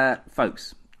 Now,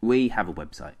 folks, we have a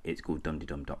website. It's called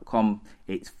dumdydum.com.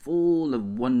 It's full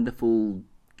of wonderful,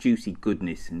 juicy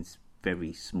goodness and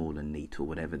very small and neat, or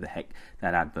whatever the heck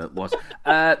that advert was.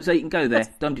 So you can go there,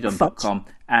 dumdydum.com,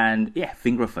 and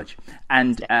finger of fudge.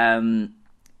 And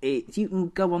you can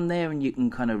go on there and you can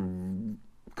kind of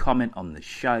comment on the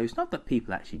show. It's not that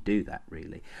people actually do that,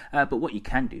 really. But what you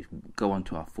can do is go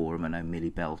onto our forum. I know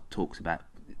Millie Bell talks about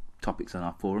topics on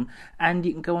our forum, and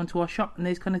you can go onto our shop and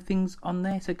there's kind of things on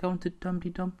there, so go onto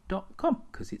dumdydum.com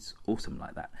because it's awesome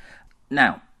like that.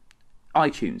 Now,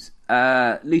 iTunes.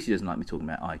 Lucy doesn't like me talking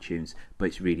about iTunes, but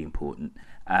it's really important.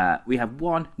 We have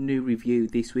one new review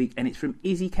this week, and it's from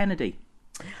Izzy Kennedy.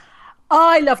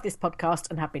 I love this podcast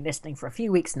and have been listening for a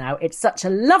few weeks now. It's such a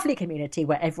lovely community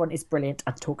where everyone is brilliant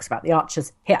and talks about the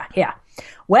Archers. Here.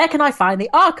 Where can I find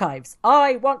the archives?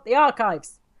 I want the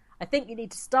archives. I think you need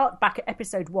to start back at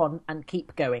episode 1 and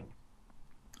keep going.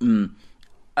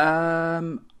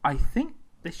 I think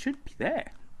they should be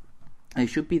there. They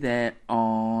should be there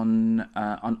on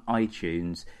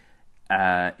iTunes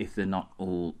if they're not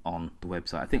all on the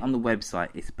website. I think on the website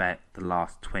it's about the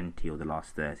last 20 or the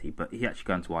last 30, but if you actually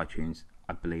go into iTunes,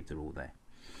 I believe they're all there.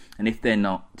 And if they're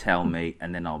not, tell me,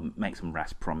 and then I'll make some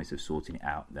rash promise of sorting it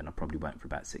out. Then I probably won't for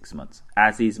about 6 months,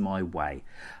 as is my way.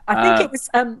 I think it was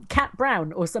Kat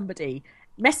Brown or somebody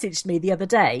messaged me the other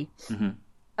day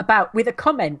with a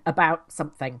comment about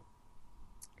something.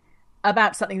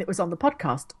 about something that was on the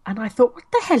podcast, and I thought, what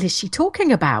the hell is she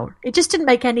talking about? It just didn't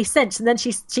make any sense. And then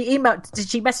she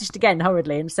messaged again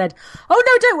hurriedly and said, oh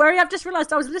no, don't worry, I've just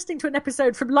realised I was listening to an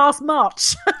episode from last March.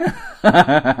 She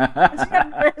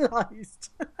hadn't realised.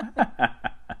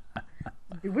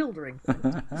 Bewildering.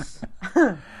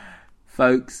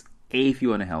 Folks, if you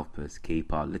want to help us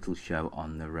keep our little show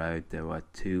on the road, there are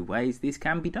 2 ways this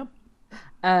can be done.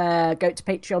 Go to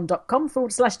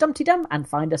patreon.com/dumptydum and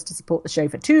find us to support the show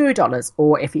for $2.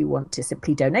 Or if you want to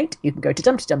simply donate, you can go to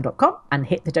dumptydum.com and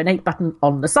hit the donate button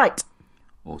on the site.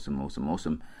 Awesome.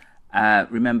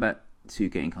 Remember to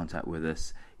get in contact with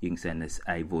us. You can send us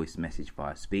a voice message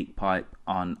via SpeakPipe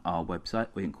on our website,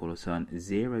 or you can call us on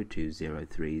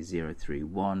 0203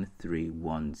 031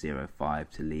 3105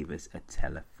 to leave us a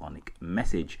telephonic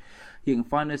message. You can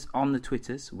find us on the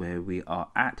Twitters, where we are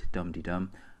at DumDum,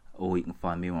 or you can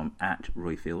find me on at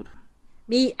Royfield.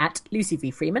 Me at Lucy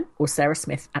V. Freeman, or Sarah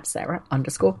Smith at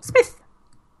Sarah_Smith.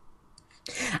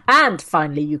 And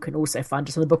finally, you can also find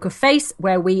us on the Book of Face,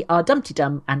 where we are Dumpty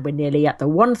Dum, and we're nearly at the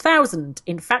 1,000.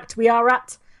 In fact, we are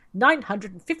at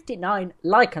 959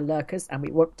 Leica lurkers, and we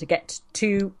want to get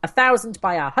to 1,000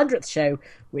 by our 100th show,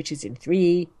 which is in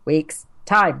 3 weeks'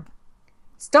 time.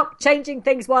 Stop changing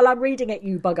things while I'm reading it,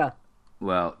 you bugger.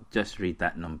 Well, just read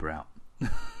that number out.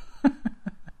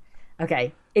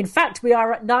 Okay. In fact, we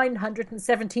are at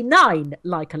 979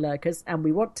 Leica lurkers, and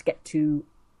we want to get to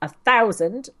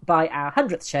 1,000 by our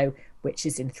 100th show, which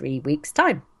is in 3 weeks'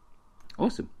 time.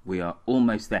 Awesome. We are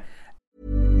almost there.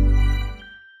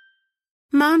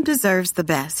 Mom deserves the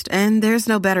best, and there's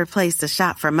no better place to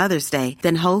shop for Mother's Day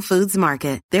than Whole Foods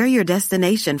Market. They're your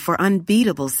destination for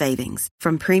unbeatable savings,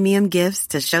 from premium gifts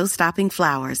to show-stopping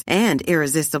flowers and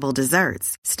irresistible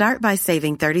desserts. Start by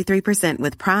saving 33%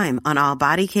 with Prime on all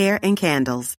body care and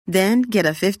candles. Then get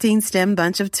a 15-stem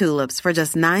bunch of tulips for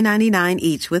just $9.99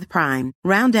 each with Prime.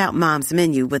 Round out Mom's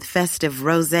menu with festive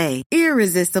rosé,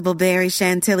 irresistible berry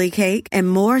chantilly cake, and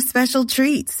more special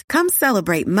treats. Come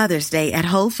celebrate Mother's Day at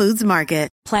Whole Foods Market.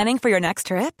 Planning for your next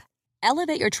trip?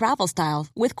 Elevate your travel style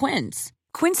with Quince.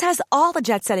 Quince has all the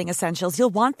jet-setting essentials you'll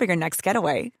want for your next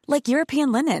getaway, like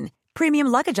European linen, premium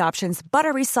luggage options,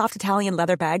 buttery soft Italian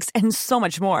leather bags, and so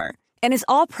much more. And is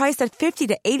all priced at 50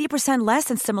 to 80% less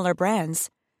than similar brands.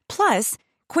 Plus,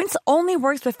 Quince only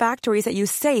works with factories that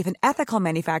use safe and ethical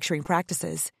manufacturing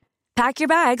practices. Pack your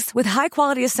bags with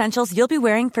high-quality essentials you'll be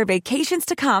wearing for vacations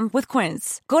to come with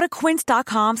Quince. Go to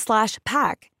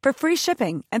quince.com/pack for free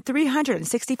shipping and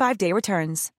 365-day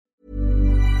returns.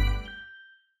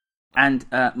 And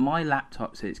my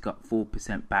laptop says it's got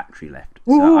 4% battery left.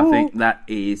 So I think that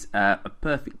is a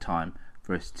perfect time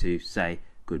for us to say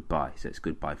goodbye. So it's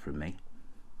goodbye from me.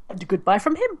 And goodbye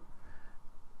from him.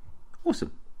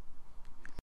 Awesome.